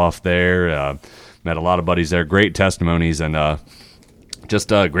Mike hit it off there. Met a lot of buddies there, great testimonies, and just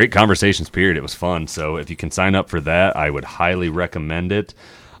great conversations, period. It was fun. So if you can sign up for that, I would highly recommend it.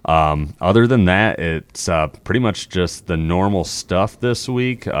 Other than that, it's pretty much just the normal stuff this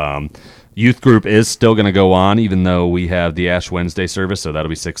week. Youth group is still going to go on, even though we have the Ash Wednesday service, so that'll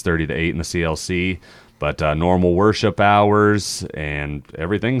be 6:30 to 8 in the CLC. But normal worship hours and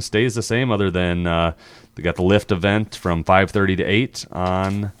everything stays the same, other than they got the lift event from 5:30 to 8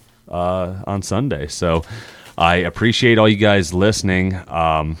 on Sunday. So I appreciate all you guys listening.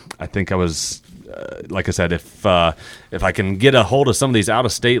 I think I was, like I said, if I can get a hold of some of these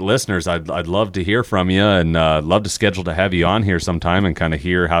out-of-state listeners, I'd love to hear from you, and love to schedule to have you on here sometime and kind of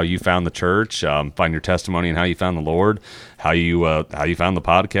hear how you found the church, find your testimony and how you found the Lord, how you found the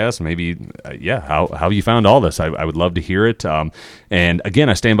podcast, maybe how you found all this. I would love to hear it. And again,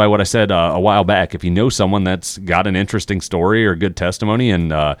 I stand by what I said a while back. If you know someone that's got an interesting story or good testimony,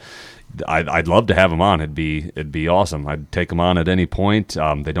 and I'd love to have them on. It'd be awesome. I'd take them on at any point.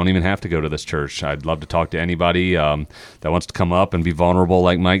 They don't even have to go to this church. I'd love to talk to anybody that wants to come up and be vulnerable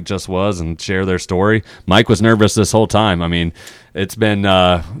like Mike just was and share their story. Mike was nervous this whole time. I mean, it's been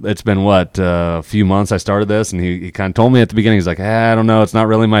what, a few months I started this, and he kind of told me at the beginning, he's like, I don't know, it's not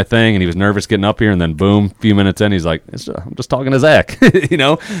really my thing, and he was nervous getting up here, and then boom, a few minutes in, he's like, I'm just talking to Zach,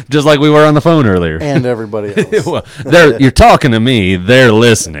 just like we were on the phone earlier. And everybody else. Well, you're talking to me, they're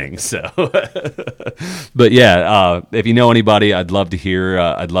listening, so. But yeah, if you know anybody, I'd love to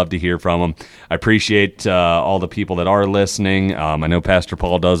hear from them. I appreciate all the people that are listening. I know Pastor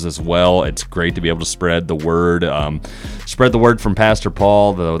Paul does as well. It's great to be able to spread the word. Spread the word from Pastor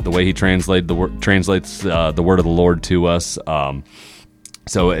Paul, the way he translates the word of the Lord to us.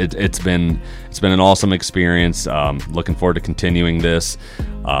 So it's been an awesome experience. Looking forward to continuing this.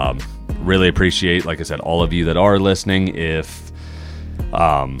 Really appreciate, like I said, all of you that are listening. If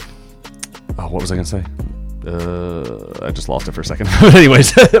what was I gonna say? I just lost it for a second. But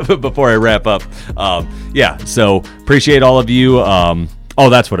anyways, before I wrap up, so appreciate all of you.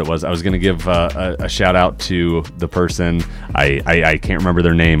 That's what it was. I was going to give a shout out to the person. I can't remember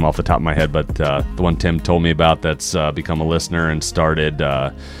their name off the top of my head, but the one Tim told me about that's become a listener and started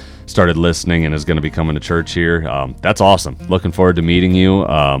listening and is going to be coming to church here. That's awesome. Looking forward to meeting you.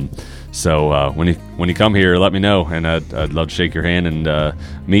 So when you come here, let me know, and I'd love to shake your hand and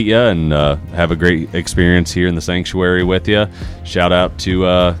meet you and have a great experience here in the sanctuary with you. Shout out to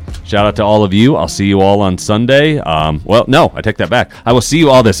all of you. I'll see you all on Sunday. No, I take that back. I will see you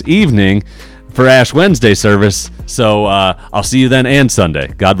all this evening for Ash Wednesday service. So I'll see you then and Sunday.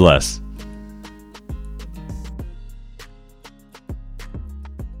 God bless.